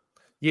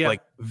 Yeah.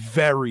 Like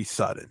very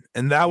sudden.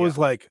 And that was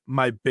like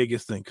my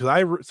biggest thing. Cause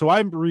I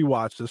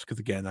rewatched this because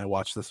again, I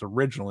watched this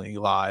originally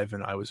live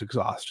and I was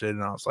exhausted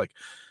and I was like,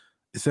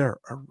 is there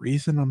a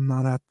reason I'm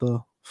not at the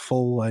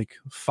full like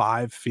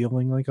 5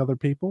 feeling like other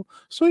people?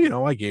 So,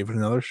 I gave it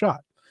another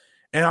shot.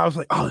 And I was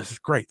like, oh, this is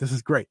great. This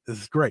is great.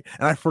 This is great.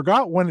 And I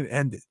forgot when it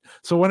ended.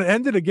 So when it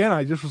ended again,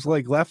 I just was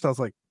like left. I was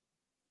like,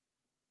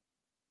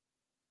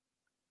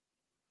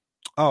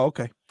 oh,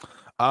 okay.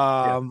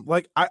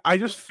 Like I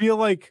just feel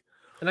like,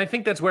 and I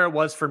think that's where it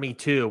was for me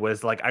too,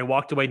 was like I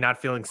walked away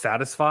not feeling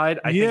satisfied.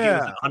 I think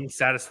it was an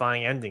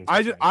unsatisfying ending.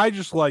 I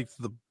just liked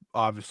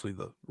obviously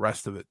the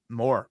rest of it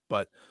more,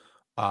 but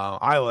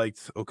I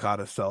liked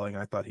Okada selling.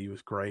 I thought he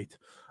was great.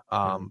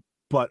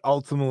 But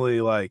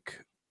ultimately,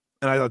 like,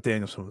 and I thought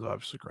Danielson was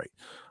obviously great.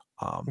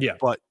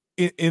 But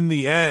in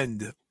the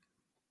end,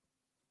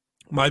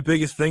 my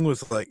biggest thing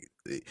was like,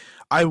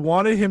 I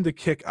wanted him to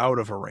kick out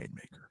of a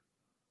Rainmaker.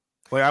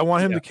 Like I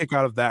want him to kick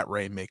out of that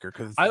Rainmaker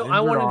because I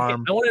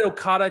wanted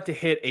Okada to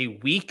hit a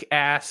weak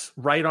ass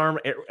right arm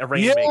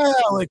Rainmaker,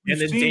 and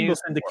then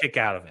Danielson to kick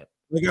out of it.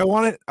 Like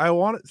I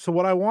wanted. So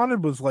what I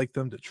wanted was like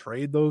them to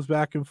trade those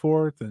back and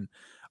forth, and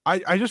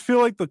I just feel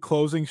like the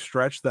closing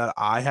stretch that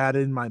I had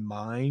in my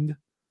mind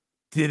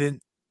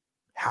didn't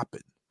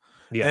happen.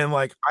 Yeah, and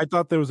like I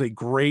thought there was a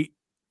great,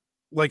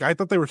 like I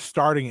thought they were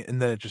starting it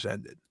and then it just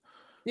ended.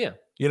 Yeah,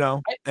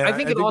 I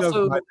think also that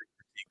was my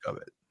critique of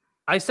it.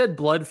 I said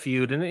blood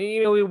feud, and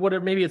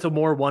maybe it's a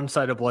more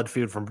one-sided blood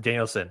feud from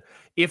Danielson.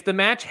 If the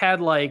match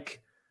had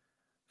like,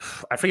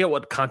 I forget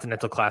what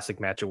Continental Classic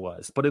match it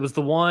was, but it was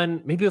the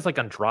one, maybe it was like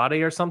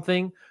Andrade or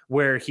something,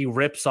 where he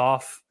rips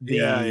off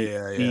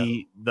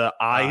the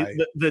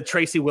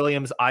Tracy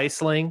Williams eye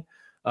sling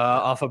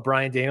off of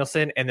Bryan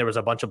Danielson, and there was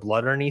a bunch of blood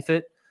underneath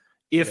it.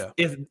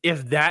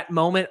 If that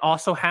moment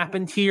also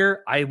happened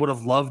here, I would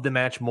have loved the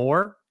match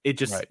more. It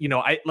just,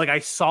 I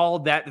saw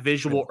that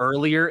visual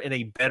earlier in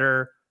a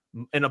better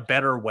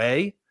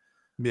way.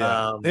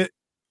 Yeah.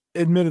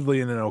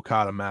 Admittedly, in an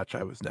Okada match,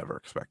 I was never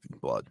expecting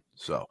blood.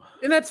 So,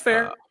 and that's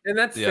fair.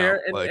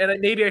 Fair.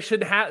 And maybe I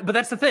shouldn't have, but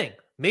that's the thing.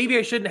 Maybe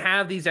I shouldn't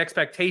have these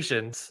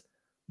expectations.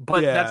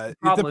 But that's the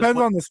problem. It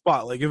depends on the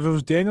spot. Like if it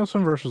was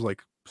Danielson versus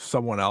like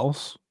someone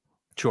else,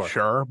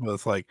 sure. But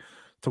it's like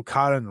it's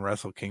Okada and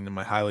Wrestle Kingdom.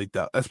 I highly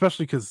doubt,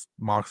 especially because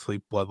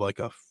Moxley bled like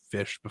a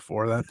fish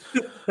before that.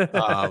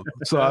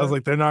 So I was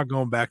like, they're not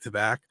going back to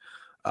back.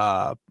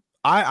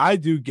 I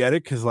do get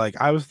it because like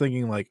I was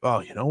thinking like,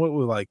 oh, what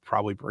would like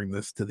probably bring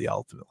this to the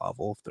ultimate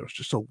level if there was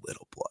just a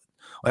little blood.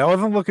 Like I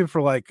wasn't looking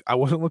for a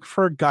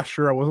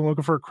gusher. I wasn't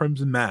looking for a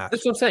crimson mask.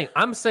 That's what I'm saying.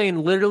 I'm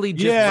saying literally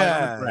just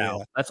right on the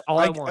ground. That's all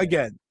I want.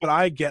 Again, but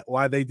I get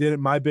why they did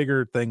it. My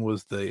bigger thing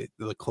was the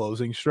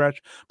closing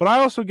stretch. But I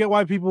also get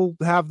why people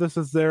have this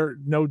as their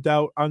no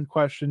doubt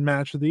unquestioned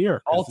match of the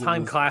year.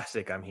 All-time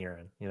classic, I'm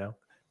hearing, Yeah.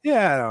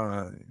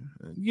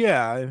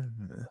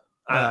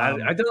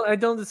 I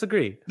don't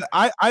disagree.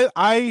 I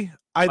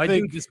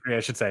think, do disagree. I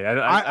should say.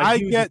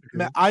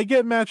 I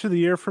get match of the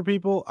year for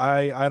people.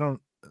 I don't.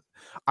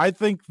 I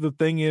think the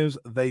thing is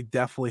they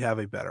definitely have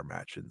a better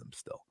match in them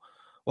still.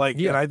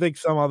 And I think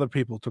some other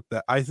people took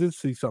that. I did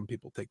see some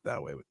people take that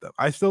away with them.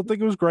 I still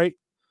think it was great.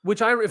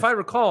 If I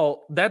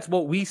recall, that's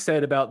what we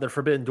said about the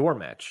Forbidden Door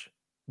match.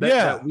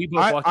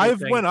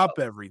 I've went up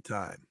every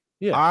time.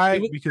 Yeah,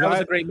 that was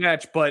a great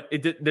match, but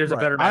there's a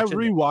better match. I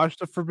rewatched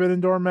the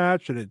Forbidden Door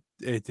match and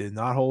it did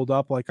not hold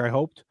up like I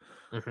hoped.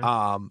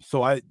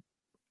 So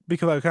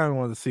because I kind of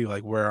wanted to see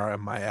like where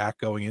am I at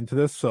going into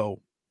this,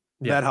 so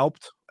that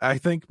helped, I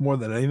think, more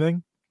than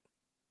anything.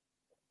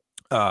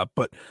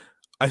 But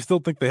I still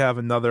think they have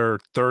another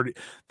 30.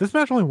 This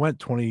match only went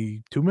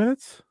 22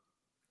 minutes.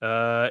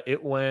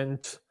 It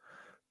went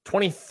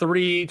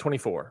 23,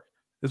 24.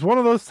 It's one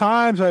of those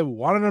times I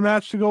wanted a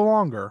match to go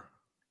longer.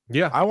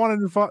 Yeah, I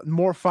wanted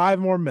 5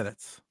 more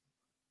minutes.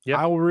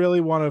 Yeah, I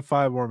really wanted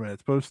 5 more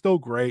minutes, but it was still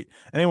great.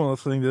 Anyone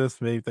listening to this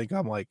may think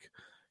I'm like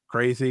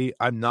crazy.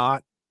 I'm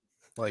not.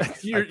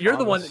 Like you're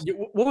the one.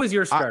 What was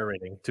your star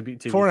rating? To be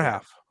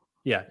 4.5.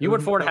 Yeah, you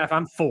went 4.5.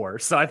 I'm 4.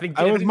 So I think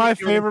it was my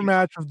favorite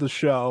match of the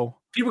show.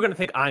 People are gonna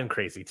think I'm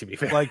crazy. To be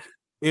fair, like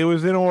it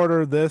was in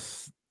order: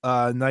 this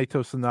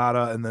Naito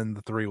Sonata, and then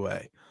the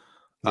 3-way.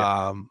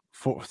 Yeah.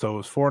 So it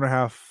was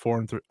 4.5, 4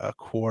 and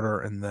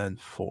 3/4, and then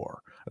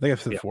 4. I think I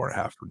said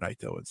 4.5 for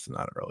Naito and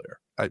Sonata earlier.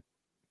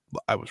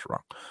 I was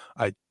wrong.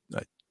 I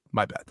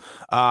my bad.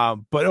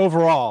 But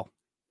overall,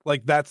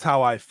 like that's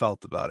how I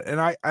felt about it. And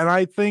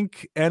I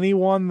think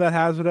anyone that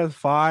has it as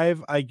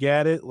 5, I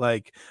get it.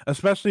 Like,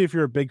 especially if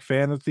you're a big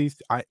fan of these,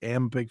 I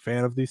am a big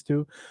fan of these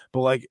two.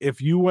 But like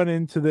if you went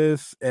into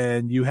this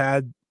and you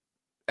had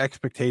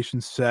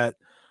expectations set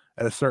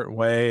at a certain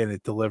way and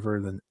it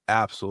delivered, then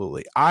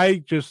absolutely.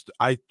 I just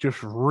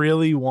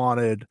really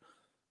wanted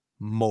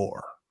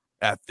more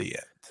at the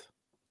end.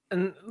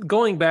 And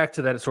going back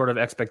to that sort of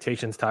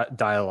expectations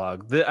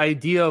dialogue, the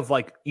idea of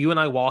like you and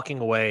I walking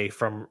away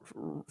from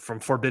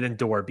Forbidden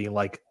Door being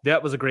like,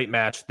 that was a great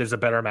match. There's a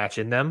better match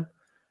in them.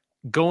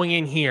 Going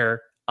in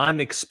here, I'm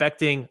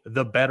expecting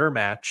the better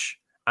match.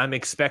 I'm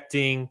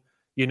expecting,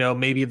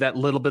 maybe that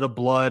little bit of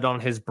blood on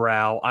his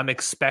brow. I'm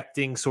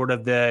expecting sort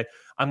of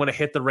I'm going to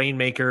hit the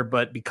Rainmaker,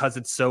 but because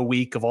it's so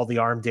weak of all the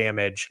arm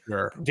damage,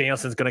 Sure.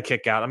 Danielson's going to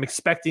kick out. I'm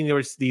expecting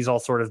there's these all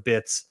sort of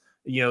bits,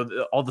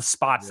 all the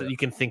spots that you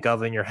can think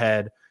of in your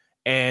head.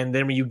 And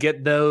then when you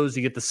get those,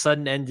 you get the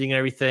sudden ending and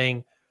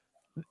everything.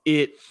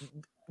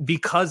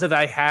 Because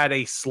I had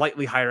a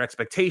slightly higher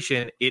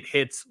expectation, it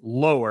hits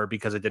lower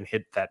because it didn't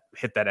hit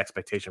that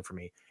expectation for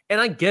me.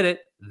 And I get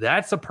it.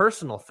 That's a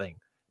personal thing.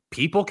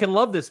 People can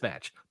love this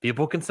match.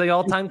 People can say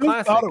all-time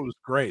classic. I thought it was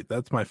great.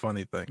 That's my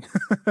funny thing.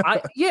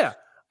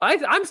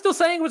 I'm still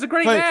saying it was a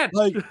great match.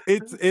 Like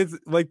it's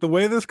like the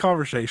way this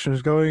conversation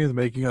is going is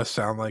making us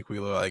sound like we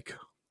were like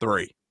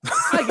 3.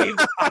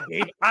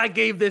 I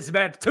gave this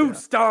match 2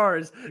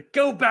 stars.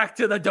 Go back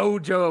to the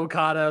dojo,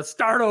 Okada.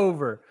 Start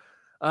over.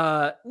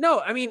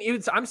 No, I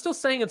mean, I'm still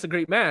saying it's a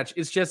great match.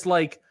 It's just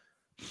like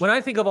when I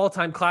think of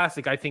all-time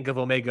classic, I think of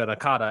Omega and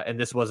Okada, and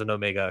this was an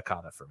Omega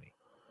Okada for me.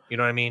 You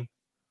know what I mean?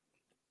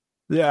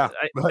 Yeah,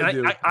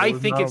 I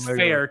think it's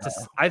fair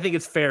I think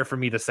it's fair for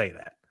me to say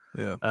that.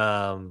 Yeah.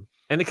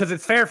 And because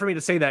it's fair for me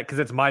to say that because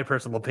it's my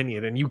personal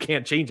opinion and you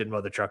can't change it,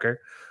 mother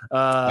trucker.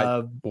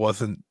 I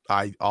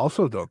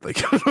also don't think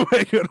it was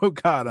Omega and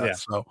Okada. Yeah.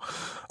 So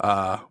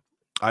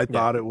I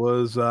thought it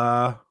was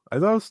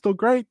still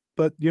great,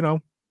 but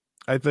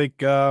I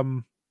think I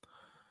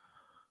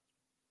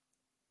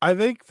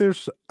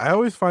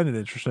always find it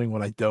interesting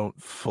when I don't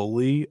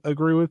fully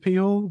agree with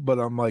people, but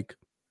I'm like,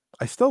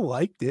 I still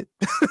liked it.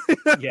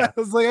 Yeah.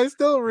 It's like I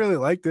still really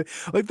liked it.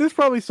 Like there's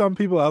probably some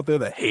people out there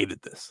that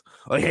hated this.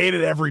 Like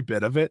hated every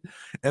bit of it.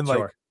 And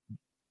like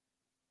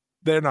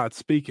they're not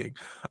speaking.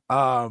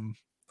 I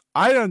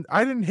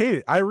didn't hate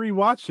it. I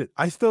rewatched it.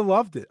 I still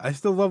loved it. I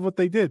still love what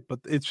they did, but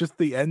it's just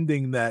the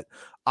ending that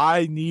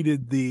I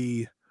needed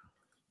the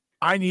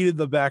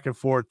back and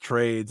forth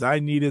trades. I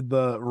needed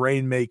the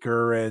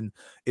Rainmaker and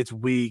it's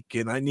weak,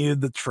 and I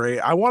needed the trade.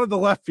 I wanted the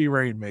lefty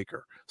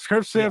Rainmaker.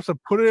 Script Sampson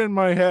put it in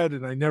my head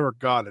and I never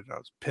got it. I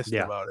was pissed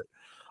about it.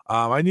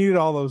 I needed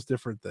all those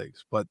different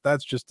things, but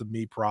that's just a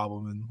me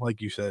problem. And like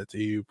you said, it's a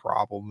you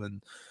problem.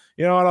 And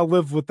you know what? I'll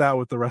live with that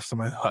with the rest of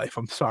my life.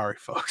 I'm sorry,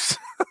 folks.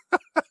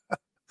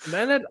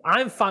 Man,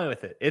 I'm fine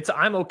with it.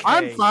 I'm okay.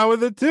 I'm fine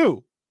with it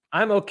too.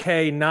 I'm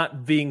okay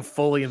not being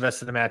fully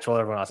invested in the match while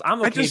everyone else.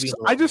 I'm okay.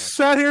 I just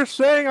sat here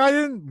saying I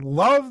didn't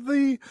love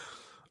the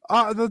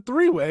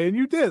 3-way, and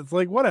you did. It's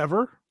like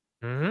whatever.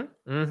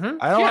 Mm-hmm. Mm-hmm.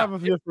 I don't have a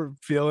different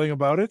feeling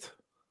about it.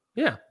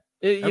 Yeah,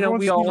 everyone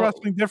sees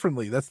wrestling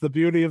differently. That's the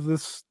beauty of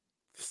this.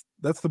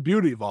 That's the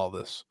beauty of all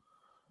this.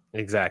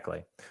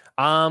 Exactly.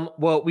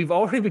 Well, we've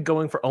already been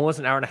going for almost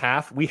an hour and a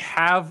half. We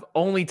have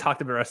only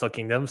talked about Wrestle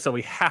Kingdom, so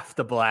we have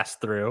to blast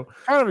through.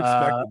 Kind of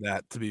expected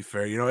that, to be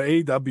fair.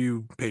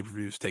 AEW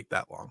pay-per-views take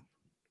that long.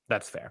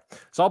 That's fair.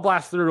 So I'll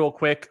blast through real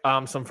quick.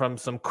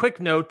 Some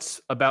quick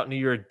notes about New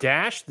Year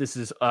Dash. This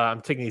is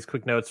I'm taking these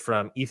quick notes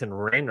from Ethan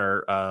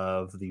Rayner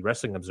of the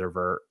Wrestling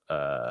Observer,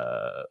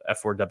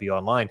 F4W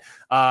Online.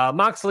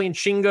 Moxley and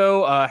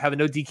Shingo have a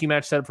no DQ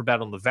match set up for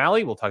Battle in the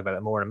Valley. We'll talk about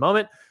that more in a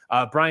moment.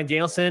 Bryan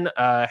Danielson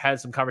had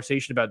some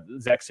conversation about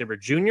Zack Sabre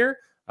Jr.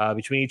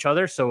 Between each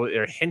other. So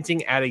they're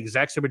hinting at a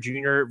Zack Sabre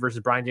Jr. versus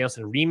Bryan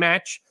Danielson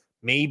rematch.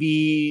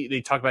 Maybe they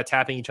talk about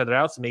tapping each other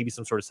out. So maybe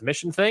some sort of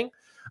submission thing.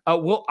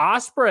 Will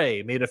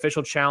Ospreay made an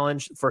official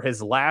challenge for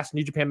his last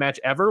New Japan match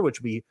ever,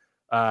 which will be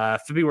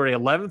February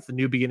 11th, the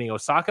New Beginning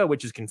Osaka,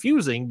 which is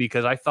confusing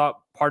because I thought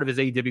part of his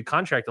AEW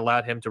contract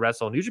allowed him to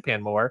wrestle New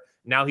Japan more.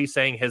 Now he's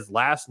saying his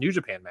last New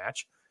Japan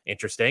match.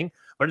 Interesting.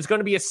 But it's going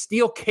to be a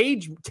steel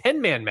cage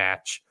 10-man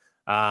match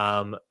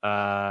on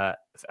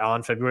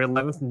February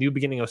 11th, New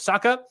Beginning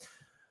Osaka.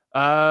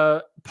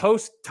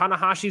 Post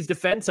Tanahashi's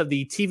defense of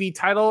the TV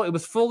title, it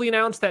was fully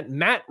announced that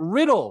Matt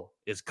Riddle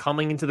is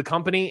coming into the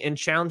company and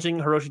challenging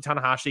Hiroshi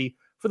Tanahashi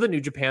for the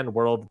New Japan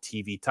World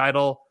TV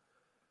title.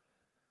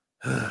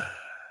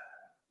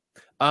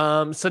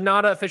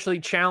 Sonata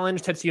officially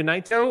challenged Tetsuya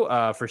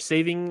Naito for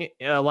saving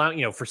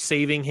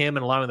him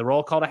and allowing the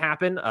roll call to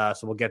happen.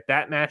 So we'll get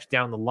that match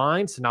down the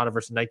line. Sonata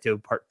versus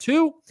Naito Part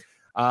 2.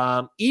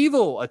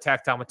 Evil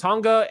attacked Tama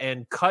Tonga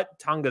and cut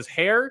Tonga's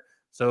hair.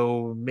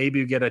 So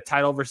maybe we get a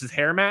title versus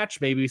hair match,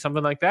 maybe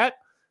something like that.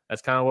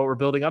 That's kind of what we're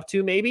building up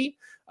to, maybe.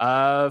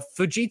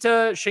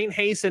 Fujita, Shane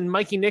Hayes, and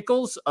Mikey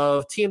Nichols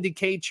of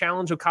TMDK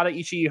challenge Okada,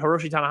 Ishii,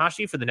 Hiroshi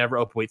Tanahashi for the never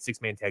openweight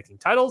 6-man tag team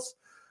titles.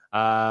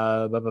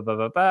 Kanemaru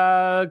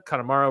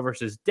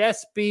versus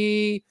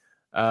Despy.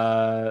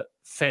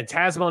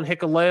 Phantasmo and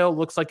Hikuleo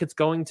looks like it's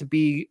going to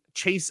be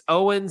Chase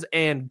Owens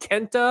and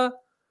Kenta.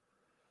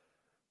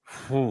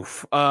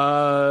 Taiji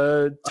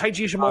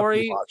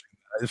Ishimori.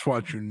 I just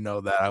want you to know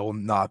that I will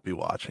not be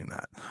watching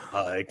that.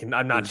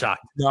 I'm not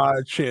shocked. Not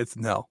a chance,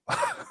 no.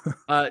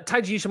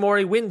 Taiji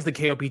Ishimori wins the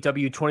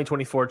KOPW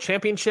 2024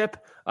 championship.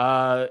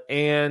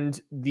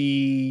 And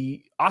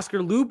the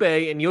Oscar Lube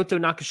and Yoto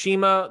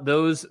Nakashima,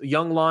 those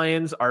young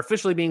lions, are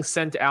officially being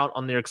sent out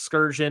on their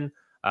excursion.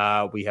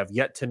 We have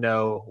yet to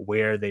know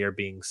where they are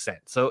being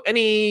sent. So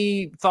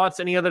any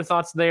other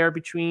thoughts there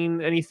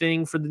between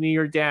anything for the New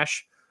Year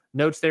Dash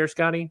notes there,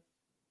 Scotty?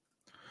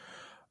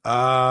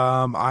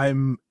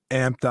 I'm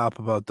amped up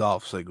about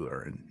Dolph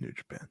Ziggler in New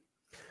Japan.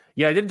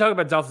 Yeah, I didn't talk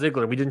about Dolph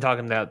Ziggler. We didn't talk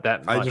him that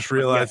much. I just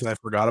realized I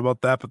forgot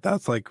about that, but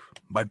that's like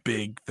my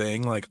big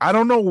thing. Like, I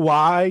don't know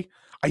why.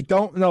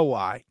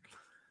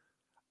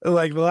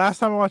 Like, the last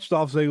time I watched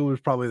Dolph Ziggler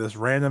was probably this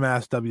random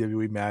ass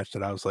WWE match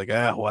that I was like,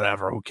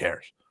 whatever, who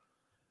cares?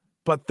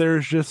 But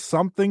there's just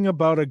something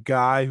about a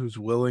guy who's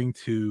willing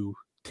to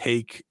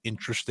take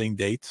interesting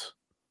dates.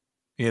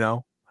 You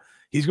know,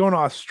 he's going to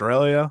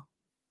Australia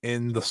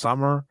in the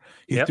summer.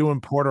 He's doing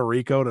Puerto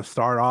Rico to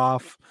start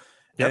off.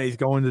 And he's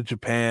going to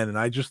Japan. And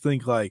I just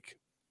think I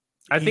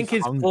think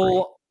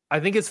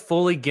his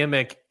fully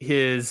gimmick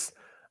is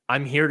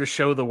I'm here to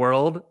show the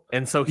world.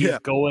 And so he's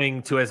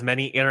going to as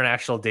many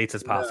international dates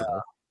as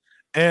possible.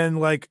 Yeah.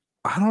 And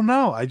I don't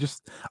know. I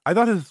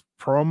thought his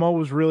promo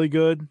was really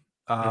good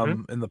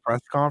in the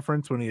press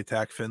conference when he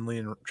attacked Finley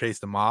and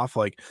chased him off.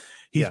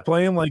 He's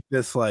playing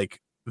this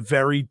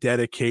very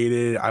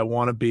dedicated, I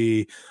want to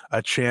be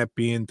a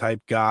champion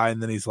type guy.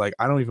 And then he's like,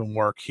 I don't even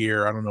work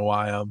here. I don't know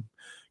why I'm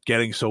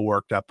getting so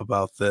worked up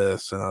about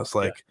this. And I was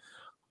like,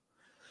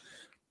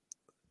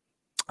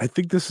 I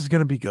think this is going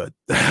to be good.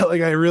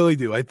 I really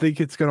do. I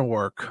think it's going to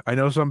work. I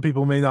know some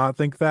people may not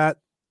think that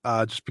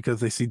just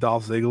because they see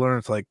Dolph Ziggler and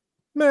it's like,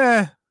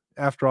 meh,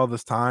 after all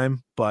this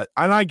time. And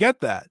I get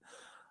that.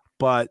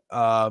 But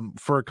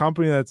for a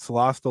company that's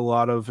lost a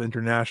lot of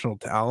international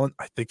talent,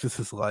 I think this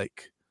is a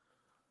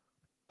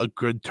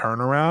good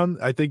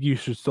turnaround. I think you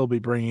should still be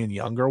bringing in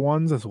younger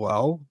ones as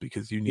well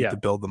because you need to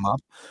build them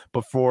up.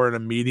 But for an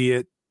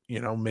immediate,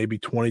 maybe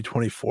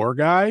 2024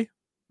 guy,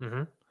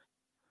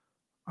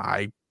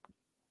 I'm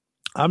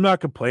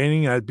not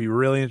complaining. I'd be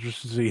really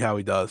interested to see how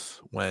he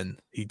does when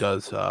he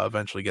does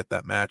eventually get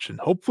that match, and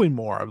hopefully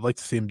more. I'd like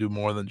to see him do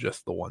more than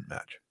just the one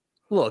match.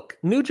 Look,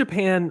 New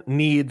Japan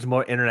needs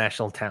more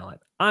international talent.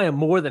 I am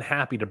more than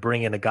happy to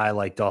bring in a guy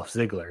like Dolph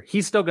Ziggler.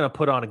 He's still going to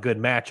put on a good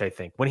match, I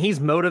think. When he's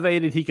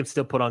motivated, he can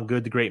still put on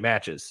good to great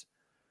matches.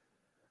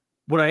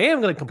 What I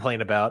am going to complain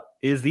about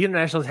is the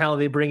international talent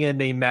they bring in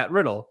named Matt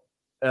Riddle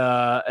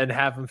and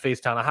have him face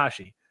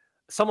Tanahashi.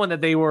 Someone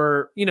that they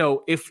were,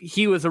 if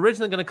he was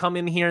originally going to come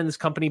in here in this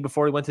company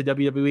before he went to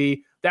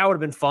WWE, that would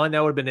have been fun.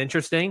 That would have been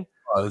interesting.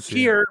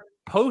 Here,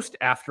 post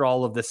after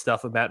all of this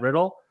stuff with Matt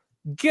Riddle,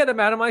 get him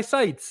out of my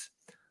sights.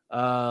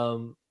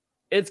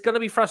 It's going to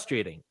be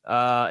frustrating.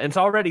 It's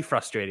already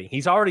frustrating.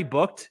 He's already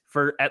booked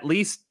for at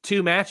least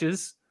 2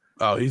 matches.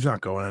 Oh, he's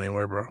not going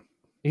anywhere, bro.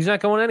 He's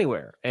not going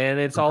anywhere. And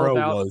it's all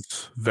about...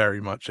 was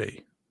very much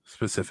a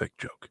specific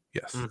joke.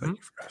 Yes, thank you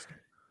for asking.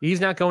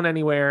 He's not going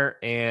anywhere,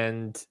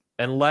 and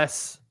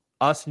unless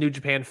us New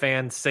Japan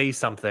fans say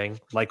something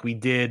like we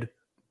did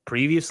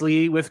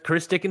previously with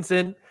Chris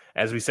Dickinson,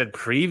 as we said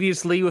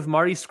previously with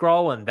Marty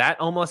Scurll, and that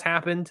almost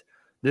happened,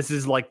 this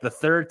is the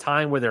 3rd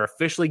time where they're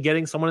officially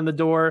getting someone in the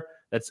door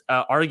that's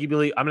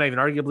arguably, I'm not even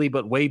arguably,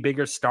 but way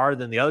bigger star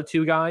than the other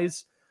 2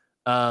 guys.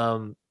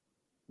 The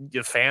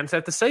fans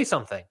have to say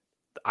something.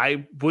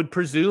 I would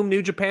presume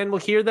New Japan will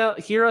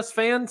hear us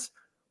fans.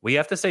 We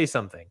have to say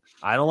something.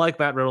 I don't like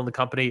Matt Riddle in the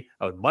company.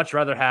 I would much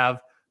rather have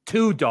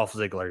 2 Dolph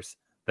Zigglers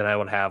than I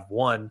would have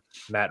 1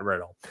 Matt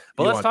Riddle.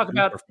 But let's talk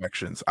about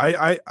perfections.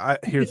 I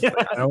think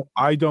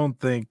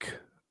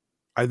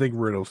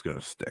Riddle's going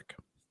to stick.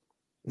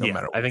 No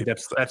matter what. I think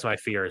that's my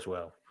fear as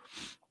well.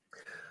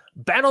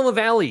 Battle in the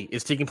Valley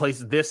is taking place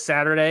this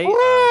Saturday,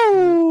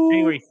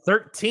 January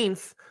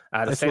 13th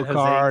out of San Jose.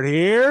 Card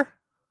here.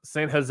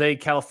 San Jose,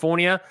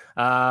 California.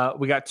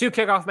 We got 2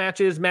 kickoff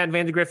matches: Matt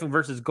Vandegrift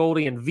versus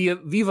Goldie and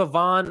Viva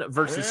Vaughn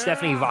versus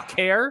Stephanie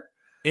Vaquer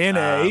in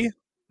a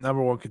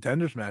number 1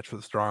 contenders match for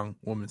the strong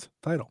women's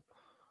title.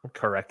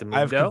 Correct.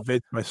 I've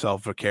convinced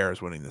myself Vaquer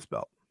is winning this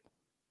belt.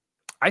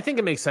 I think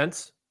it makes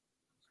sense.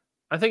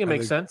 I think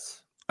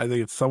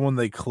it's someone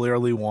they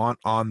clearly want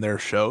on their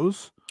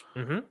shows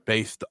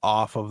based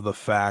off of the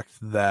fact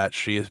that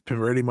she has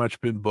pretty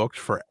much been booked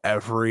for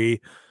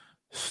every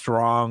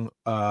strong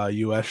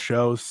U.S.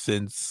 show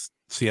since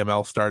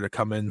CML started to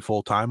come in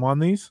full time on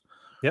these.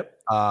 Yep.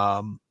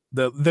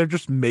 They're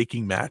just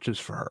making matches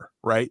for her,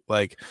 right?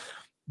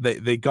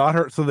 They got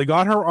her. So they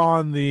got her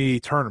on the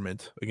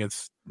tournament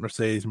against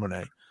Mercedes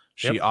Moné.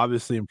 She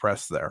obviously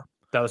impressed there.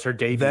 That was her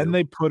debut. Then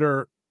they put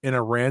her in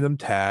a random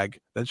tag.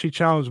 Then she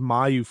challenged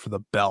Mayu for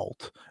the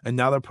belt. And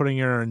now they're putting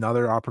her in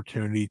another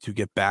opportunity to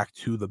get back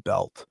to the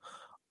belt.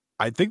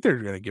 I think they're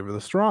going to give her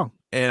the strong.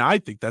 And I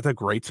think that's a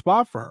great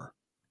spot for her.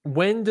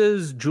 When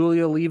does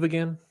Julia leave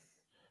again?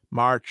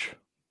 March.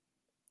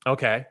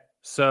 Okay.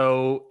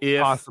 So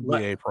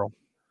possibly April.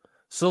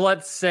 So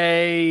let's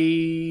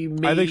say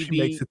maybe I think she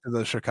makes it to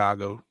the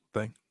Chicago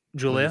thing.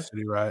 Julia?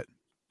 City Riot.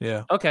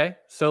 Yeah. Okay.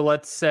 So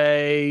let's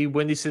say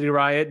Windy City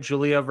Riot,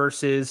 Julia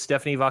versus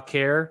Stephanie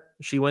Vaquer.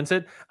 She wins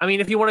it. I mean,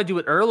 if you want to do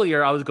it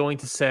earlier, I was going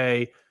to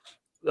say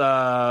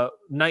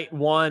night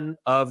 1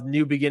 of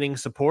New Beginning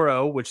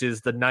Sapporo, which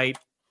is the night,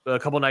 a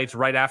couple nights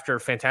right after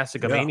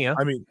Fantastica Mania.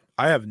 I mean,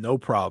 I have no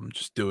problem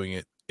just doing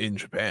it in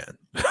Japan.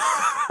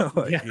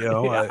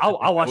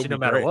 I'll watch it no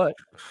matter what.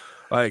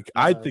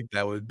 I think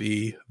that would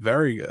be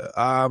very good.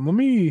 Let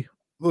me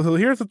so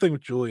here's the thing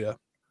with Julia.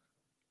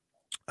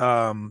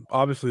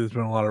 Obviously, there's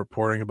been a lot of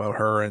reporting about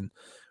her and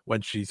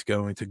when she's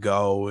going to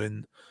go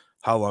and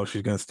how long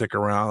she's going to stick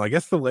around. I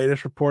guess the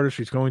latest report is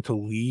she's going to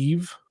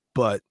leave,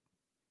 but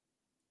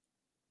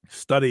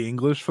study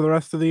English for the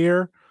rest of the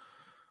year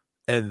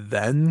and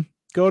then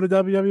go to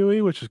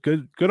WWE, which is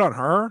good on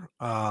her.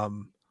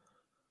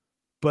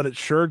 But it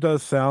sure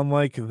does sound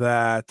like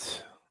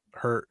that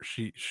her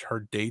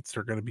dates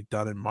are going to be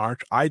done in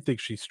March. I think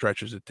she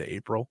stretches it to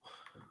April,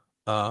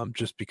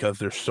 just because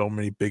there's so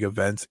many big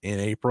events in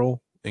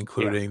April,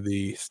 including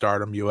the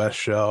Stardom US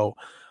show,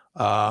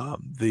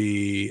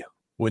 the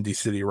Windy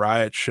City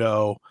Riot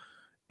show,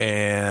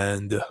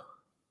 and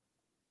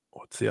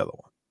what's the other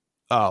one?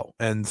 Oh,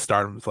 and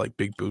Stardom's like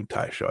big boot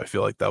tie show. I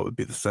feel like that would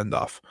be the send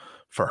off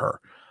for her.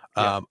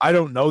 I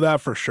don't know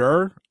that for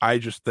sure. I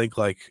just think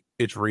like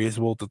it's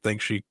reasonable to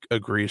think she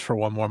agrees for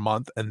one more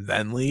month and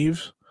then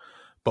leaves,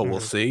 but we'll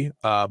see.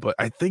 But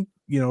I think,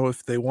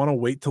 if they want to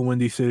wait till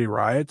Windy City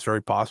Riot, it's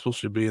very possible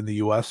she'll be in the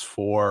US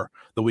for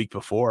the week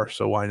before.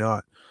 So why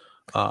not?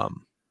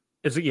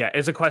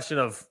 It's a question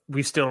of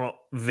we still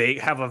don't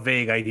have a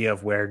vague idea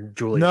of where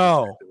Julie.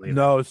 No,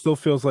 it still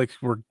feels like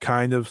we're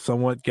kind of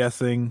somewhat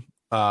guessing.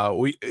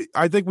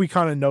 I think we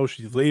kind of know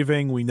she's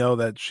leaving. We know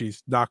that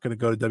she's not going to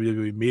go to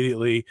WWE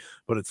immediately,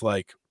 but it's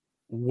like,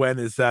 when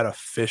is that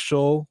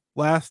official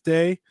last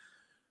day?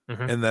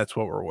 And that's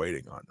what we're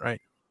waiting on, right?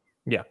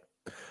 Yeah.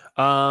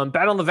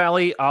 Battle in the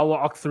Valley. I'll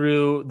walk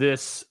through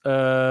this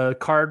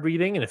card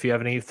reading, and if you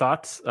have any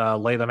thoughts,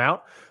 lay them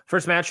out.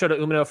 First match, Shota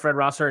Umino, Fred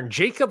Rosser, and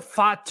Jacob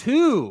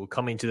Fatu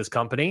coming to this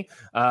company.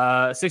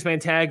 6-man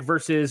tag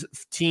versus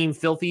Team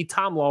Filthy,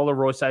 Tom Lawler,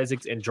 Royce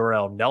Isaacs, and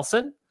Jorel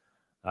Nelson.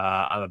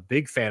 I'm a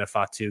big fan of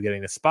Fatu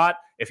getting the spot.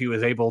 If he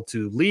was able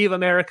to leave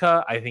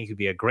America, I think he'd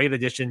be a great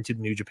addition to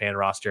the New Japan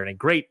roster and a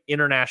great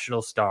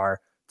international star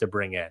to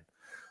bring in.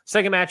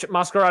 Second match,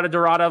 Mascarada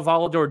Dorada,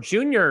 Volador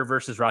Jr.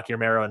 versus Rocky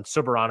Romero and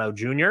Soberano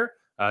Jr.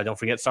 Don't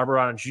forget,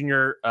 Soberano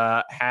Jr.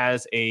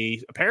 has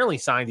apparently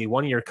signed a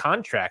 1-year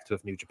contract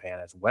with New Japan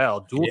as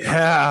well.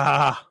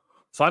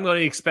 So I'm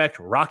going to expect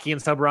Rocky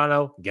and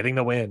Soberano getting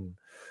the win.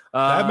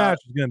 That match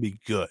is going to be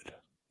good.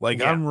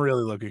 I'm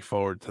really looking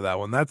forward to that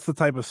one. That's the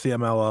type of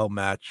CMLL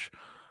match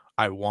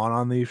I want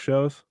on these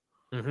shows.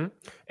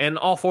 And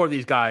all 4 of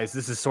these guys,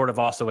 this is sort of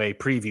also a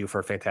preview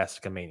for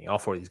Fantastica Mania. All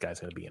 4 of these guys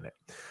are going to be in it.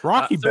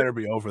 Rocky better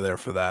be over there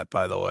for that,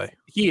 by the way.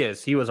 He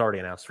is. He was already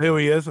announced. Oh,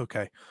 he is?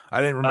 Okay.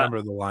 I didn't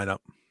remember the lineup.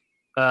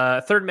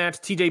 Third match,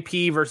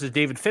 TJP versus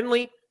David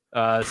Finlay.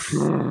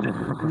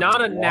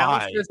 Not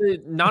announced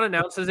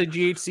as a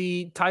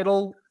GHC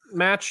title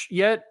match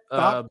yet.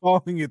 Stop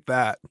calling it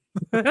that.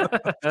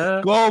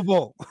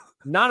 Global.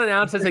 Not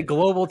announced as a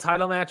global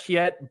title match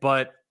yet,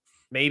 but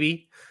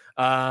maybe.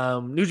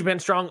 New Japan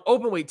Strong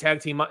Openweight Tag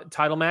Team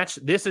title match.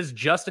 This is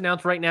just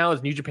announced right now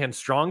as New Japan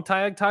Strong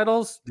Tag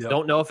titles. Yep.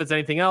 Don't know if it's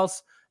anything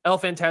else. El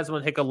Phantasmo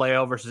and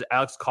Hikuleo versus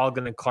Alex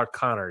Coughlin and Clark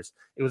Connors.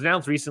 It was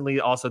announced recently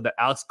also that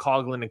Alex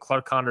Coughlin and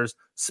Clark Connors,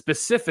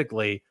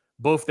 specifically,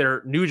 both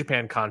their New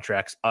Japan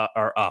contracts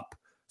are up.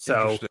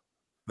 So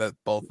that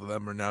both of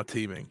them are now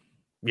teaming.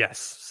 Yes,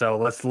 so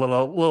let's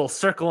little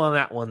circle on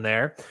that one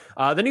there.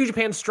 The New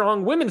Japan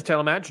Strong Women's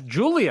title match,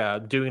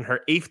 Julia doing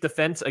her 8th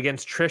defense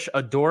against Trish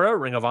Adora,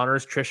 Ring of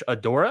Honor's Trish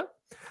Adora.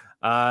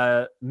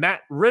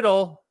 Matt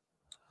Riddle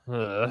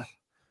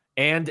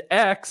and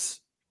X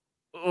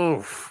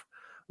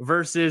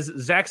versus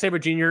Zack Sabre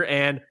Jr.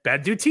 and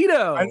Bad Dude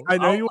Tito. I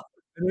know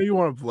you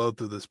want to blow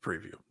through this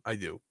preview. I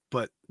do,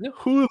 but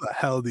who the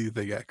hell do you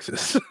think X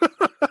is?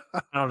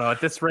 I don't know. At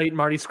this rate,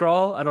 Marty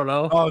Scurll? I don't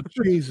know. Oh,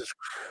 Jesus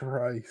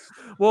Christ.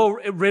 Well,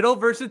 Riddle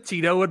versus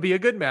Tito would be a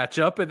good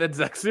matchup, and then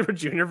Zack Sabre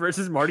Jr.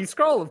 versus Marty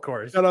Scurll, of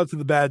course. Shout out to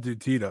the Bad Dude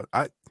Tito.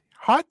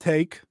 Hot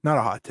take, not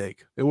a hot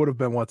take. It would have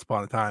been once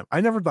upon a time. I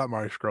never thought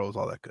Marty Scurll was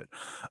all that good.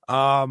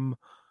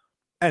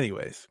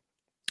 Anyways,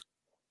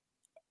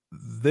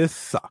 this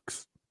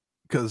sucks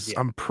because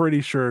I'm pretty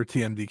sure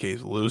TMDK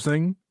is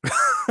losing,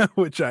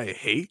 which I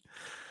hate.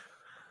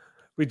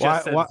 We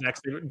just said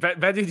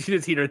Bad Dude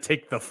Tito's here to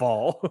take the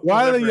fall.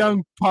 Why the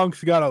young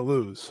punks gotta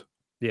lose?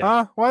 Yeah.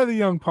 Huh? Why the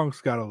young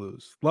punks gotta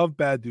lose? Love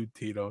Bad Dude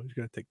Tito. He's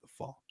gonna take the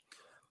fall.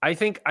 I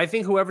think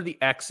whoever the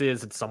X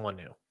is, it's someone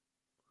new.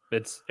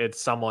 It's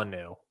someone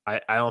new. I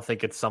don't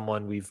think it's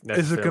someone we've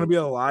necessarily... Is it gonna be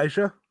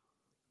Elijah?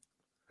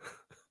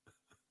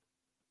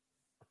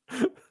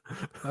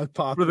 That's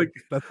off.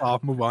 That's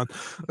off. Move on.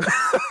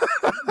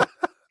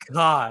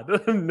 God,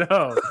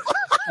 no.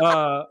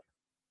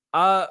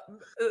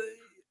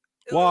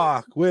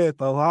 Walk with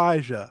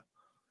Elijah.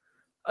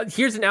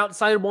 Here's an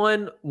outside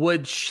one.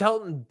 Would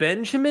Shelton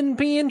Benjamin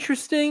be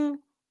interesting?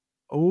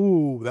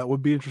 Oh, that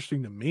would be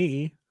interesting to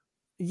me.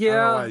 Yeah. I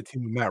don't know why I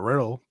team with Matt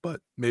Riddle,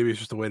 but maybe it's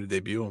just a way to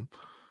debut him.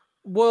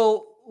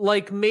 Well,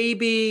 like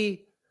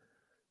maybe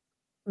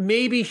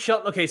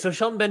Shelton. Okay, so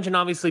Shelton Benjamin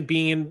obviously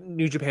being in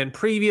New Japan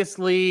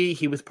previously,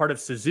 he was part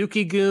of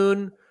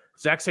Suzuki-gun.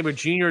 Zack Sabre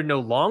Jr. no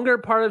longer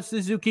part of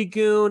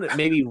Suzuki-gun.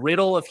 Maybe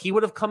Riddle, if he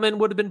would have come in,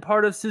 would have been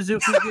part of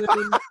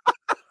Suzuki-gun.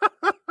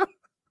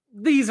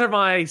 these are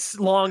my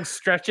long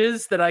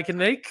stretches that I can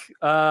make.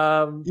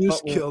 You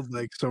just killed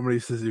like so many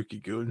Suzuki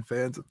Goon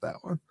fans with that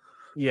one.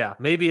 Yeah,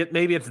 maybe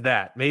it's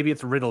that. Maybe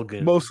it's Riddle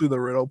Goon. Mostly the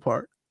Riddle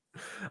part.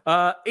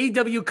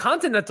 AW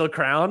Continental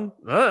Crown.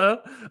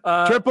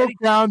 Triple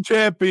Crown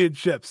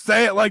Championship.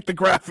 Say it like the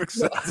graphic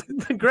says.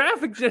 The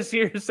graphic just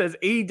here says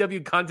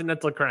AEW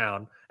Continental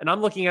Crown, and I'm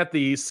looking at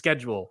the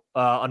schedule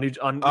I'm looking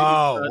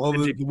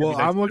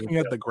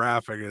at the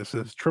graphic. It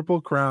says Triple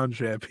Crown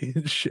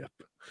Championship.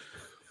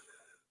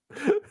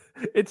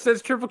 It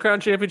says Triple Crown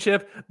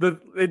Championship.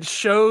 It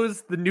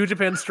shows the New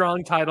Japan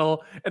Strong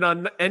title, and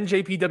on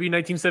NJPW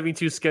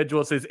 1972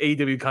 schedule it says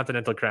AEW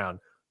Continental Crown.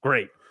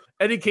 Great.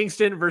 Eddie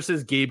Kingston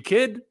versus Gabe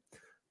Kidd.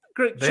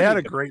 Great. They had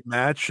a great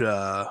match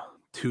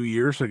 2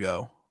 years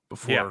ago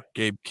before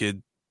Gabe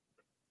Kidd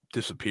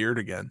disappeared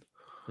again.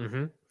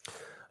 Mm-hmm.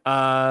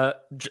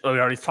 We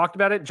already talked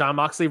about it. Jon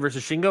Moxley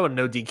versus Shingo, a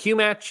no DQ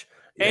match.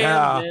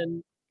 Yeah. And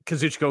then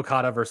Kazuchika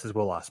Okada versus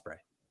Will Ospreay.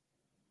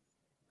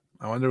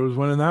 I wonder who's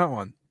winning that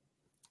one.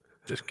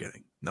 Just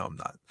kidding. No, I'm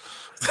not.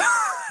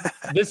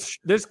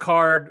 This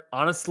card,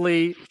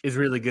 honestly, is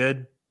really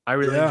good. I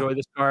really enjoy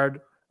this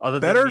card.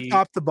 Better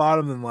top to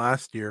bottom than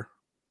last year.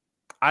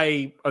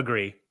 I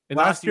agree. And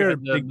last year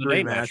had big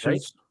three matches. Right?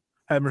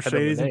 Had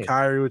Mercedes and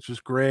Kyrie, which was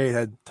great.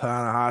 Had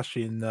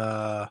Tanahashi and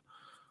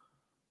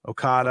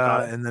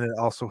Okada, and then it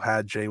also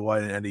had Jay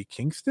White and Eddie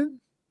Kingston,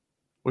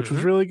 which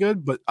was really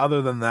good. But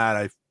other than that,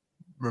 I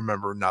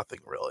remember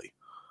nothing really.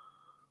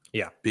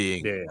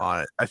 Being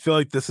on it. I feel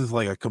like this is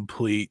like a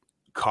complete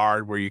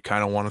card where you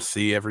kind of want to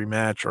see every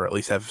match, or at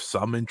least have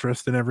some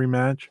interest in every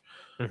match.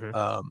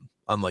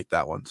 Unlike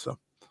that one, so.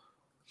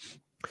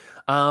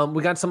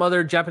 We got some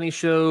other Japanese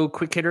show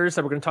quick hitters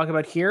that we're going to talk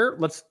about here.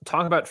 Let's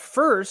talk about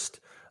first,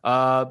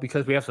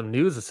 because we have some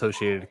news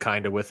associated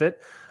kind of with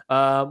it.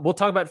 We'll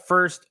talk about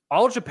first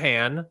All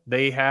Japan.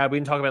 We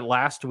didn't talk about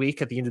last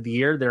week at the end of the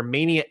year, their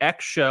Mania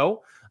X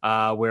show,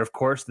 where, of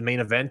course, the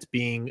main event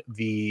being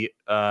the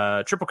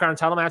Triple Crown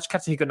title match.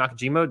 Katsuhiko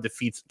Nakajima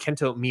defeats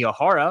Kento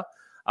Miyahara.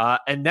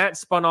 And that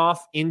spun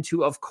off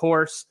into, of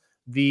course,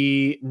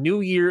 the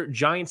New Year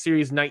Giant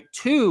Series Night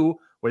 2,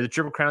 where the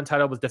Triple Crown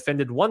title was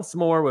defended once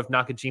more, with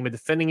Nakajima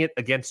defending it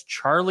against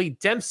Charlie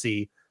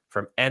Dempsey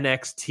from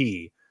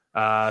NXT.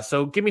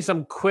 So give me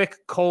some quick,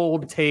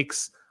 cold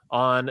takes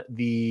on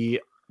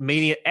the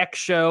Mania X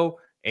show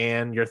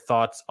and your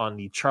thoughts on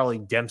the Charlie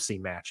Dempsey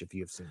match, if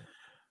you have seen it.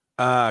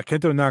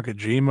 Kento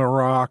Nakajima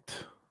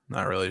rocked.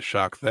 Not really a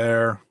shock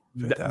there.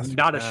 Fantastic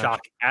Not match. A shock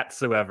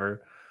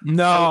whatsoever.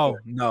 No.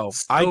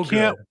 So I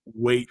can't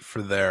wait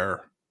for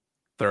their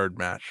third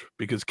match,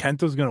 because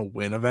Kento's going to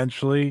win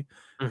eventually,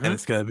 and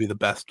it's going to be the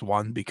best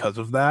one because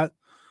of that.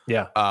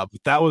 Yeah.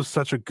 But that was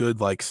such a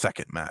good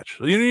second match.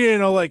 You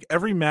know, like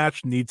every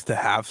match needs to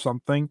have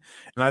something,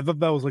 and I thought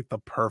that was like the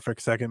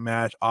perfect second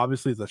match.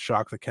 Obviously, it's a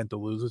shock that Kento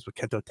loses, but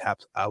Kento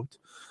taps out.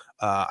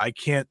 I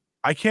can't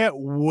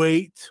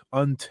wait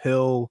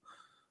until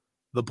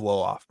the blow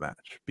off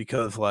match,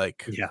 because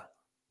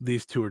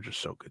these two are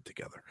just so good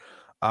together.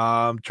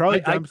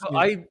 Charlie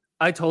Dempsey.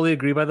 I totally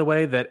agree, by the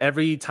way, that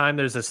every time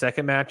there's a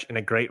second match in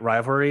a great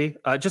rivalry,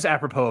 just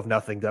apropos of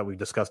nothing that we've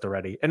discussed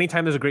already,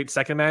 anytime there's a great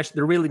second match,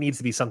 there really needs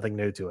to be something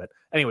new to it.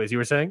 Anyways, you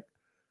were saying?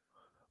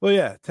 Well,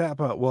 yeah,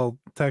 tap out. Well,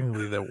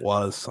 technically there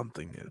was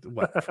something new.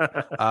 But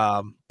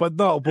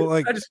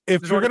like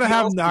if you're gonna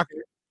have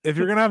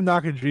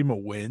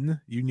Nakajima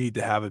win, you need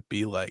to have it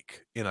be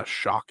like in a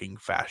shocking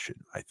fashion.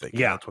 I think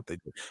that's what they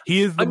do.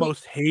 He is the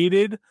most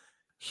hated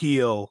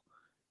heel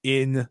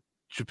in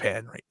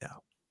Japan right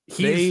now.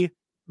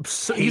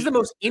 He's the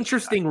most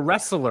interesting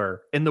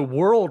wrestler in the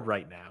world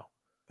right now.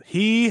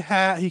 He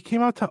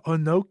came out to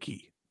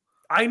Onoki.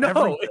 I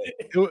know.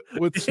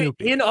 With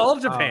Snoopy. In all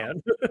of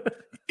Japan.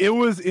 It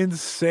was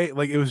insane.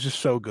 Like, it was just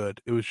so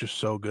good. It was just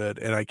so good.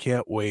 And I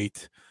can't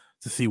wait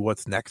to see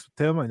what's next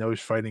with him. I know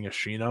he's fighting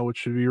Ashino, which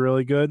should be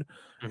really good.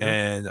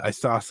 And I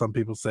saw some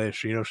people say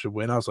Ashino should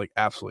win. I was like,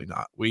 absolutely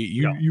not.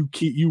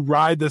 You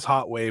ride this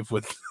hot wave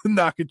with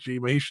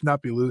Nakajima. He should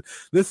not be losing.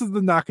 This is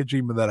the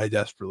Nakajima that I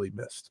desperately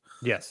missed.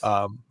 Yes.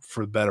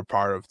 For the better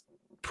part of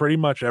pretty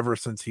much ever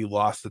since he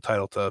lost the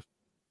title to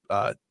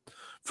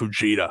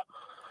Fujita.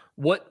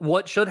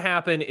 What should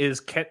happen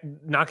is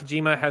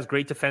Nakajima has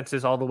great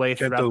defenses all the way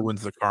through. Kento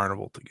wins the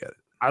carnival to get it.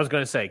 I was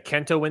going to say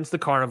Kento wins the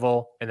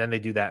carnival, and then they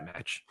do that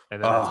match.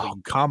 And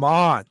then come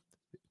on.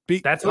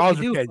 That's what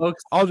we do,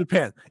 folks. All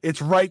Japan.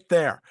 It's right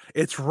there.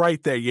 It's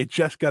right there. You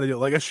just got to do it.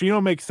 Like,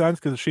 Ashino makes sense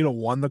because Ashino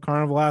won the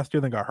carnival last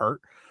year, then got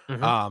hurt.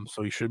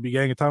 So he should be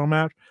getting a title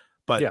match.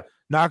 But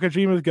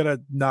Nakajima is going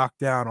to knock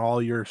down all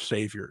your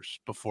saviors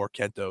before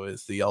Kento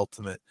is the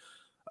ultimate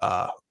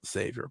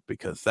savior,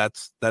 because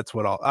that's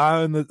what all.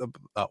 By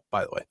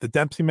the way, the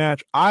Dempsey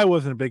match, I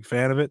wasn't a big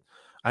fan of it.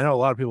 I know a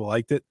lot of people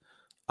liked it.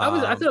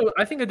 I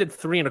think I did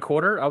 3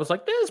 1/4. I was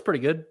like, this is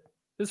pretty good.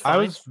 It's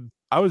fine.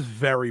 I was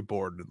very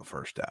bored in the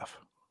first half.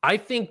 I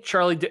think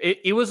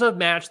it was a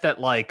match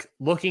that, like,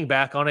 looking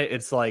back on it,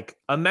 it's like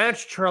a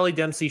match Charlie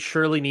Dempsey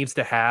surely needs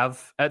to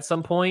have at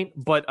some point,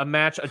 but a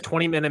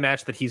 20-minute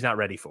match that he's not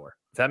ready for.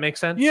 Does that make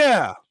sense?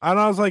 Yeah. And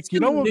I was like, It's you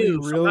know what would be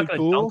new, so I'm really not gonna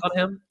cool dunk on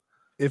him.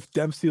 if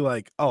Dempsey,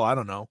 like, oh, I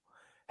don't know,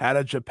 had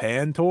a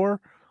Japan tour,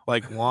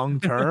 like long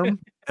term.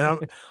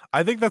 And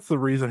I think that's the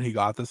reason he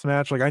got this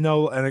match. Like, I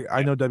know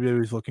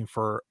WWE's looking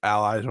for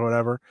allies or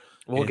whatever.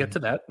 We'll get to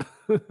that.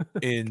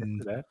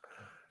 In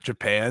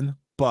Japan.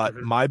 But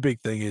my big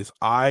thing is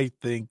I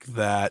think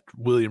that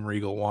William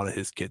Regal wanted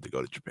his kid to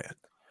go to Japan.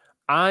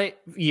 I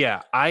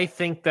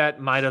think that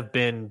might have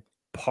been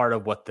part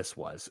of what this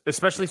was,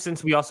 especially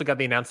since we also got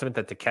the announcement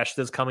that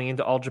Takeshita's coming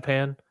into All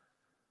Japan.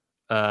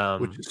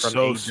 Which is from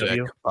so AEW. sick,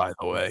 by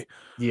the way.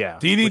 Yeah.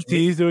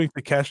 DDT's doing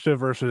Takeshita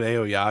versus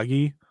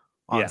Aoyagi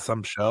on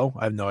some show.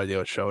 I have no idea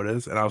what show it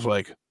is. And I was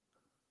like,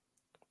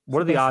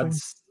 what are the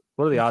odds?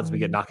 What are the odds we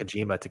get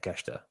Nakajima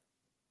Takeshita?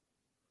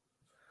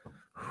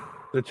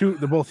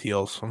 They're both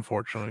heels,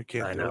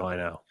 unfortunately. I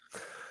know.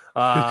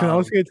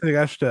 Konosuke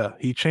Takeshita,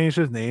 he changed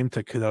his name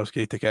to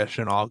Konosuke Takeshita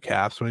in all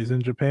caps when he's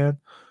in Japan.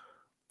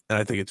 And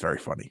I think it's very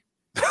funny.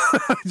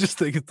 I just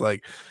think it's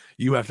like,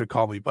 you have to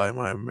call me by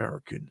my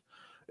American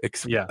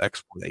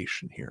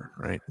explanation here,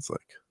 right? It's like,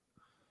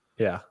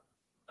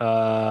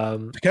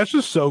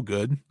 Takeshita's so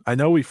good. I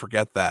know we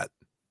forget that.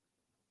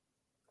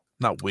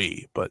 Not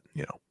we, but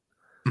you know.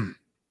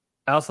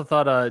 I also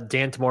thought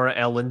Dan Tamura,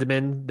 El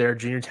Lindemann, their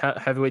junior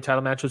heavyweight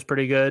title match was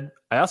pretty good.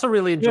 I also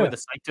really enjoyed the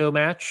Saito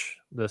match.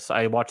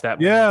 I watched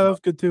that. Yeah, that was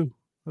good too.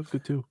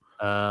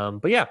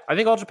 But yeah, I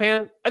think All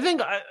Japan. I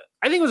think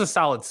it was a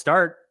solid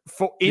start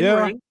for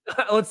in-ring.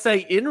 Let's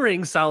say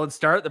in-ring solid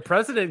start. The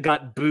president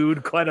got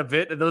booed quite a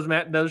bit in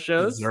those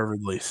shows.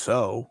 Deservedly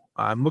so.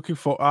 I'm looking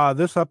for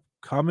this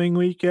upcoming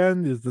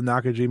weekend is the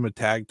Nakajima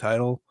tag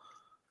title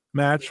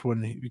match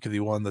because he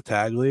won the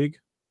tag league.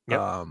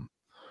 Yep.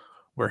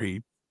 Where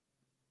he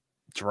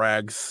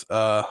drags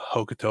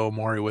Hokuto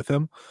Omori with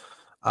him.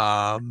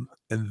 And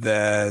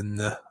then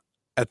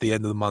at the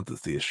end of the month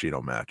is the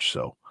Ishino match.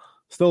 So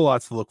still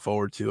lots to look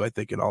forward to, I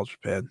think, in All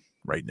Japan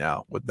right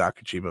now, with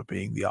Nakajima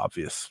being the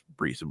obvious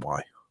reason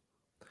why.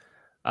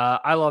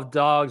 I Love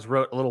Dogs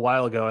wrote a little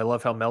while ago, I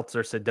love how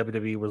Meltzer said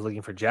WWE was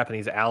looking for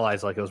Japanese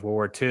allies like it was World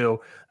War II.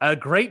 A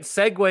great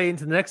segue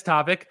into the next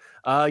topic.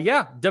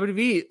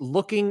 WWE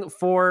looking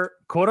for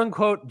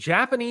quote-unquote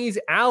Japanese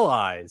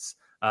allies.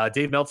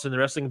 Dave Meltzer in the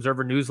Wrestling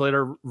Observer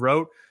newsletter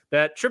wrote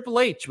that Triple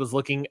H was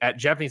looking at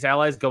Japanese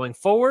allies going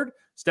forward.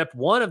 Step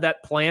one of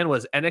that plan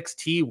was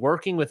NXT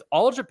working with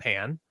All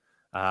Japan.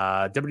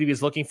 WWE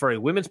is looking for a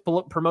women's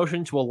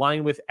promotion to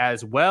align with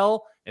as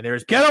well. And there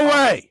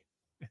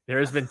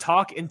has been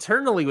talk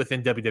internally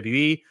within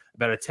WWE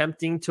about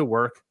attempting to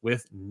work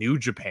with New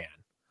Japan.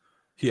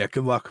 Yeah,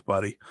 good luck,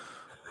 buddy.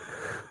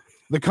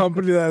 The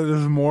company that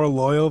is more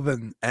loyal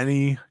than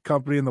any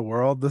company in the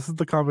world. This is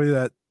the company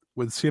that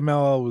when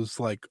CMLL was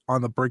like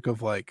on the brink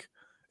of like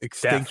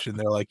extinction,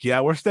 they're like, yeah,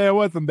 we're staying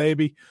with them,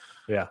 baby.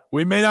 Yeah.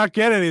 We may not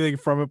get anything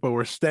from it, but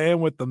we're staying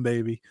with them,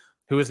 baby.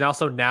 Who is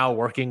also now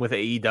working with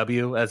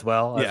AEW as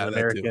well as an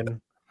American.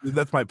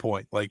 That's my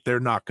point. Like, they're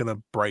not going to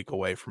break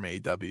away from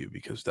AEW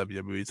because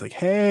WWE is like,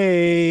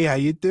 hey, how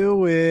you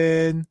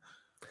doing?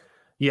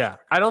 Yeah,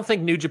 I don't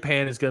think New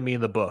Japan is going to be in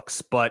the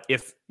books, but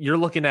if you're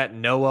looking at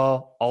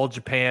Noah, All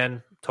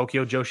Japan,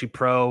 Tokyo Joshi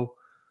Pro,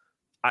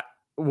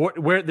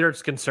 where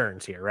there's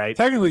concerns here, right?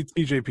 Technically,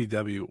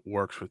 TJPW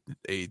works with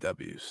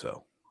AEW,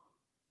 so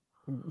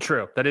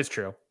true. That is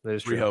true.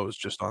 Riho is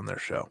just on their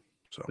show,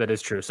 so that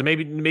is true. So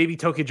maybe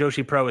Tokyo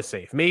Joshi Pro is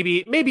safe.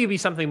 Maybe it'd be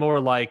something more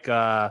like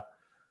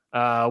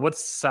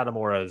what's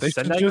Satomura's? They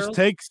should just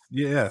take.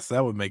 Yes,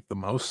 that would make the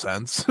most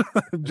sense,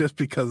 just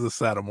because of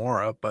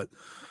Satomura. But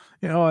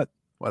you know what?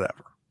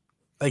 Whatever.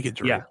 They can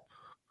dream.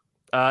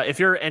 Yeah. If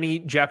you're any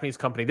Japanese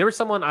company, there was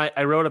someone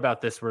I wrote about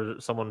this where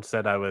someone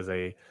said I was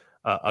a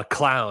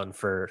clown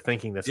for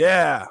thinking this.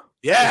 Yeah.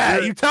 Yeah.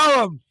 You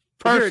tell them.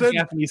 If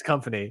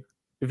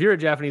you're a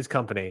Japanese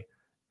company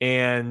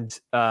and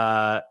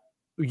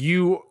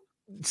you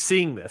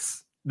seeing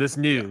this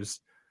news,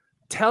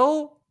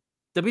 tell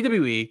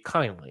WWE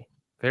kindly,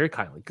 very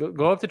kindly,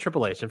 go up to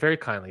Triple H and very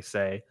kindly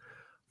say,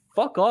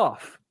 fuck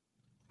off.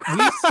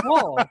 We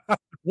saw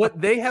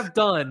what they have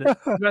done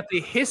throughout the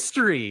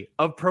history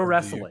of pro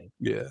wrestling.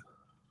 Yeah.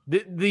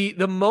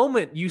 The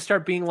moment you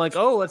start being like,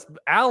 oh,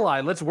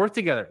 let's work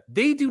together.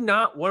 They do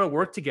not want to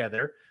work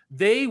together.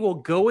 They will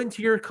go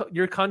into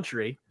your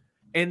country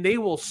and they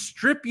will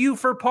strip you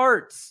for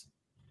parts.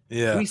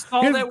 Yeah. We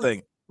saw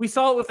we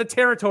saw it with the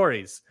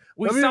territories.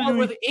 We saw it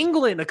with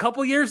England a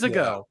couple years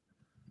ago.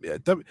 Yeah,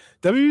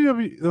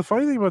 WWE. The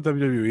funny thing about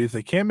WWE is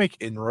they can't make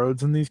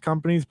inroads in these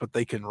companies, but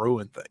they can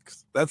ruin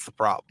things. That's the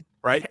problem,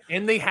 right?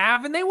 And they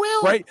have, and they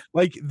will, right?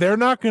 Like, they're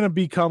not going to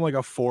become like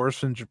a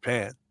force in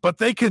Japan, but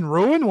they can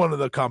ruin one of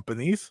the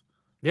companies.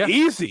 Yeah,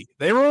 easy.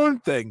 They ruin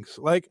things.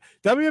 Like,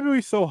 WWE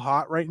is so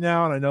hot right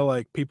now, and I know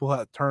like people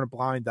have turn a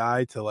blind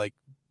eye to like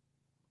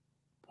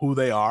who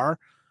they are.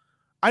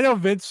 I know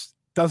Vince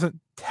doesn't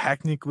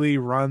technically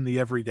run the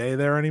everyday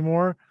there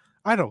anymore.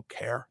 I don't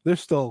care. They're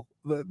still.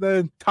 The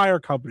entire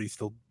company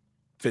still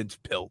Vince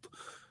pilled.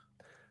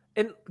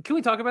 And can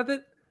we talk about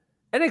that?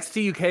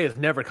 NXT UK is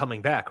never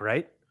coming back,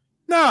 right?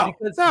 No,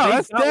 because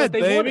that's dead,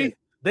 baby. wanted.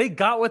 They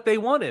got what they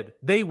wanted.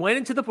 They went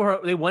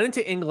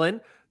into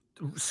England,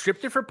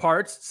 stripped it for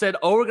parts, said,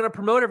 "Oh, we're going to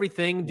promote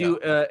everything, do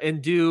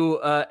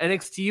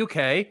NXT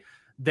UK."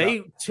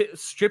 They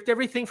stripped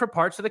everything for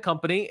parts of the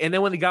company, and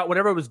then when they got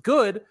whatever was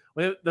good,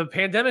 when the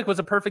pandemic was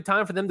a perfect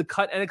time for them to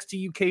cut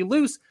NXT UK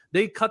loose,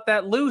 they cut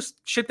that loose,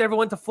 shipped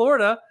everyone to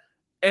Florida,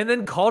 and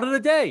then called it a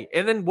day.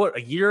 And then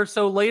a year or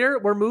so later,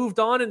 we're moved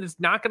on, and it's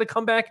not going to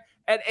come back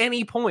at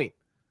any point.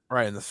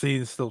 Right, and the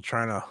scene's still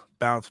trying to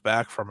bounce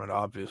back from it,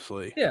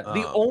 obviously. Yeah,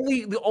 the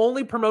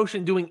only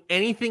promotion doing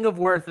anything of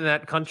worth in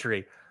that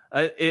country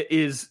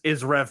is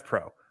Rev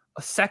Pro.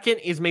 A second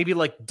is maybe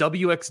like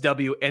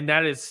WXW, and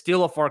that is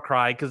still a far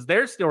cry because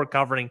they're still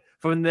recovering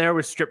from when they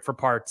were stripped for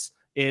parts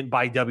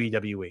by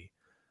WWE.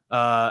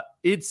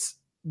 It's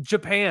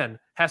Japan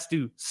has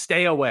to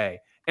stay away,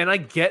 and I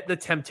get the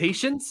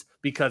temptations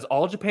because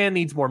all Japan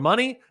needs more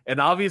money, and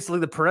obviously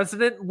the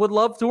president would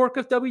love to work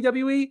with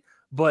WWE,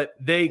 but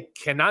they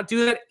cannot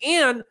do that.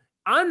 And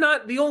I'm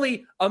not the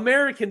only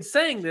American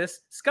saying this.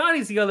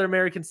 Scotty's the other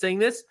American saying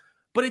this.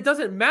 But it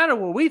doesn't matter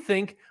what we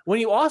think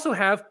when you also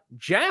have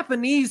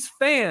Japanese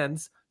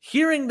fans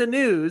hearing the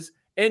news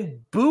and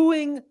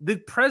booing the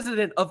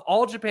president of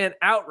All Japan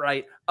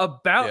outright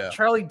about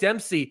Charlie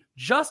Dempsey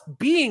just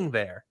being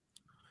there.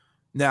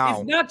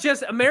 Now, it's not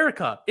just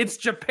America. It's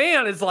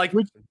Japan. It's like,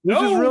 which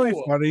is really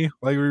funny.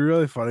 Like,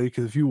 really funny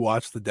because if you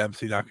watch the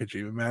Dempsey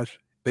Nakajima match,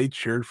 they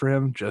cheered for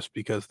him just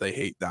because they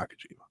hate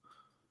Nakajima.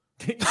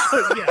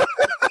 Yeah.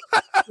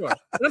 Sure.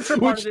 I'm sure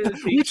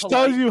which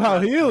tells you how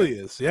heel he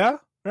is. Yeah.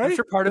 Right? I'm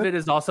sure part of it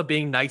is also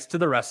being nice to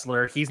the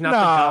wrestler. He's not the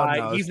guy.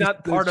 No, he's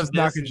not part of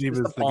this. Nakajima's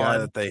the guy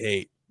that they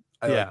hate.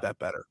 I like that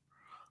better.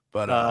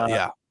 But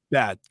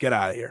bad. Get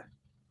out of here.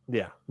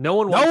 Yeah, no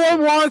one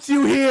wants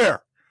you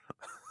here.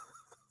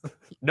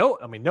 No,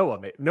 I mean Noah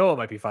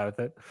might be fine with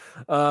it.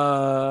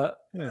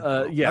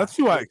 That's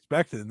who I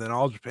expected, and then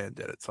All Japan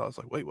did it. So I was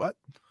like, wait, what?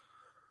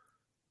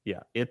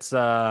 Yeah, it's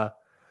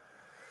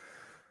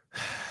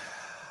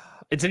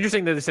It's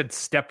interesting that they said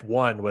step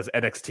one was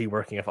NXT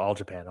working with All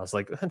Japan. I was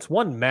like, that's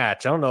one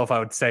match. I don't know if I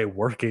would say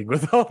working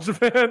with All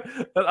Japan.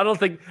 I don't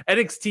think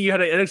NXT, you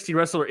had an NXT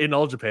wrestler in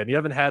All Japan. You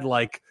haven't had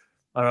I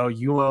don't know,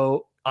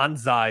 Yumo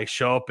Anzai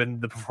show up in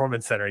the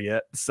Performance Center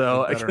yet.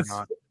 So I guess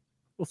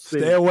we'll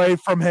stay away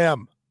from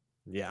him.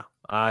 Yeah.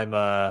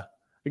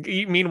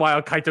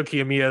 Meanwhile, Kaito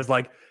Kiyomiya is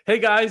like, hey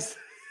guys,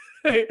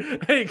 Hey,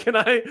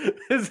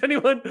 is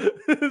anyone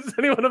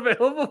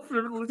available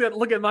for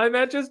look at my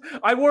matches?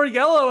 I wore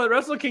yellow at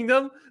Wrestle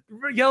Kingdom,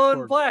 yellow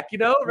and black,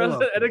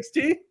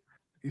 NXT.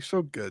 He's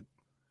so good.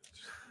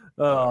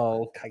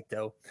 Oh,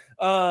 Kaito.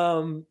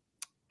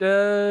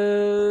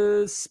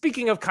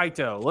 Speaking of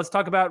Kaito, let's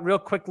talk about real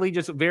quickly,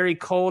 just very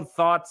cold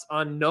thoughts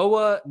on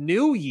Noah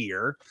New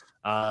Year.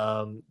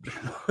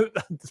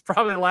 It's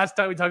probably the last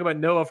time we talk about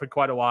Noah for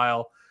quite a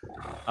while.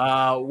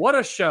 What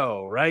a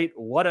show, right?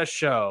 What a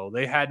show.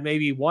 They had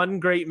maybe one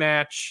great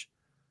match,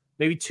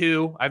 maybe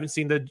two. I haven't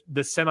seen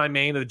the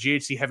semi-main of the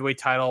GHC heavyweight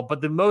title,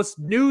 but the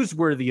most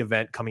newsworthy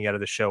event coming out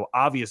of the show,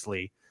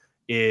 obviously,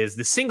 is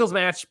the singles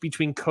match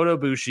between Kota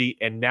Ibushi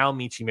and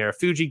Naomichi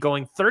Marufuji,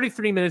 going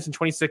 33 minutes and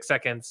 26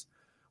 seconds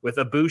with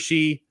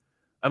Ibushi.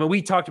 I mean,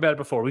 we talked about it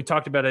before. We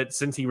talked about it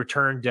since he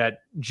returned at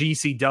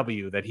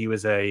GCW, that he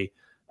was a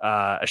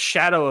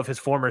shadow of his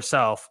former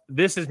self.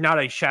 This is not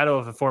a shadow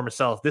of a former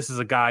self. This is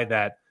a guy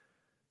that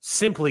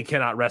simply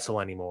cannot wrestle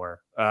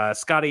anymore.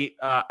 Scotty,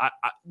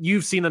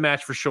 you've seen the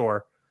match for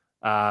sure.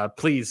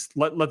 Please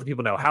let the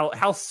people know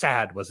how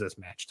sad was this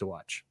match to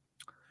watch.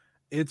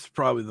 It's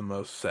probably the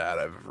most sad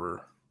I've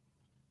ever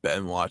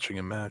been watching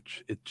a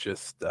match. It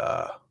just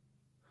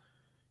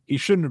he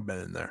shouldn't have been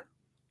in there.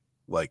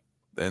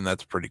 And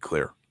that's pretty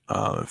clear.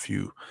 If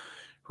you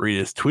read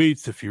his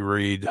tweets, if you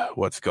read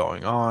what's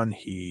going on,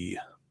 he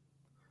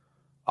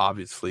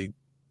obviously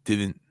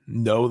didn't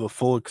know the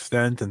full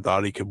extent and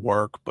thought he could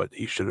work, but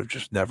he should have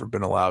just never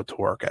been allowed to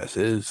work as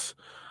is.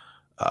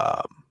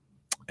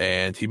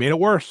 And he made it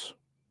worse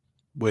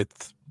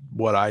with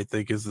what I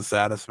think is the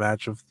saddest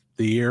match of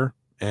the year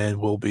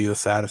and will be the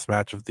saddest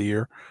match of the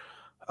year.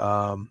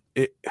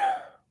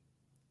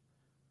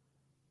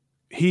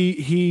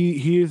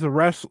 He is a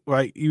wrestler.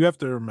 Like, you have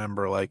to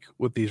remember, like,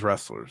 with these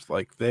wrestlers,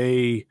 like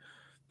they're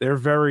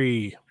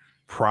very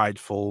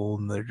prideful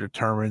and they're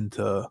determined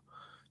to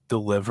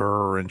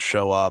deliver and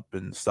show up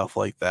and stuff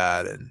like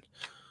that and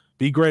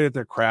be great at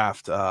their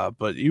craft.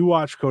 But you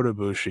watch Kota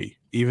Ibushi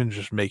even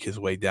just make his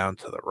way down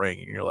to the ring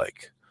and you're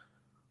like,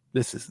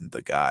 this isn't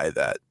the guy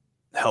that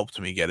helped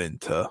me get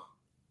into,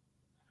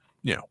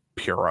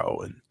 Puro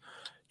and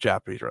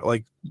Japanese.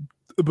 Like,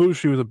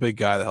 Ibushi was a big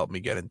guy that helped me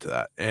get into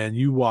that. And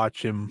you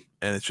watch him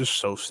and it's just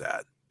so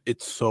sad.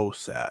 It's so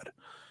sad.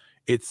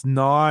 It's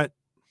not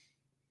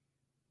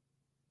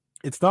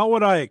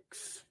what I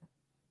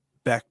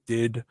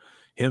expected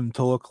him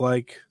to look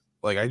like.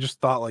 Like, I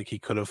just thought like he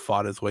could have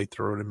fought his way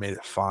through it and made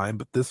it fine,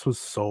 but this was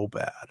so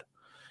bad.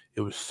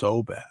 It was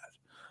so bad.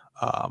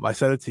 I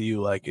said it to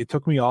you, like, it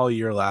took me all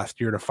year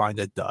last year to find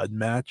a dud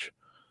match,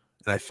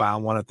 and I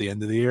found one at the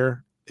end of the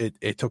year.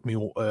 it took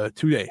me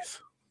 2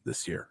 days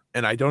this year,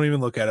 and I don't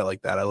even look at it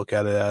like that. I look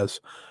at it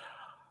as,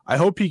 I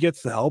hope he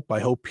gets the help. I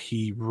hope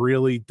he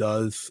really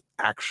does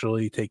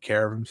actually take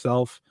care of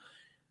himself,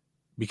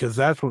 because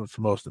that's what's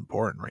most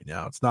important right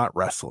now. It's not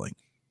wrestling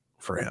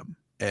for him.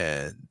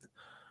 And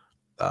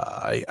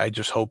I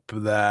just hope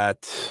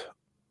that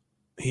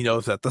he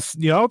knows that this,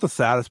 you know what the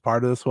saddest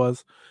part of this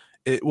was?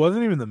 It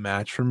wasn't even the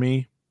match for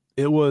me.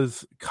 It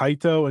was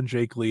Kaito and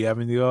Jake Lee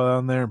having to go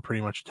down there and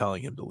pretty much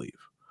telling him to leave.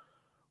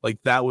 Like,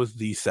 that was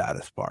the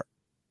saddest part.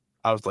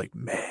 I was like,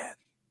 man,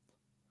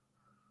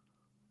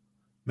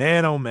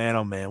 oh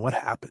man, what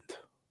happened?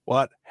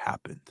 What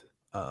happened?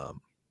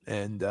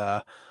 And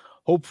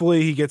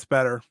hopefully he gets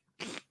better.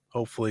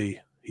 Hopefully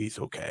he's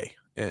okay.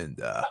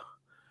 And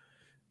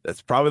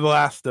that's probably the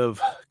last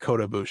of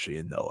Kota Ibushi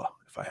and Noah,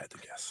 if I had to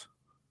guess.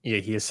 Yeah,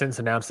 he has since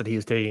announced that he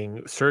is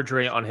taking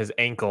surgery on his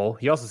ankle.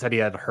 He also said he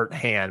had a hurt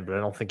hand, but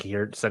I don't think he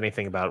said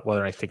anything about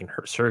whether or not he's taking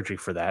surgery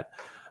for that.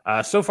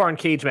 So far in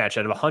Cage Match,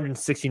 out of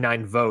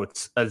 169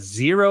 votes, a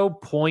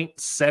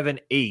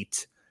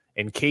 0.78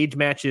 in Cage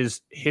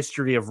Match's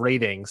history of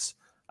ratings.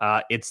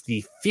 It's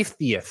the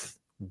 50th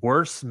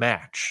worst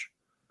match.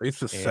 It's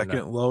the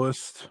second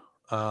lowest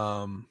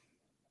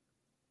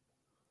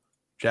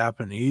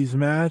Japanese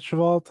match of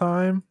all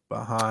time,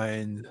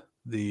 behind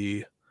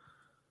the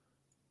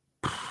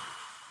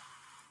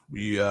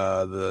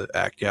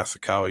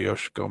Yasukawa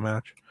Yoshiko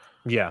match.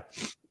 Yeah,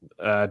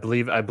 I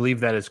believe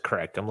that is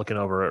correct. I'm looking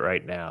over it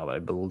right now. I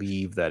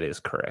believe that is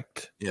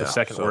correct. Yeah, the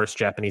second worst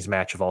Japanese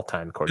match of all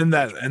time, according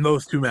and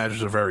those two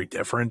matches are very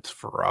different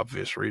for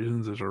obvious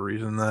reasons. There's a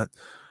reason that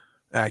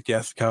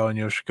Yasukawa and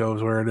Yoshiko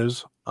is where it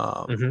is.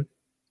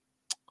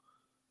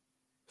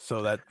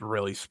 So that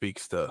really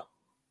speaks to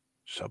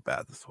just how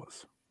bad this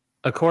was.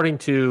 According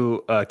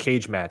to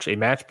Cage Match, a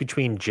match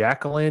between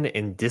Jacqueline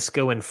and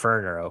Disco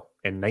Inferno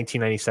in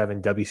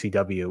 1997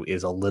 WCW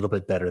is a little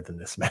bit better than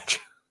this match.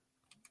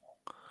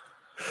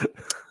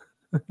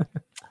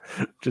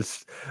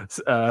 just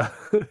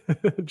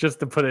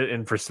to put it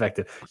in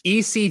perspective,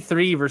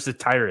 EC3 versus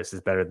Tyrus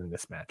is better than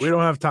this match. We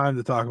don't have time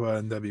to talk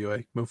about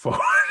NWA. Move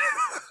forward.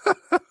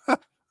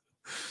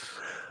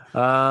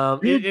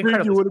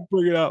 You wouldn't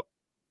bring it up.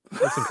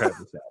 That's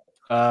incredibly sad.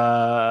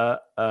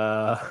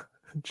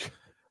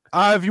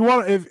 If you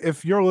want,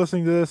 if you're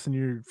listening to this and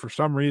you, for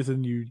some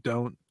reason, you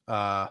don't,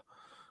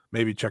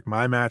 maybe check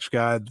my match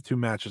guide. The two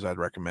matches I'd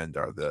recommend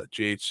are the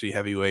GHC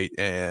heavyweight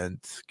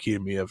and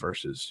Kiyomiya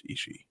versus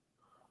Ishii.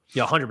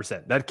 Yeah,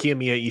 100%. That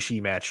Kiyomiya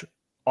Ishii match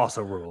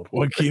also ruled.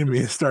 When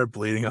Kiyomiya started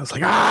bleeding, I was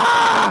like,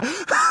 ah!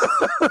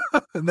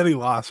 And then he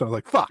lost. So I was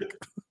like, fuck.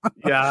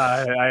 Yeah,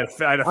 I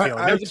had a feeling.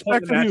 I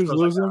expected he was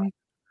losing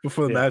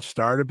before the match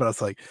started, but I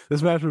was like,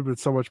 this match would have been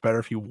so much better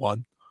if he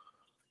won.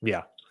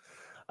 Yeah.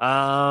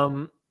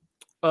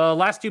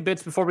 Last two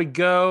bits before we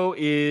go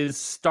is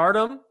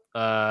Stardom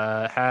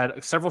had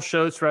several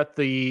shows throughout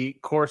the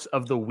course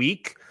of the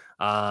week.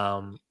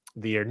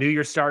 Their New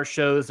Year Star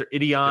shows, their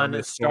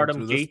Ideon,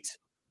 Stardom Gate.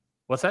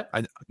 What's that?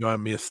 You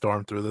want me to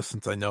storm through this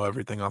since I know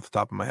everything off the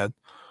top of my head?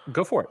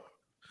 Go for it.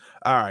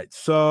 All right.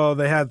 So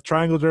they had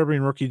Triangle Derby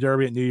and Rookie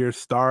Derby at New Year's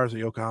Stars at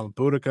Yokohama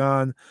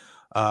Budokan.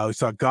 We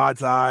saw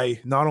God's Eye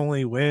not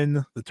only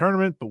win the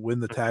tournament, but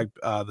win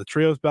the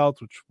trios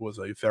belt, which was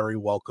a very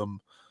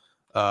welcome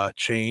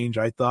change.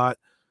 I thought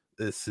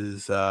this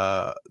is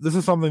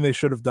something they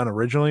should have done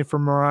originally for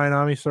Mirai and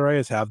Ami Sourei,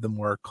 is have them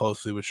work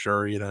closely with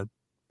Shuri in a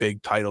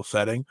big title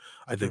setting.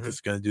 I think this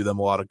is going to do them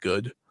a lot of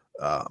good.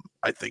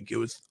 I think it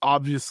was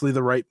obviously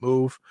the right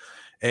move,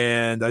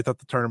 and I thought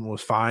the tournament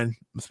was fine,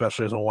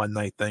 especially as a one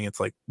night thing. It's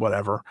like,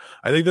 whatever.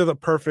 I think there's a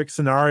perfect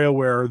scenario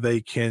where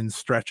they can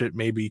stretch it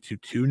maybe to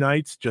 2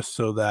 nights, just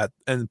so that,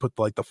 and put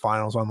like the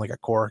finals on like a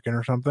Korakuen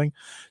or something,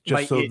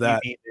 just so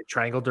that the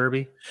Triangle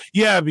Derby.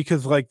 Yeah,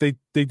 because like they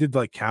did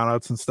like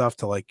countouts and stuff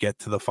to like get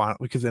to the final,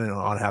 because they didn't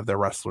want to have their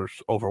wrestlers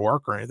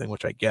overwork or anything,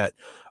 which I get.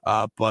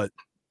 But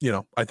you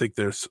know, I think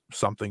there's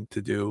something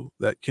to do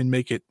that can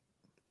make it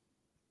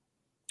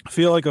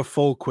feel like a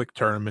full quick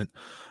tournament.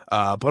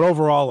 But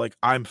overall, like,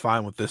 I'm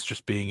fine with this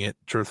just being it,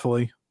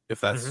 truthfully, if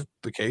that's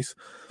the case.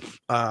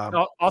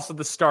 Also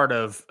the start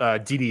of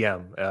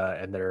DDM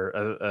and their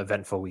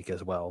eventful week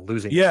as well,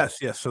 losing. Yes.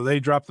 So they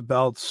dropped the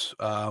belts,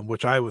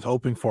 which I was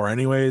hoping for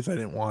anyways. I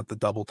didn't want the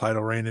double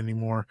title reign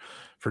anymore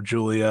for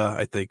Julia.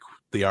 I think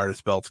the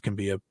artist belts can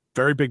be a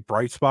very big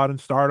bright spot in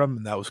Stardom,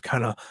 and that was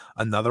kind of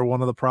another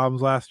one of the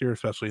problems last year,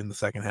 especially in the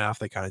second half.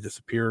 They kind of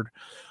disappeared.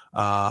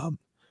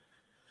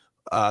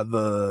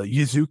 The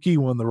Yuzuki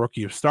won the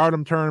Rookie of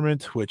Stardom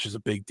tournament, which is a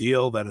big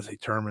deal. That is a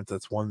tournament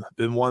that's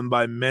been won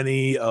by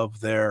many of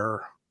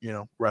their,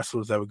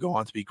 wrestlers that would go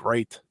on to be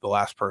great. The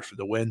last person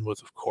to win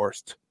was, of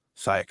course,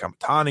 Saya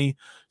Kamitani.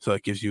 So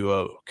it gives you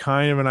a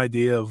kind of an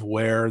idea of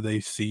where they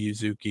see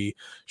Yuzuki.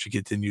 She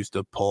continues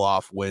to pull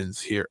off wins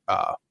here,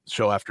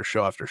 show after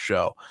show after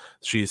show.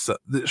 She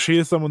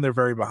is someone they're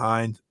very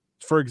behind.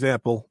 For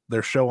example,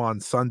 their show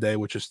on Sunday,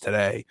 which is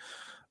today,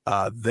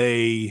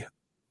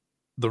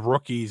 the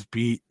rookies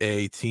beat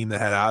a team that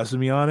had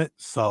Azumi on it.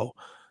 So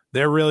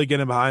they're really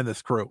getting behind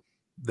this crew.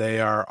 They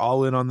are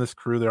all in on this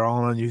crew. They're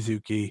all in on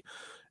Yuzuki,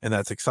 and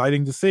that's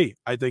exciting to see.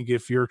 I think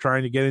if you're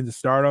trying to get into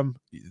Stardom,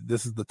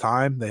 this is the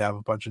time. They have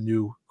a bunch of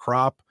new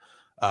crop.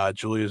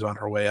 Julia's on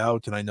her way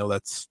out, and I know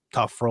that's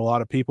tough for a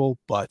lot of people,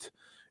 but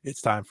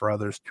it's time for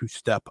others to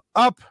step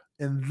up.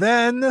 And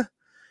then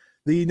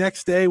the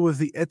next day was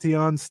the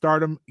Etion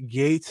Stardom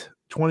Gate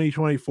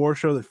 2024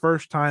 show, the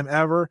first time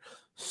ever.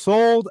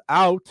 Sold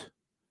out,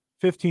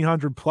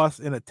 1,500 plus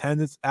in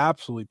attendance,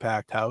 absolutely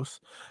packed house.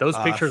 Those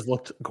pictures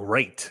looked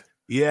great.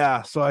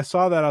 Yeah, so I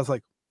saw that. I was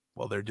like,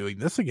 well, they're doing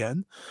this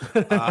again.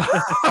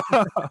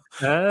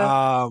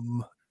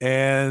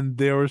 And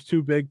there was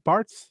two big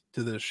parts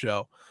to this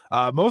show.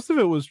 Most of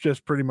it was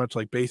just pretty much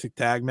like basic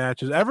tag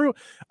matches.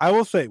 I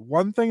will say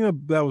one thing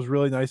that was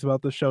really nice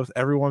about this show is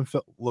everyone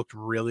looked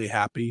really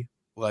happy,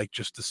 like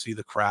just to see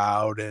the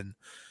crowd.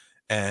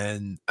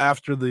 And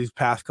after these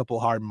past couple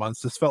hard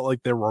months, this felt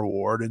like their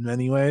reward in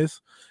many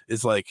ways.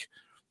 Is like,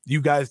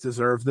 you guys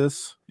deserve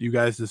this. You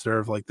guys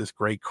deserve like this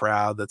great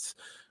crowd that's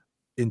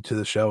into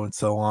the show and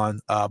so on.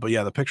 But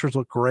yeah, the pictures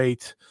look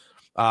great.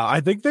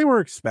 I think they were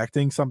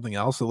expecting something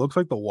else. It looks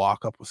like the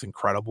walk up was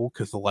incredible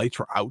because the lights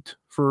were out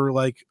for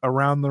like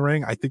around the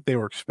ring. I think they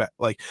were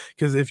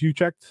because if you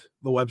checked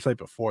the website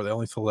before, they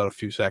only sold out a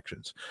few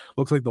sections.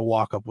 Looks like the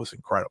walk up was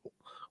incredible,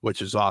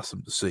 which is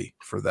awesome to see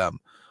for them.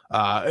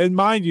 And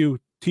mind you,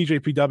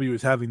 TJPW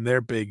is having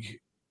their big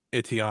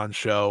Etion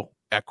show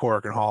at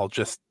Korakuen Hall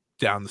just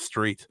down the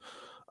street.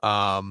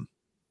 And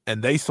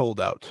they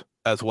sold out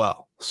as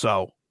well.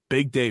 So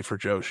big day for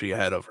Joshi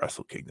ahead of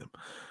Wrestle Kingdom.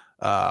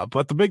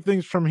 But the big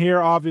things from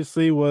here,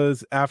 obviously,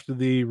 was after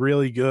the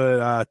really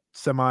good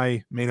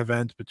semi-main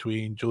event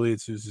between Julia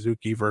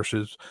Suzuki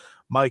versus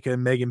Micah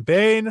and Megan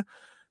Bayne,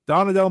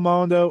 Donna Del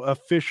Mondo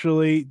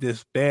officially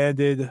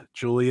disbanded.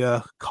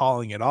 Julia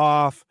calling it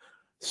off,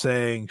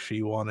 saying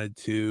she wanted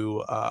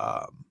to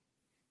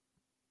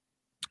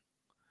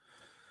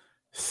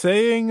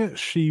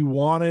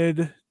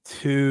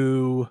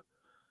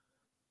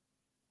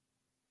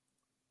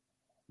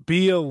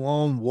be a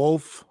lone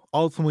wolf.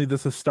 Ultimately,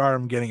 this is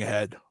Stardom getting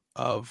ahead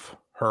of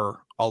her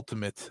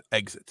ultimate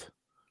exit.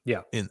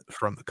 Yeah,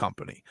 from the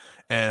company,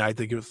 and I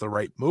think it was the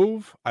right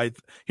move.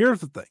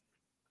 Here's the thing.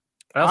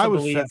 I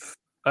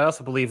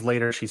also believe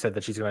later she said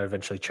that she's going to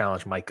eventually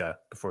challenge Micah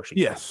before she.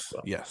 Yes,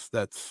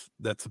 that's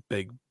a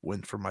big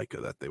win for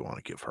Micah that they want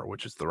to give her,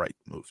 which is the right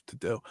move to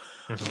do.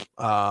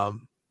 Mm-hmm.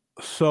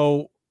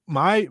 So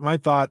my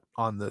thought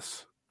on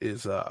this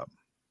is,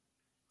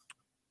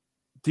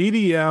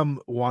 DDM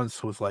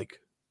once was like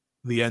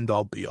the end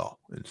all be all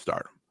in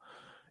Stardom.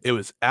 It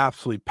was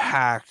absolutely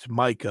packed.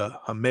 Micah,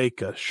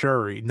 Hameka,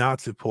 Shuri,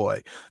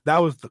 Natsupoi. That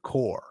was the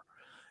core.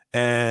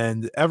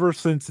 And ever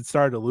since it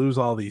started to lose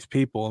all these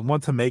people, and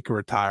once Hameka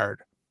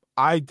retired,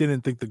 I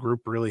didn't think the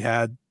group really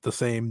had the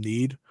same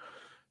need.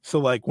 So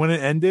like when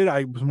it ended,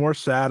 I was more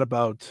sad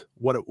about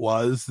what it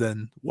was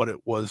than what it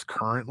was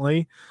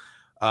currently.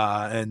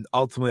 And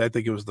ultimately, I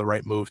think it was the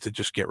right move to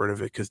just get rid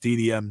of it because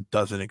DDM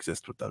doesn't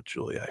exist without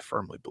Julia. I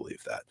firmly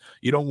believe that.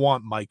 You don't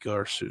want Micah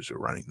or Suzu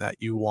running that.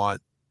 You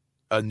want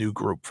a new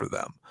group for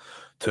them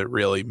to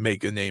really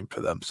make a name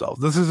for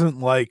themselves. This isn't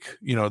like,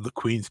 the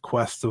Queen's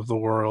Quest of the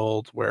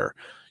world where,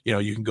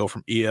 you can go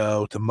from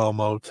Io to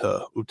Momo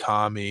to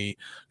Utami.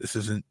 This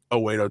isn't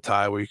Oedo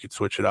Tai where you could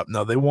switch it up.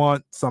 No, they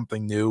want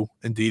something new,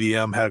 and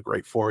DDM had a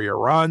great 4-year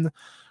run.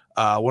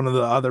 One of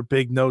the other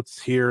big notes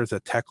here is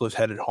that Tekla's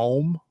headed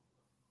home.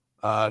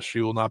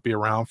 She will not be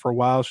around for a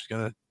while. She's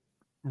going to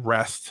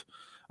rest.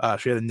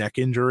 She had a neck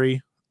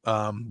injury,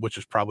 which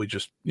is probably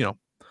just,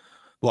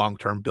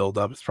 long-term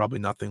build-up. It's probably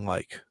nothing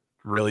like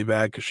really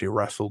bad because she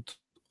wrestled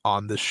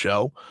on this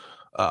show.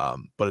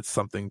 But it's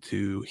something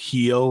to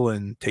heal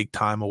and take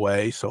time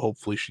away. So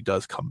hopefully she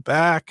does come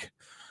back.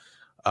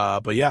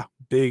 But yeah,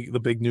 the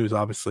big news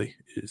obviously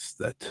is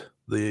that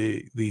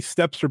the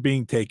steps are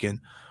being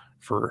taken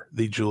for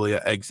the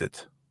Julia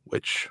exit,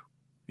 which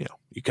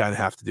you kind of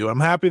have to do. I'm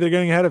happy they're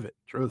getting ahead of it,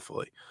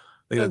 truthfully.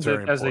 I think that's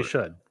very important. As they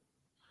should.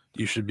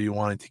 You should be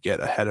wanting to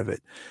get ahead of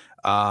it.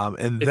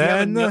 And if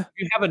then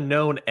you have a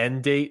known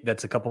end date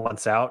that's a couple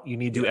months out, you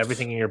need to do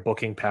everything in your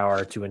booking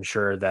power to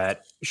ensure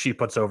that she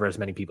puts over as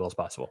many people as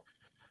possible.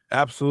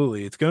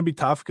 Absolutely. It's going to be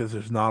tough because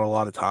there's not a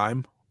lot of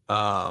time.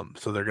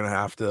 So they're going to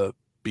have to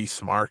be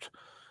smart.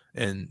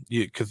 And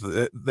because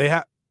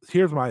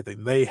here's my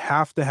thing. They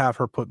have to have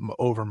her put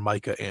over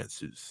Micah and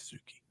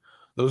Suzuki.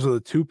 Those are the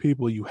two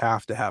people you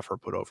have to have her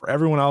put over.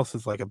 Everyone else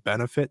is like a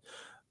benefit,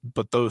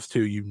 but those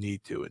two you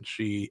need to. And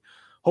she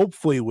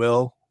hopefully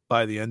will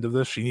by the end of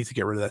this. She needs to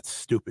get rid of that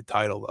stupid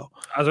title, though.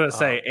 I was going to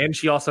say, and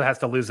she also has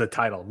to lose the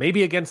title.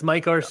 Maybe against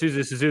Micah or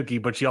Suzuki,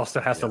 but she also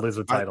has to lose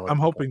the title. I'm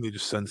hoping they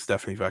just send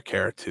Stephanie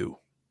Vaquera to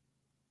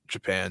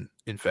Japan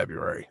in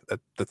February.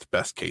 That's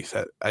best case,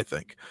 I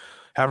think.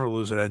 Have her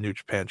lose it at a New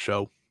Japan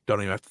show.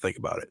 Don't even have to think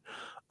about it.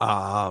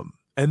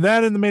 And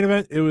then in the main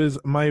event, it was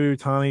Mayu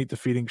Iwatani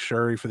defeating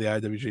Shuri for the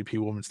IWGP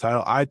Women's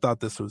title. I thought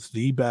this was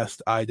the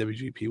best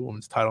IWGP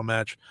Women's title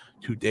match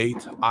to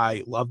date.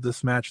 I love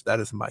this match. That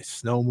is my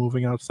snow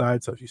moving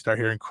outside. So if you start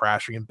hearing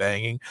crashing and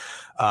banging,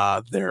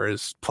 there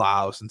is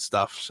plows and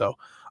stuff. So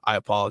I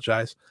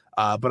apologize.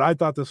 But I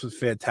thought this was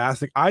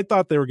fantastic. I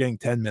thought they were getting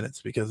 10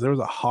 minutes because there was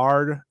a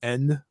hard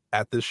end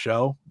at this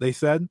show, they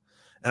said.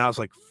 And I was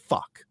like,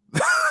 fuck.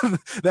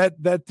 that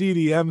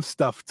DDM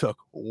stuff took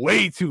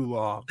way too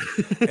long.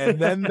 And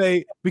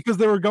then because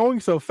they were going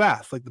so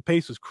fast, like the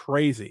pace was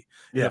crazy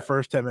in the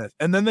first 10 minutes.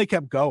 And then they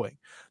kept going.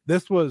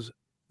 This was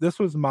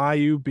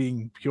Mayu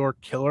being pure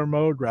killer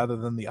mode rather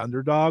than the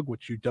underdog,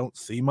 which you don't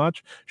see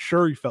much.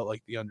 Sure, you felt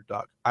like the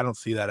underdog. I don't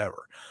see that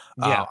ever.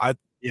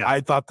 I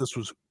thought this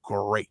was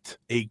great.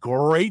 A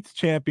great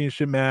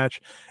championship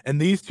match. And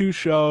these two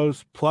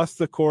shows, plus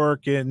the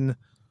Korakuen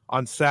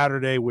on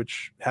Saturday,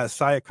 which has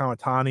Saya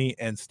Kamatani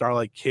and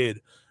Starlight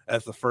Kid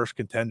as the first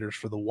contenders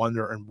for the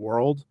Wonder and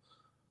World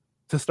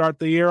to start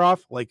the year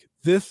off. Like,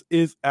 this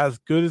is as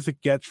good as it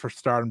gets for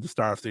Stardom to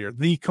start off the year.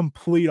 The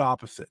complete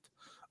opposite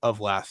of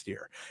last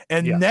year.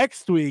 And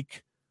next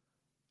week,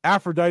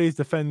 Aphrodite is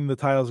defending the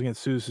titles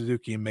against Suzu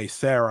Suzuki and Mei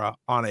Sarah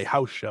on a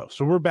house show.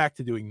 So we're back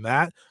to doing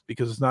that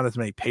because it's not as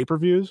many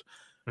pay-per-views.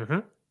 Mm-hmm.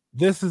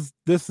 This is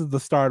the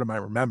Stardom I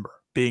remember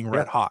being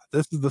red hot.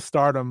 This is the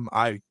Stardom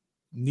I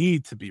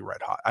need to be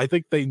red hot. I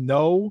think they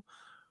know.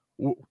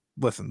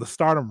 Listen, the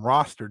Stardom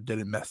roster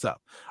didn't mess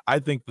up. I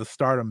think the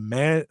Stardom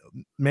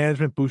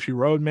management, Bushi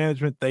Road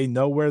management, they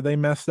know where they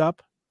messed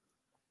up,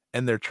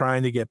 and they're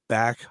trying to get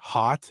back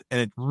hot. And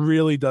it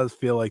really does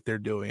feel like they're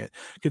doing it,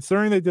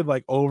 considering they did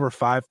like over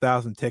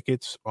 5,000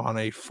 tickets on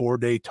a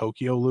 4-day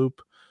Tokyo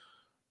loop.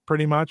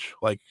 Pretty much,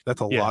 like,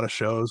 that's a lot of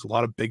shows, a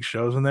lot of big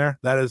shows in there.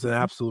 That is an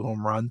absolute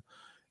home run,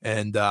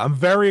 and I'm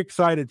very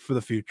excited for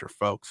the future,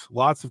 folks.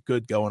 Lots of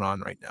good going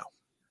on right now.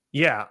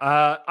 Yeah,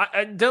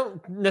 I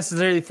don't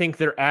necessarily think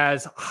they're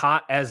as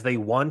hot as they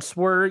once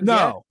were.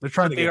 No, they're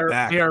trying to get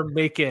back. They are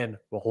making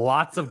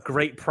lots of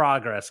great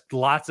progress,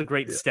 lots of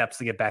great steps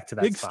to get back to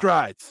that big spot.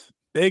 strides.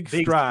 Big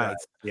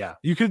strides. Yeah,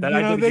 they could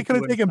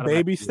have taken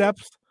baby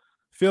steps.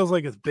 Feels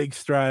like it's big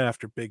stride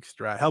after big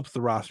stride. Helps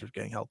the rosters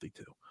getting healthy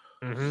too.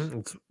 Mm-hmm.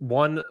 It's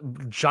one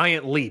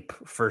giant leap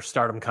for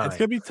Stardom kind. It's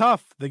gonna be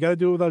tough. They got to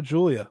do it without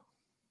Julia.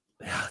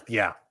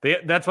 Yeah,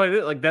 that's why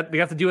they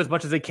have to do as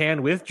much as they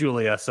can with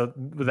Julia so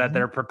that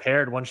they're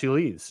prepared when she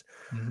leaves.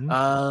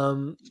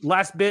 Mm-hmm.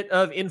 Last bit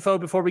of info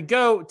before we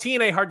go: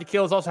 TNA Hard to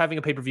Kill is also having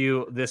a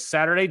pay-per-view this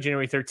Saturday,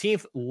 January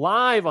 13th,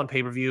 live on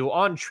pay-per-view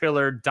on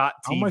Triller.tv.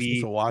 How am I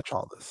supposed to watch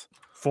all this?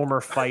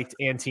 Former Fight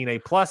and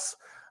TNA Plus.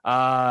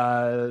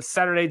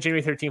 Saturday,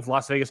 January 13th,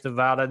 Las Vegas,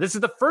 Nevada. This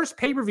is the first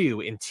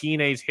pay-per-view in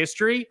TNA's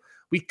history.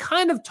 We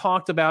kind of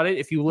talked about it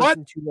if you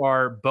listen to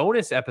our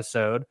bonus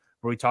episode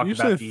where we talked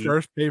about the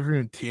first pay-per-view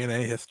in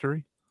TNA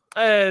history.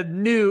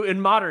 New in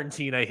modern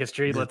TNA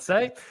history, let's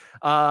say.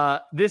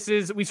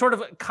 We sort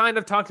of kind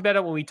of talked about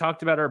it when we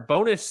talked about our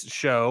bonus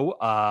show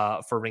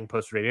for Ring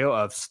Post Radio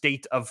of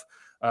state of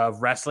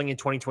wrestling in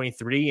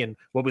 2023 and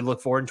what we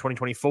look for in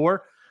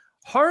 2024.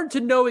 Hard to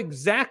know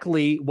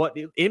exactly what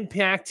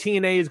Impact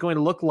TNA is going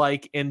to look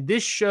like, and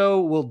this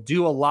show will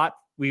do a lot,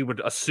 we would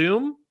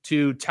assume,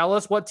 to tell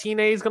us what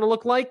TNA is going to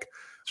look like.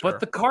 Sure. But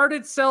the card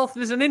itself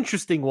is an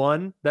interesting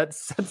one that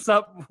sets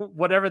up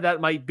whatever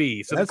that might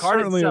be. So that's the card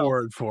certainly itself, a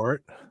word for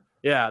it.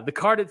 Yeah, the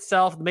card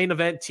itself, the main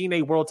event,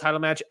 TNA World Title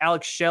match,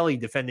 Alex Shelley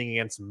defending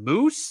against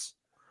Moose.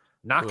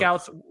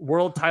 Knockouts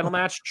World Title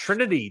match,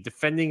 Trinity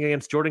defending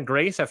against Jordan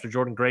Grace after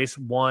Jordan Grace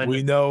won.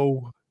 We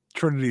know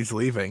Trinity's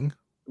leaving.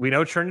 We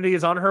know Trinity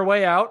is on her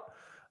way out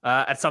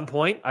at some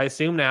point, I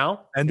assume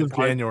now. End of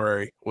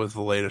January was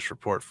the latest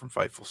report from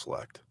Fightful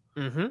Select.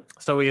 Mm-hmm.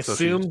 So we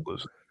assume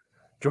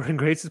Jordan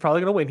Grace is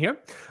probably going to win here.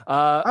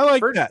 I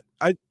like that.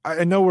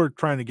 I know we're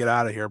trying to get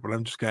out of here, but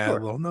I'm just going to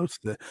add a little notes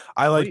to it.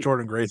 I like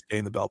Jordan Grace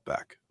getting the belt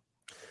back.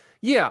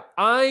 Yeah,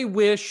 I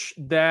wish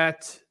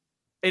that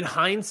in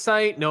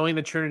hindsight, knowing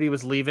that Trinity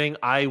was leaving,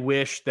 I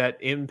wish that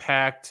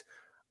Impact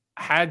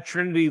had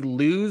Trinity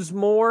lose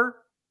more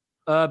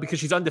because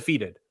she's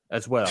undefeated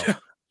as well. Sure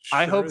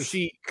I hope is.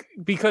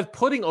 Because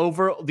putting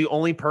over the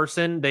only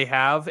person they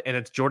have, and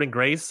it's Jordan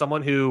Grace,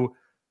 someone who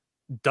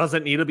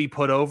doesn't need to be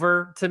put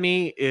over, to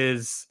me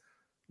is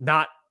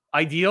not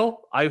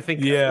ideal. I think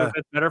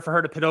it's better for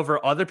her to put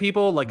over other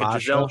people like a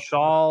Giselle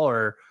Shaw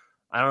or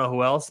I don't know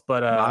who else,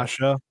 but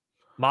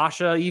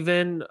Masha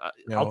even.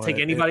 I'll take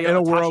anybody in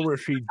else. A world where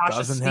she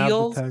doesn't have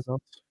the tag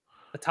ups.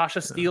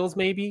 Natasha Steeles,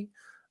 maybe.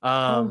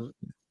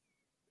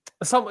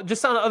 Some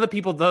other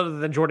people other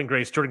than Jordan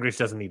Grace. Jordan Grace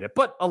doesn't need it,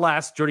 but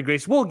alas, Jordan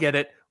Grace will get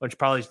it, which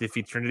probably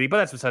defeats Trinity. But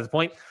that's besides the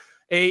point.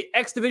 A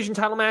X Division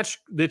title match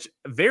that's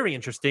very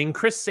interesting.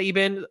 Chris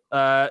Sabin,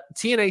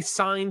 TNA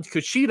signed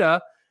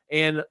Kushida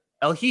and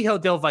El Hijo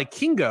del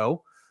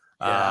Vikingo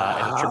in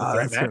a triple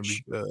threat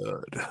match.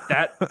 Good.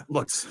 That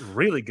looks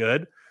really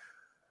good.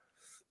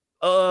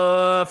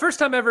 First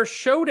time ever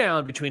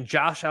showdown between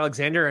Josh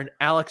Alexander and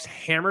Alex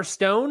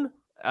Hammerstone.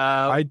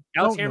 I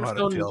don't know how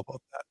to feel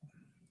about that.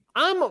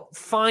 I'm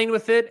fine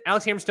with it.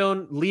 Alex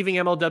Hammerstone leaving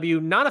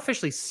MLW, not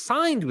officially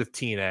signed with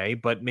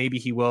TNA, but maybe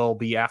he will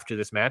be after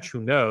this match.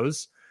 Who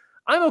knows?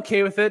 I'm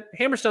okay with it.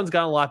 Hammerstone's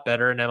gotten a lot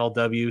better in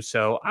MLW,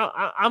 so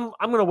I'm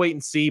going to wait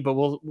and see. But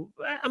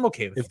I'm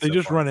okay with it. If they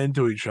just run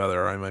into each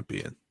other, I might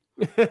be in.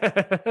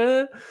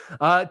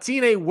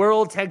 TNA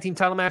World Tag Team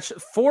Title Match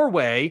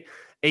 4-way.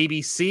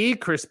 ABC,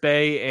 Chris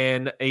Bay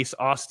and Ace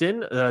Austin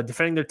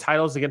defending their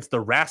titles against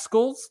the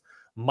Rascals,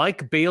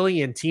 Mike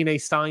Bailey and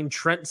TNA signed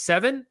Trent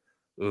Seven,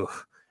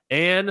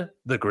 and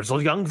the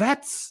Grizzled Young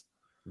Vets.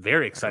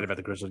 Very excited about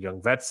the Grizzled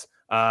Young Vets.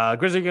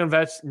 Grizzled Young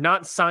Vets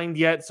not signed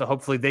yet, so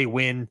hopefully they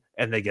win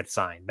and they get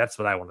signed. That's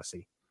what I want to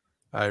see.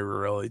 I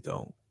really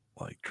don't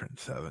like Trent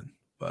Seven,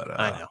 but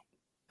I know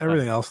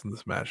everything else in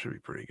this match should be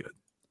pretty good.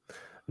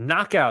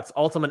 Knockouts,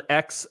 Ultimate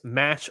X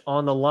match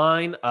on the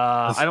line.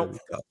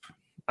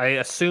 I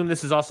assume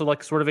this is also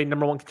like sort of a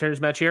number one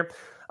contenders match here.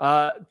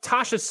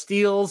 Tasha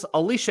Steelz,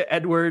 Alicia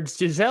Edwards,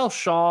 Giselle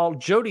Shaw,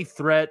 Jody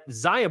Threat,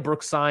 Zaya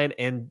Brookside,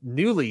 and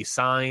newly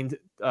signed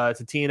to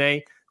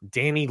TNA,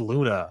 Danny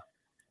Luna.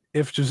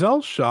 If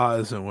Giselle Shaw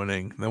isn't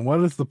winning, then what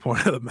is the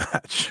point of the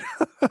match?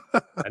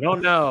 I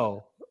don't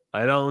know.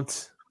 I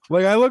don't.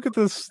 Like, I look at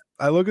this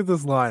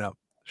lineup.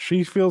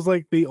 She feels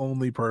like the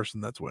only person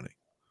that's winning.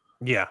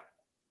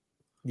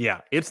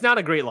 Yeah, it's not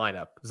a great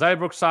lineup. Zaya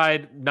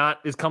Brookside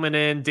is coming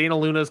in. Dana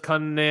Luna's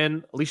coming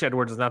in. Alicia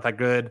Edwards is not that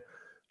good.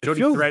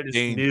 Jody Threat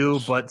is new,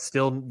 but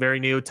still very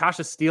new.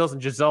 Tasha Steelz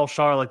and Giselle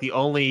Shaw are like the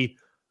only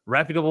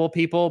reputable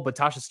people, but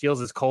Tasha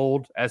Steelz is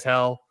cold as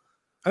hell.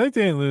 I think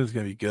Dana Luna's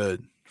going to be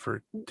good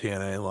for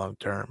TNA long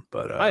term,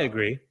 but I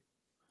agree.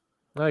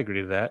 I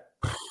agree to that.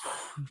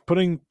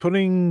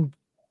 Putting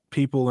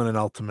people in an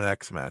Ultimate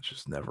X match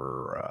is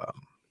never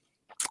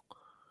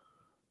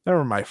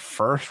my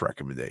first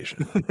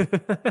recommendation.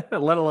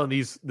 Let alone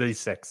these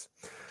six.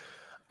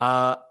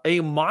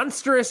 A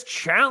monstrous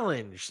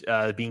challenge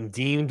being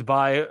deemed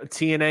by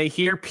TNA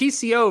here.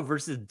 PCO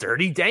versus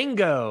Dirty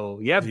Dango.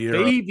 Yeah,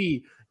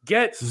 baby.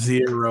 Get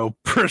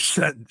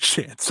 0%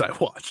 chance I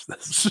watch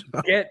this.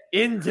 Get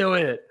into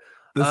it.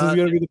 This is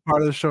going to be the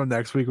part of the show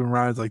next week when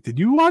Ryan's like, did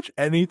you watch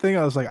anything?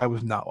 I was like, I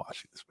was not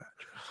watching this match.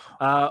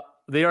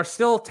 They are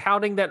still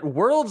touting that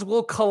worlds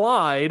will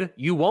collide.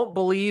 You won't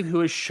believe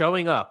who is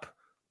showing up.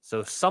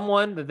 So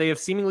someone that they have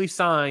seemingly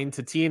signed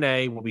to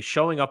TNA will be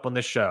showing up on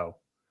this show.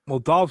 Well,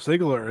 Dolph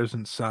Ziggler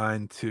isn't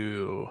signed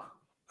to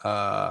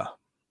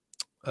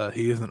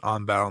he isn't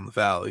on Battle in the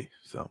Valley,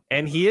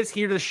 and he is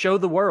here to show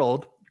the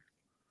world.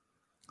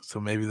 So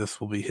maybe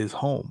this will be his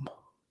home.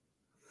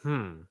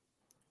 How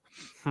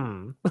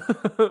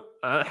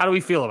do we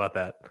feel about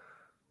that?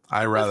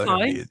 I rather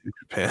be in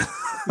Japan.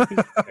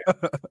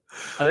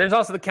 There's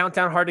also the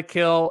Countdown Hard to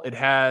Kill. It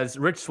has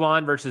Rich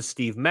Swann versus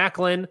Steve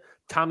Macklin,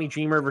 Tommy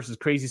Dreamer versus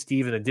Crazy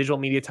Steve in a digital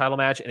media title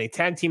match, and a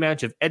tag team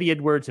match of Eddie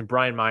Edwards and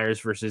Brian Myers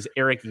versus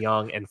Eric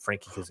Young and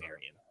Frankie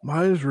Kazarian.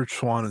 Why is Rich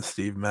Swann and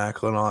Steve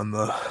Macklin on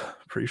the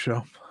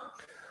pre-show?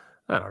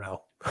 I don't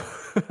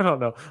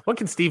know. When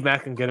can Steve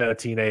Macklin get out of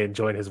TNA and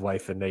join his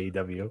wife in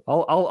AEW?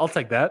 I'll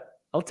take that.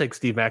 I'll take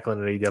Steve Macklin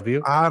in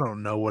AEW. I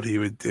don't know what he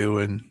would do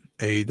in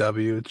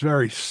AEW. It's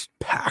very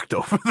packed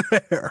over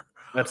there.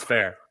 That's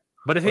fair.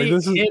 But if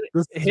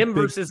him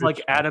versus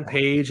like Adam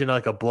Page in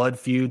like a blood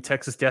feud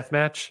Texas death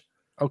match.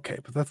 Okay,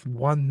 but that's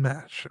one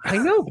match. I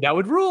know, but that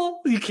would rule.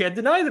 You can't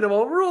deny that it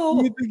won't rule.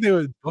 Do you think they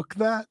would book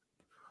that?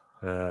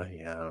 Yeah,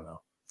 I don't know.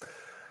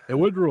 It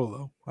would rule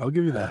though. I'll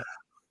give you that.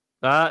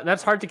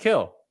 That's Hard to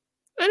Kill.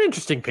 An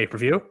interesting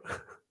pay-per-view.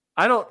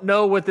 I don't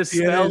know what this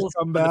spells.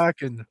 Come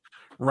back and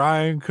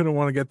Ryan couldn't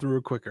want to get through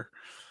it quicker.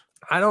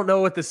 I don't know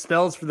what this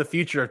spells for the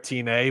future of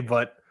TNA,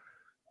 but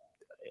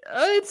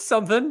it's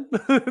something.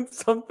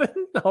 It's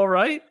something. All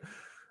right.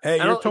 Hey,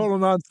 you're total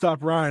nonstop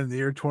Ryan in the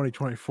year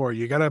 2024.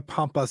 You got to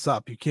pump us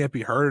up. You can't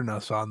be hurting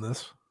us on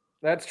this.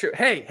 That's true.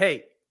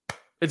 Hey,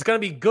 it's going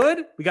to be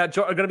good. We got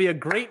going to be a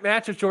great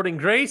match with Jordan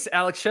Grace.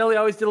 Alex Shelley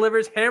always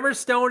delivers.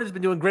 Hammerstone has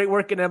been doing great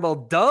work in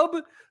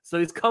MLW, so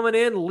he's coming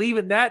in,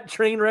 leaving that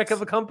train wreck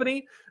of a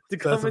company to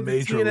come into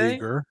TNA.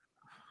 Leaguer.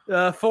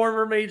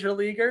 Former major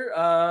leaguer.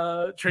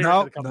 You're a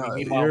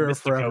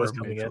forever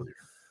major leaguer.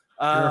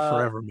 You're a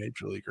forever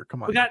major leaguer.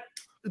 Come on. We got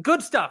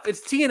good stuff.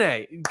 It's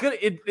TNA. Good.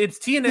 It's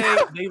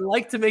TNA. They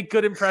like to make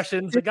good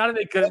impressions. They got to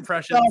make good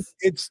impressions.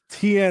 It's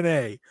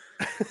TNA.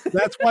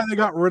 That's why they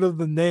got rid of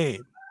the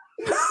name.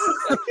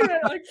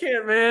 I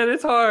can't, man.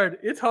 It's hard.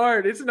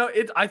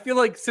 I feel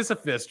like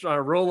Sisyphus trying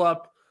to roll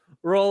up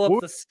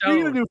the stone. What are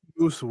you gonna do if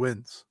Moose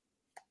wins?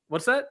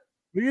 What's that?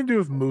 What are you gonna do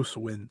if Moose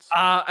wins?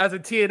 As a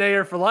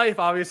TNAer for life,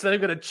 obviously, I'm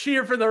gonna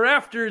cheer for the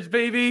Rafters,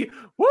 baby.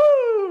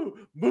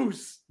 Woo!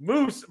 Moose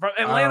from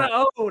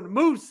Atlanta owned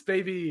Moose,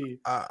 baby.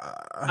 I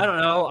don't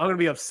know. I'm gonna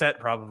be upset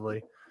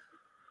probably.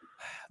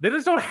 They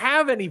just don't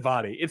have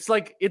anybody. It's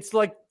like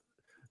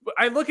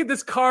I look at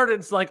this card and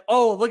it's like,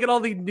 oh, look at all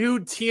the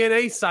new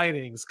TNA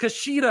signings.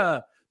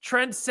 Kushida,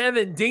 Trent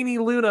Seven, Danny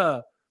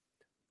Luna.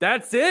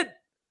 That's it.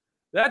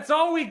 That's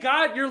all we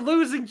got. You're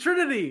losing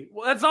Trinity.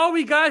 Well, that's all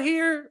we got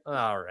here.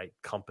 All right,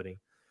 company.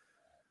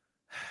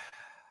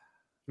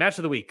 Match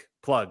of the week.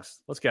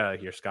 Plugs. Let's get out of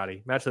here,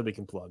 Scotty. Match of the week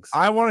and plugs.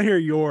 I want to hear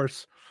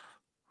yours.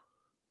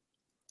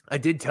 I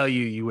did tell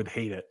you you would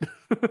hate it.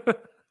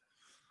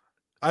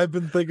 I've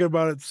been thinking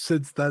about it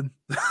since then.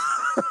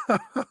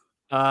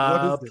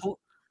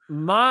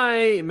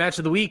 My match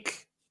of the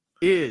week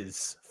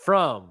is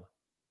from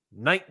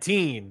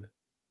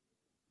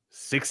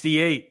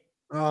 1968.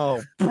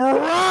 Oh,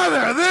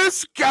 brother,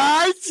 this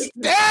guy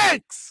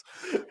stinks.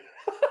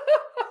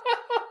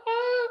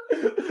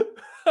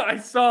 I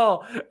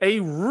saw a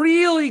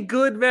really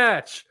good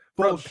match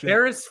from Bullshit.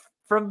 Paris,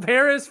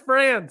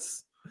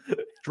 France.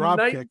 Dropkick.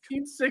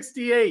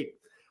 1968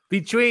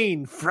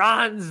 between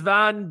Franz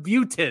van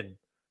Buiten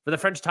for the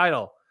French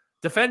title,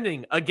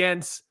 defending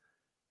against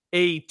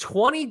a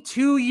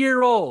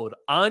 22-year-old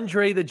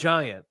Andre the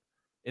Giant.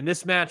 And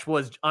this match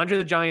was Andre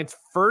the Giant's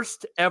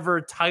first ever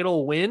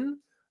title win.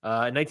 In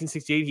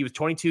 1968, he was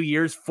 22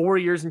 years, 4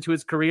 years into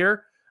his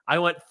career. I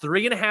went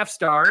 3.5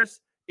 stars.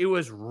 It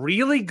was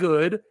really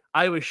good.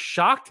 I was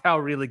shocked how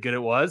really good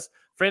it was.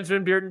 Franz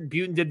van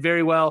Buiten did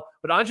very well.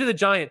 But Andre the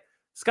Giant,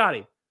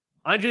 Scotty,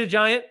 Andre the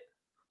Giant,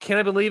 can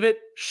I believe it?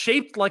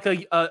 Shaped like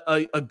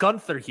a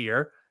Gunther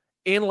here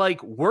and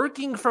like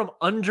working from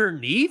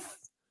underneath.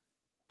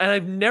 And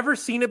I've never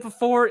seen it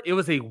before. It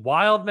was a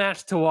wild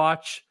match to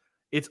watch.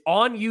 It's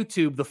on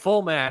YouTube, the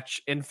full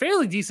match, in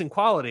fairly decent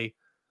quality.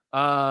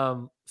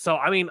 So,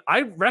 I mean,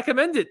 I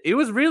recommend it. It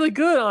was really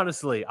good,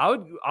 honestly. I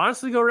would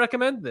honestly go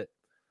recommend it.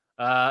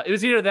 It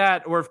was either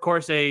that or, of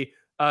course, a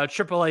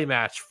AAA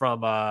match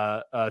from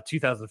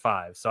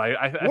 2005. So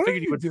I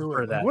figured you would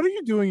prefer that. What are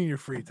you doing in your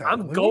free time?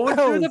 I'm going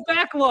through the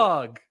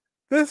backlog.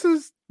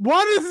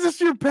 What is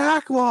this your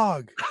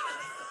backlog?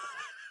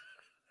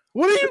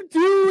 What are you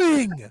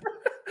doing?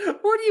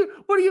 What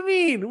do you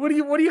mean? What do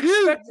you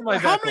expect from my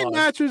backlog? How many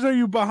matches are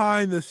you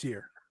behind this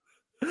year?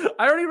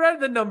 I already read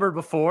the number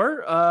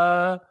before.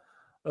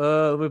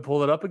 Let me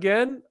pull it up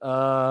again.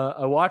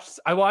 I watched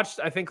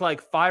I think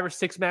like 5 or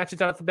 6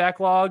 matches out of the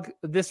backlog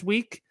this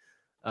week.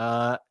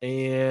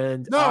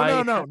 And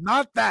no,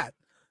 not that.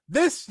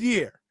 This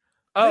year.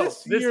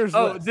 This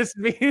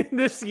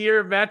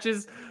year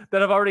matches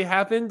that have already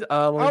happened.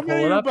 How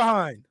many are you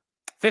behind?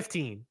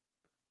 15.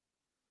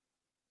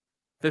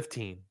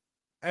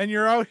 And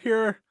you're out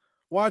here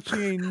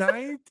watching a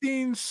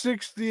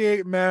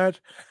 1968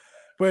 match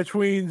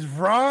between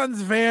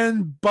Franz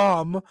van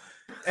Bum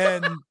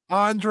and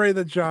Andre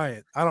the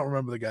Giant. I don't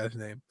remember the guy's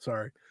name.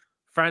 Sorry.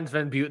 Franz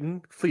van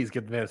Buiten. Please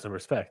give the man some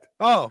respect.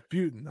 Oh,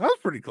 Buiten. That was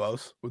pretty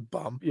close with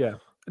Bum. Yeah.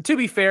 To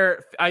be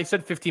fair, I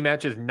said 50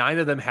 matches. 9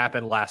 of them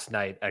happened last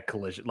night at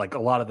Collision. Like a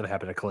lot of them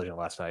happened at Collision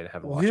last night. I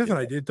haven't watched here's an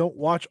idea. Don't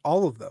watch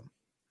all of them.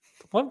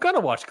 Well, I'm going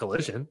to watch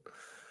Collision.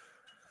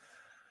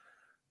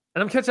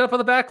 And I'm catching up on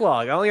the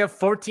backlog. I only have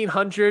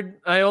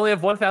 1,400. I only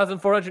have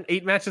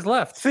 1,408 matches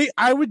left. See,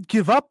 I would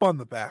give up on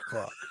the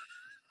backlog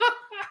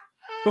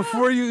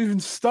before you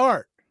even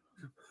start.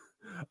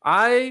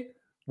 I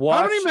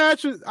watched... How many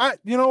matches?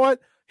 You know what?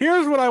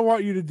 Here's what I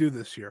want you to do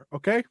this year,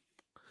 okay?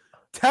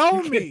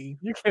 Tell me.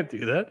 You can't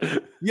do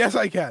that. Yes,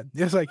 I can.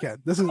 This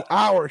is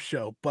our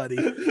show, buddy.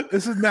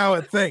 This is now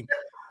a thing.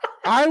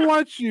 I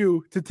want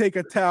you to take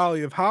a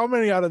tally of how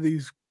many out of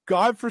these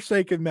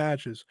godforsaken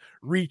matches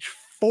reach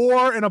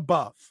 4 and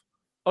above.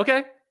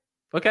 Okay.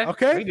 I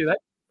can do that.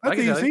 That's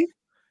easy.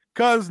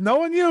 Because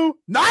knowing you,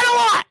 not a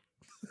lot.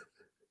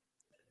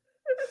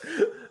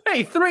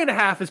 Hey,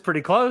 3.5 is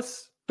pretty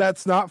close.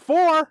 That's not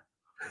 4.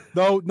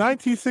 Though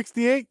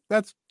 1968,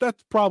 that's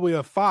probably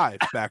a 5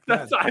 back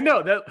then. I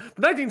know that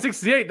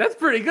 1968. That's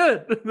pretty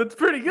good. That's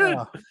pretty good.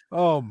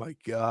 Oh my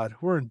God,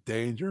 we're in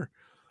danger.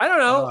 I don't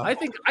know. I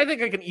think I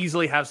can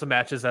easily have some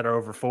matches that are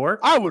over 4.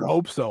 I would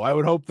hope so. I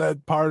would hope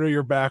that part of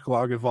your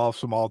backlog involves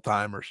some all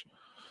timers.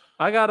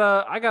 I got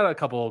a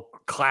couple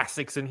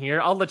classics in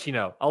here. I'll let you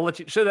know. I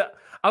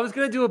was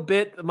gonna do a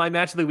bit. My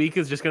match of the week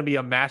is just gonna be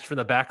a match from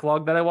the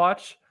backlog that I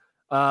watch.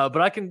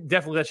 But I can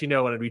definitely let you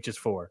know when it reaches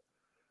 4.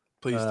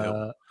 Please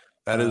do.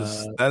 That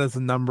is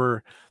a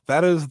number.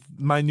 That is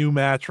my new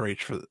match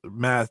race for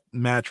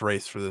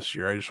this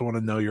year. I just want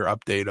to know your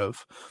update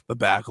of the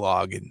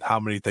backlog and how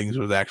many things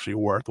was actually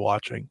worth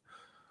watching.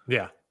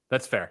 Yeah,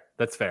 that's fair.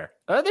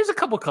 There's a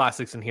couple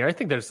classics in here. I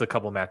think there's a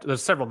couple matches.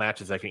 There's several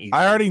matches I can eat.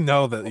 I already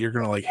know that you're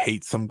gonna like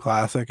hate some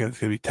classic and it's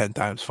gonna be 10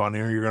 times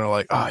funnier. You're gonna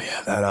like, oh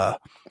yeah,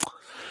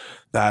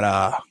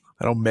 that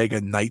Omega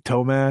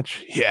Naito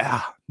match.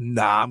 Yeah,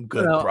 nah, I'm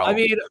good, bro. I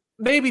mean,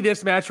 maybe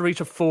this match will reach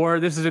a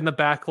 4. This is in the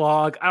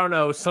backlog. I don't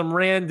know. Some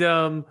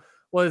random,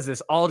 what is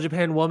this? All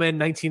Japan Woman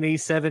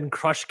 1987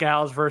 Crush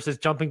Gals versus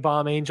Jumping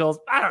Bomb Angels.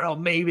 I don't know.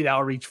 Maybe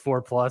that'll reach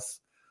 4+.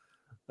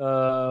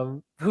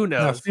 Who knows?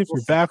 Now, see if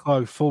your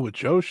backlog's full with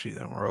Joshi,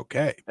 then we're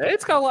okay.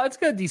 It's got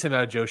a decent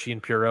amount of Joshi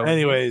and Puro.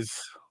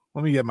 Anyways,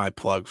 let me get my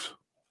plugs.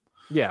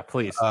 Yeah,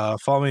 please.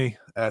 Follow me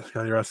at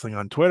Scotty Wrestling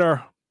on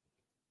Twitter.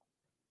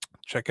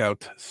 Check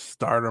out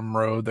Stardom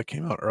Road that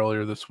came out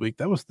earlier this week.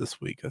 That was this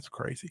week. That's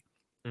crazy.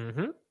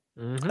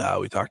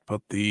 We talked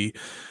about the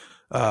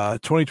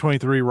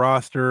 2023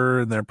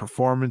 roster and their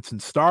performance in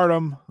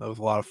Stardom. That was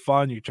a lot of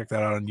fun. You can check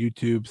that out on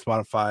YouTube,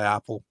 Spotify,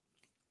 Apple.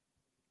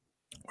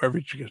 wherever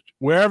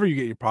you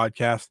get your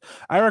podcast.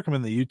 I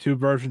recommend the YouTube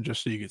version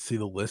just so you can see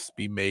the list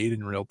be made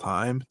in real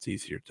time. It's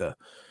easier to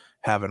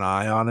have an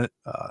eye on it.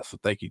 So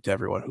thank you to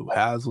everyone who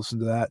has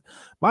listened to that.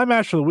 My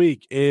match of the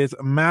week is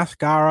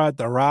Mascara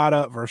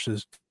Dorada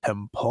versus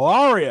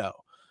Templario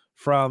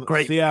from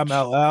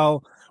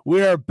CMLL.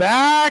 We're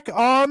back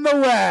on the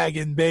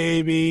wagon,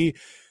 baby.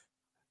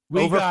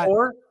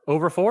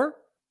 Over four?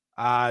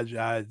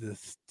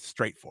 Just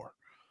straight four.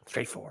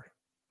 Straight four.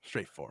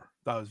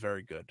 That was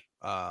very good.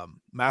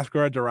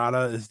 Mascara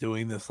Dorada is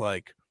doing this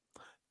like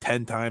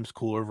 10 times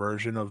cooler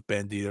version of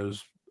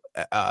Bandito's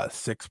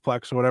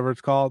sixplex or whatever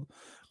it's called,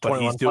 but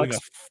he's doing a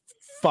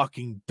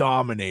fucking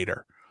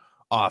dominator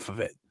off of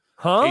it.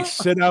 A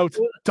sit out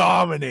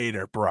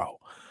dominator, bro.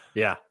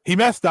 Yeah, he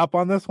messed up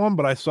on this one,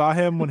 but I saw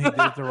him when he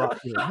did the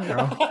Rocky.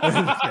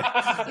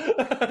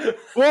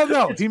 Well,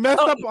 no,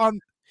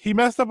 he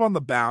messed up on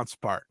the bounce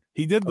part.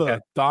 He did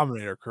the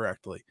dominator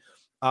correctly.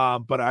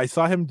 But I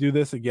saw him do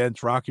this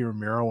against Rocky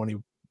Romero when he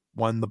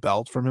won the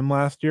belt from him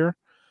last year,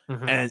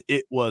 and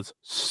it was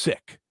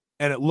sick.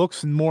 And it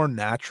looks more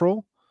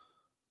natural.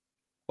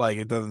 Like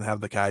it doesn't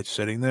have the guy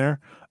sitting there.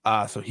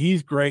 So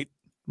he's great.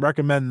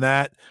 Recommend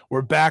that.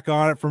 We're back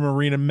on it from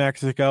Arena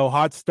Mexico.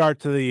 Hot start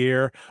to the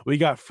year. We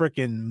got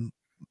freaking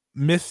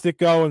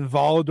Mystico and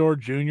Volador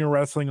Jr.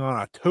 wrestling on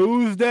a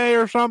Tuesday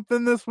or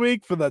something this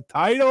week for the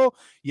title.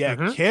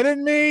 Yeah,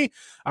 kidding me?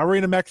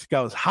 Arena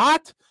Mexico is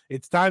hot.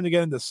 It's time to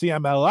get into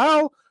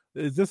CMLL.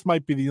 This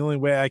might be the only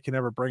way I can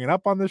ever bring it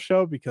up on this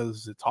show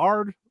because it's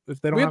hard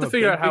if they don't. We have to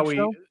figure out how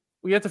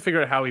we have to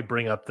figure out how we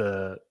bring up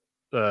the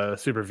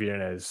Super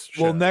Vienna's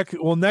show.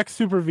 Next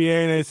Super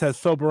Vienna's has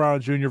Soberano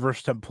Jr.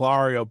 versus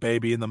Templario,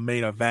 baby, in the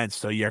main event.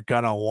 So you're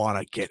gonna want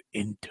to get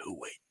into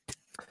it.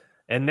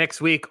 And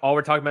next week, all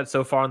we're talking about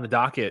so far on the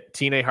docket: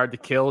 TNA Hard to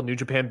Kill, New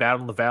Japan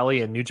Battle in the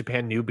Valley, and New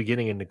Japan New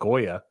Beginning in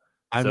Nagoya.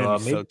 I'm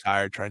so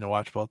tired trying to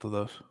watch both of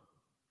those.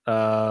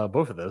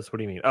 Both of those. What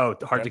do you mean? Oh,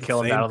 Hard to Kill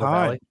and Battle in the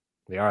Valley.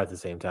 They are at the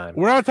same time.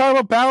 We're not talking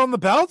about Battle in the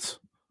Belts.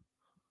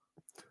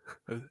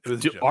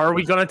 Are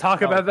we going to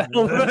talk about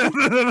Battle of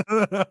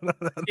the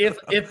Belts?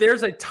 if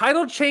there's a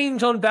title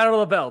change on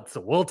Battle of the Belts,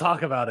 we'll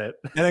talk about it.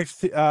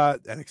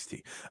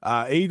 NXT.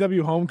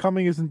 AEW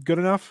Homecoming isn't good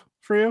enough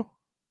for you?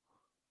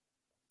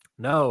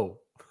 No.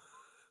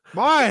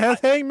 Why? It has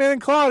Hangman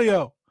and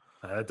Claudio.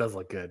 That does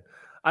look good.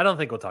 I don't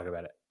think we'll talk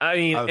about it. I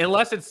mean,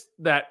 unless it's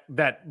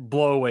that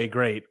blow away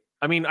great.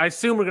 I mean, I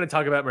assume we're going to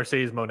talk about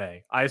Mercedes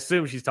Moné. I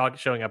assume she's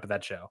showing up at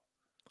that show.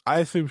 I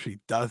assume she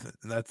doesn't,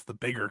 and that's the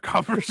bigger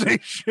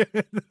conversation.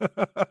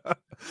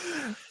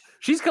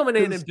 She's coming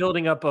in and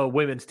building up a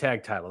women's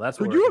tag title. That's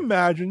what. Could you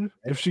imagine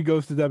if she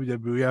goes to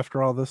WWE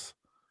after all this?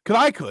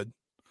 I could.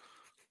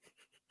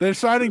 They're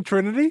signing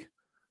Trinity.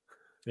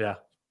 Yeah,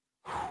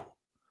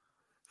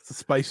 it's a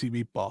spicy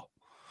meatball.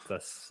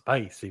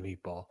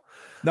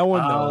 No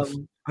one knows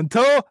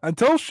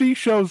until she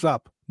shows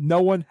up.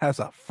 No one has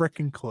a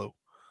freaking clue.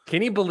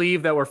 Can you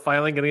believe that we're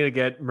finally going to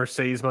get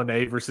Mercedes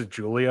Moné versus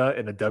Julia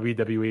in a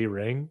WWE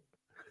ring?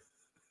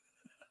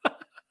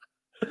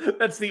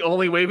 That's the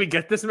only way we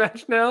get this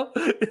match now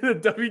in a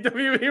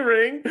WWE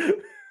ring.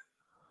 It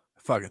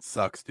fucking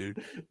sucks,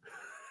 dude.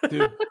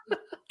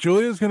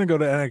 Julia's going to go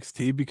to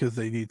NXT because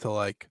they need to,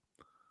 like,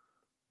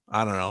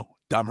 I don't know,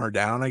 dumb her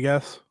down, I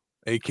guess.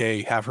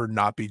 aka have her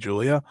not be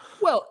Julia.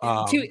 Well,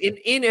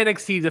 in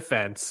NXT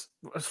defense,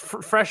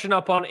 freshen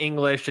up on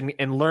English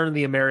and learn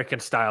the American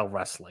style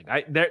wrestling.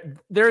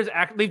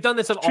 They've done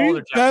this in all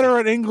their. She's better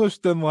at English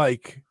than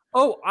like.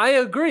 Oh, I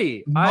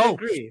agree. I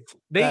agree.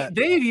 They've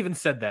even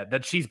said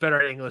that she's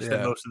better at English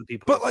than most of the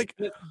people. But like,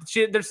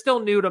 they're still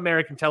new to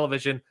American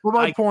television. Well,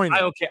 my point.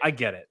 I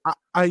get it.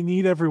 I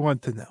need everyone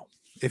to know,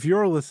 if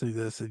you're listening to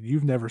this and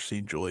you've never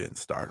seen Julia in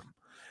Stardom,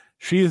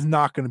 she is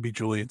not going to be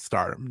Julia in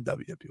Stardom in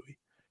WWE.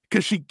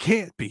 Because she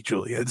can't be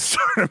Julia in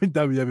Stardom in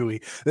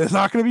WWE. There's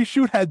not going to be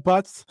shoot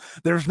headbutts.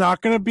 There's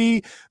not going to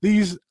be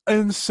these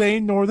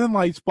insane Northern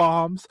Lights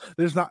bombs.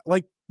 There's not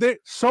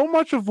so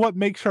much of what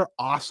makes her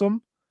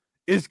awesome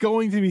is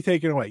going to be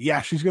taken away.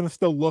 Yeah, she's going to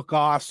still look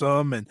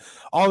awesome and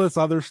all this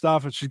other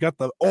stuff. And she's got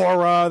the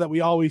aura that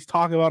we always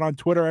talk about on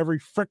Twitter every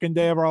freaking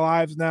day of our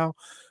lives now.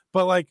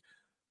 But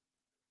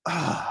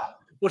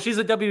well, she's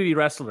a WWE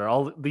wrestler.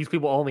 All these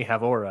people only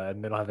have aura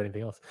and they don't have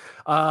anything else.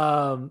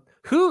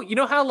 Who, you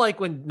know how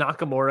when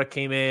Nakamura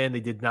came in, they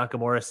did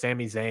Nakamura,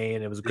 Sami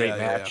Zayn. It was a great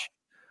match.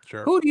 Yeah.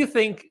 Sure. Who do you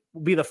think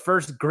will be the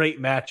first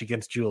great match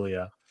against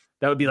Julia?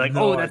 That would be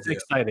that's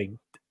exciting.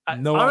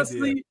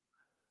 Honestly, idea.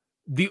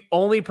 The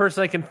only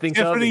person I can think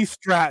of Tiffany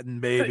Stratton,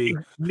 baby.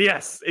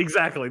 Yes,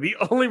 exactly. The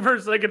only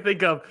person I can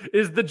think of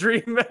is the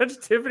dream match,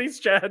 Tiffany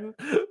Stratton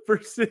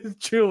versus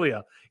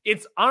Julia.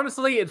 It's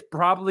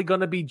probably going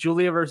to be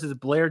Julia versus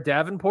Blair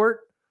Davenport.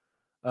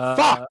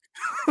 Fuck.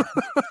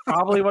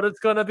 Probably what it's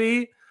going to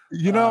be.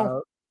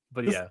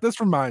 But this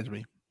reminds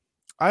me.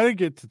 I didn't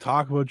get to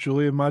talk about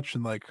Julia much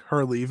and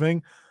her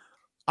leaving.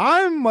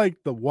 I'm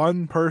the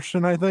one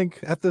person I think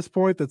at this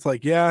point that's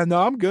yeah,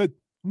 no, I'm good.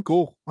 I'm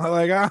cool.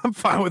 I'm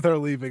fine with her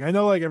leaving. I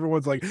know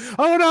everyone's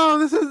oh no,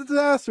 this is a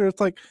disaster.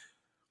 It's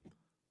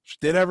She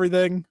did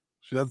everything.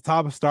 She's at the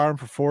top of Stardom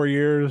for 4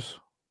 years.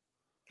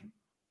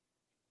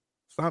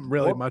 It's not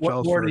really much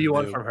else. What more do you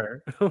want from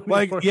her?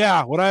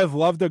 Yeah, would I have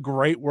loved a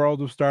great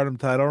World of Stardom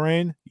title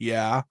reign?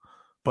 Yeah,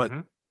 but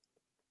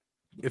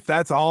if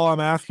that's all I'm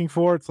asking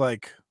for, it's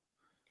like,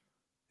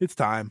 it's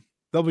time.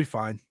 They'll be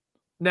fine.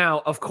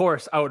 Now, of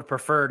course, I would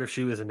prefer it if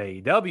she was in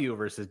AEW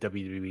versus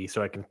WWE,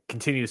 so I can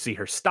continue to see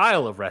her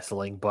style of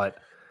wrestling. But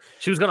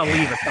she was going to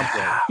leave at some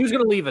point. She was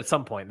going to leave at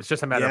some point. It's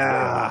just a matter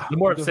of the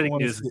more upsetting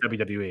news is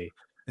WWE.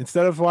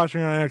 Instead of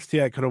watching her on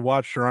NXT, I could have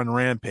watched her on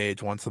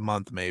Rampage once a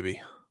month, maybe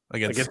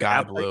against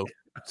Sky Blue.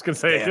 I was going to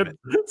say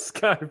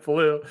Sky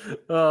Blue.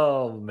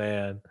 Oh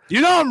man, you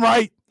know I'm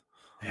right.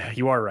 Yeah,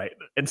 you are right,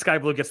 and Sky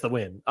Blue gets the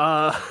win.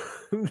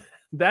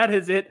 That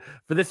is it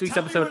for this week's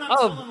episode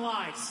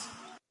of.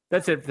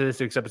 That's it for this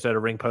week's episode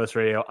of Ring Post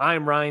Radio.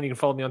 I'm Ryan. You can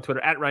follow me on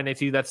Twitter at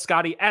RyanXU. That's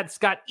Scotty at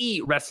Scott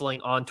E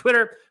Wrestling on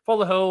Twitter.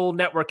 Follow the whole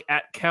network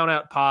at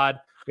Countout Pod.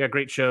 We got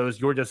great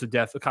shows: Your Dose of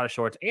Death, Okada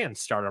Shorts, and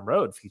Stardom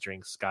Road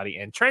featuring Scotty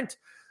and Trent.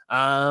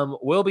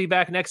 We'll be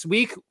back next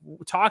week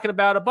talking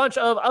about a bunch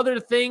of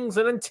other things.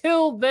 And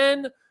until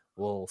then,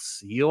 we'll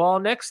see you all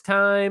next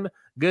time.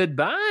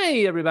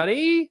 Goodbye,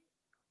 everybody.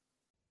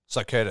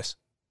 So, Curtis.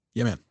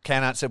 Yeah, man.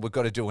 Countout said we've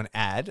got to do an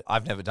ad.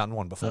 I've never done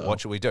one before.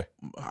 What should we do?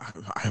 I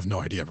have no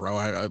idea, bro.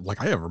 I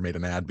ever made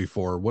an ad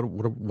before. What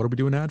are we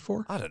doing an ad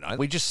for? I don't know.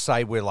 We just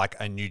say we're like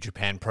a New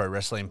Japan Pro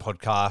Wrestling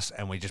podcast,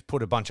 and we just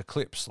put a bunch of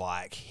clips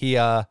like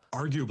here.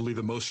 Arguably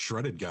the most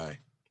shredded guy.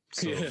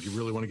 So if you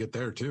really want to get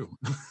there too.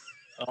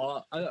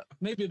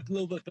 Maybe a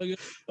little bit bigger.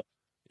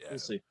 Yeah. We'll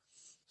see.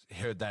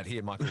 Heard that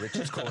here. Michael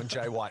Richards calling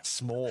Jay White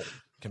small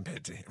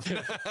compared to him.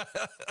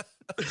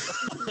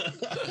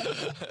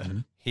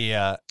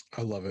 Here.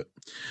 I love it.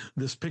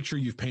 This picture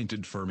you've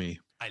painted for me.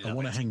 I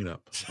want to hang it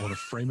up. I want to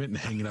frame it and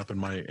hang it up in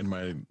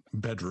my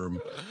bedroom.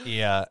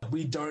 Yeah.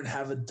 We don't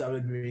have a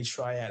WWE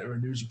tryout or a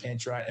New Japan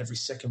tryout every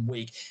second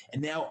week.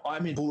 And now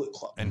I'm in Bullet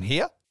Club. And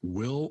here?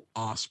 Will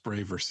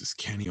Ospreay versus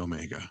Kenny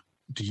Omega.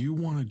 Do you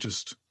want to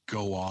just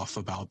go off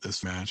about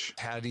this match?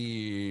 How do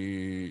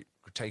you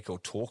take or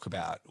talk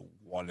about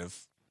one of,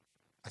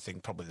 I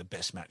think, probably the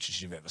best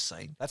matches you've ever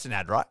seen? That's an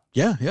ad, right?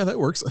 Yeah, that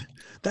works.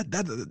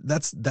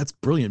 That's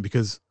brilliant,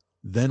 because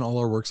then all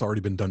our work's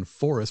already been done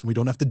for us and we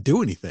don't have to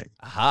do anything.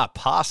 Aha,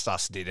 past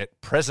us did it.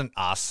 Present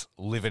us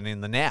living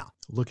in the now.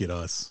 Look at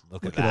us.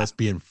 Look at us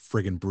being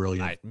friggin'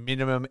 brilliant. Mate,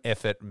 minimum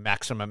effort,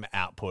 maximum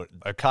output.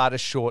 Okada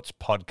Shorts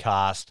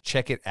podcast.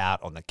 Check it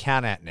out on the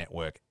Countout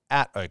Network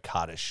at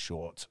Okada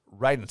Shorts.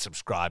 Rate and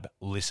subscribe,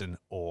 listen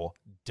or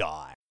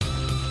die.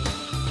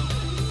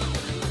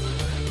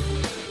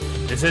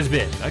 This has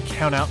been a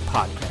Countout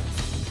Podcast.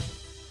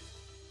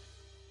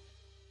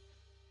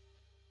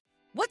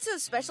 What's so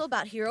special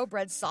about Hero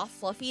Bread's soft,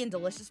 fluffy, and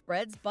delicious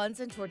breads, buns,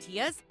 and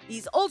tortillas?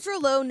 These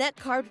ultra-low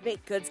net-carb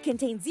baked goods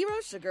contain 0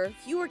 sugar,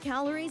 fewer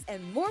calories,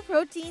 and more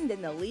protein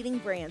than the leading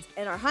brands,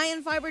 and are high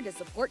in fiber to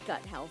support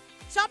gut health.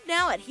 Shop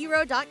now at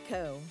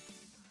Hero.co.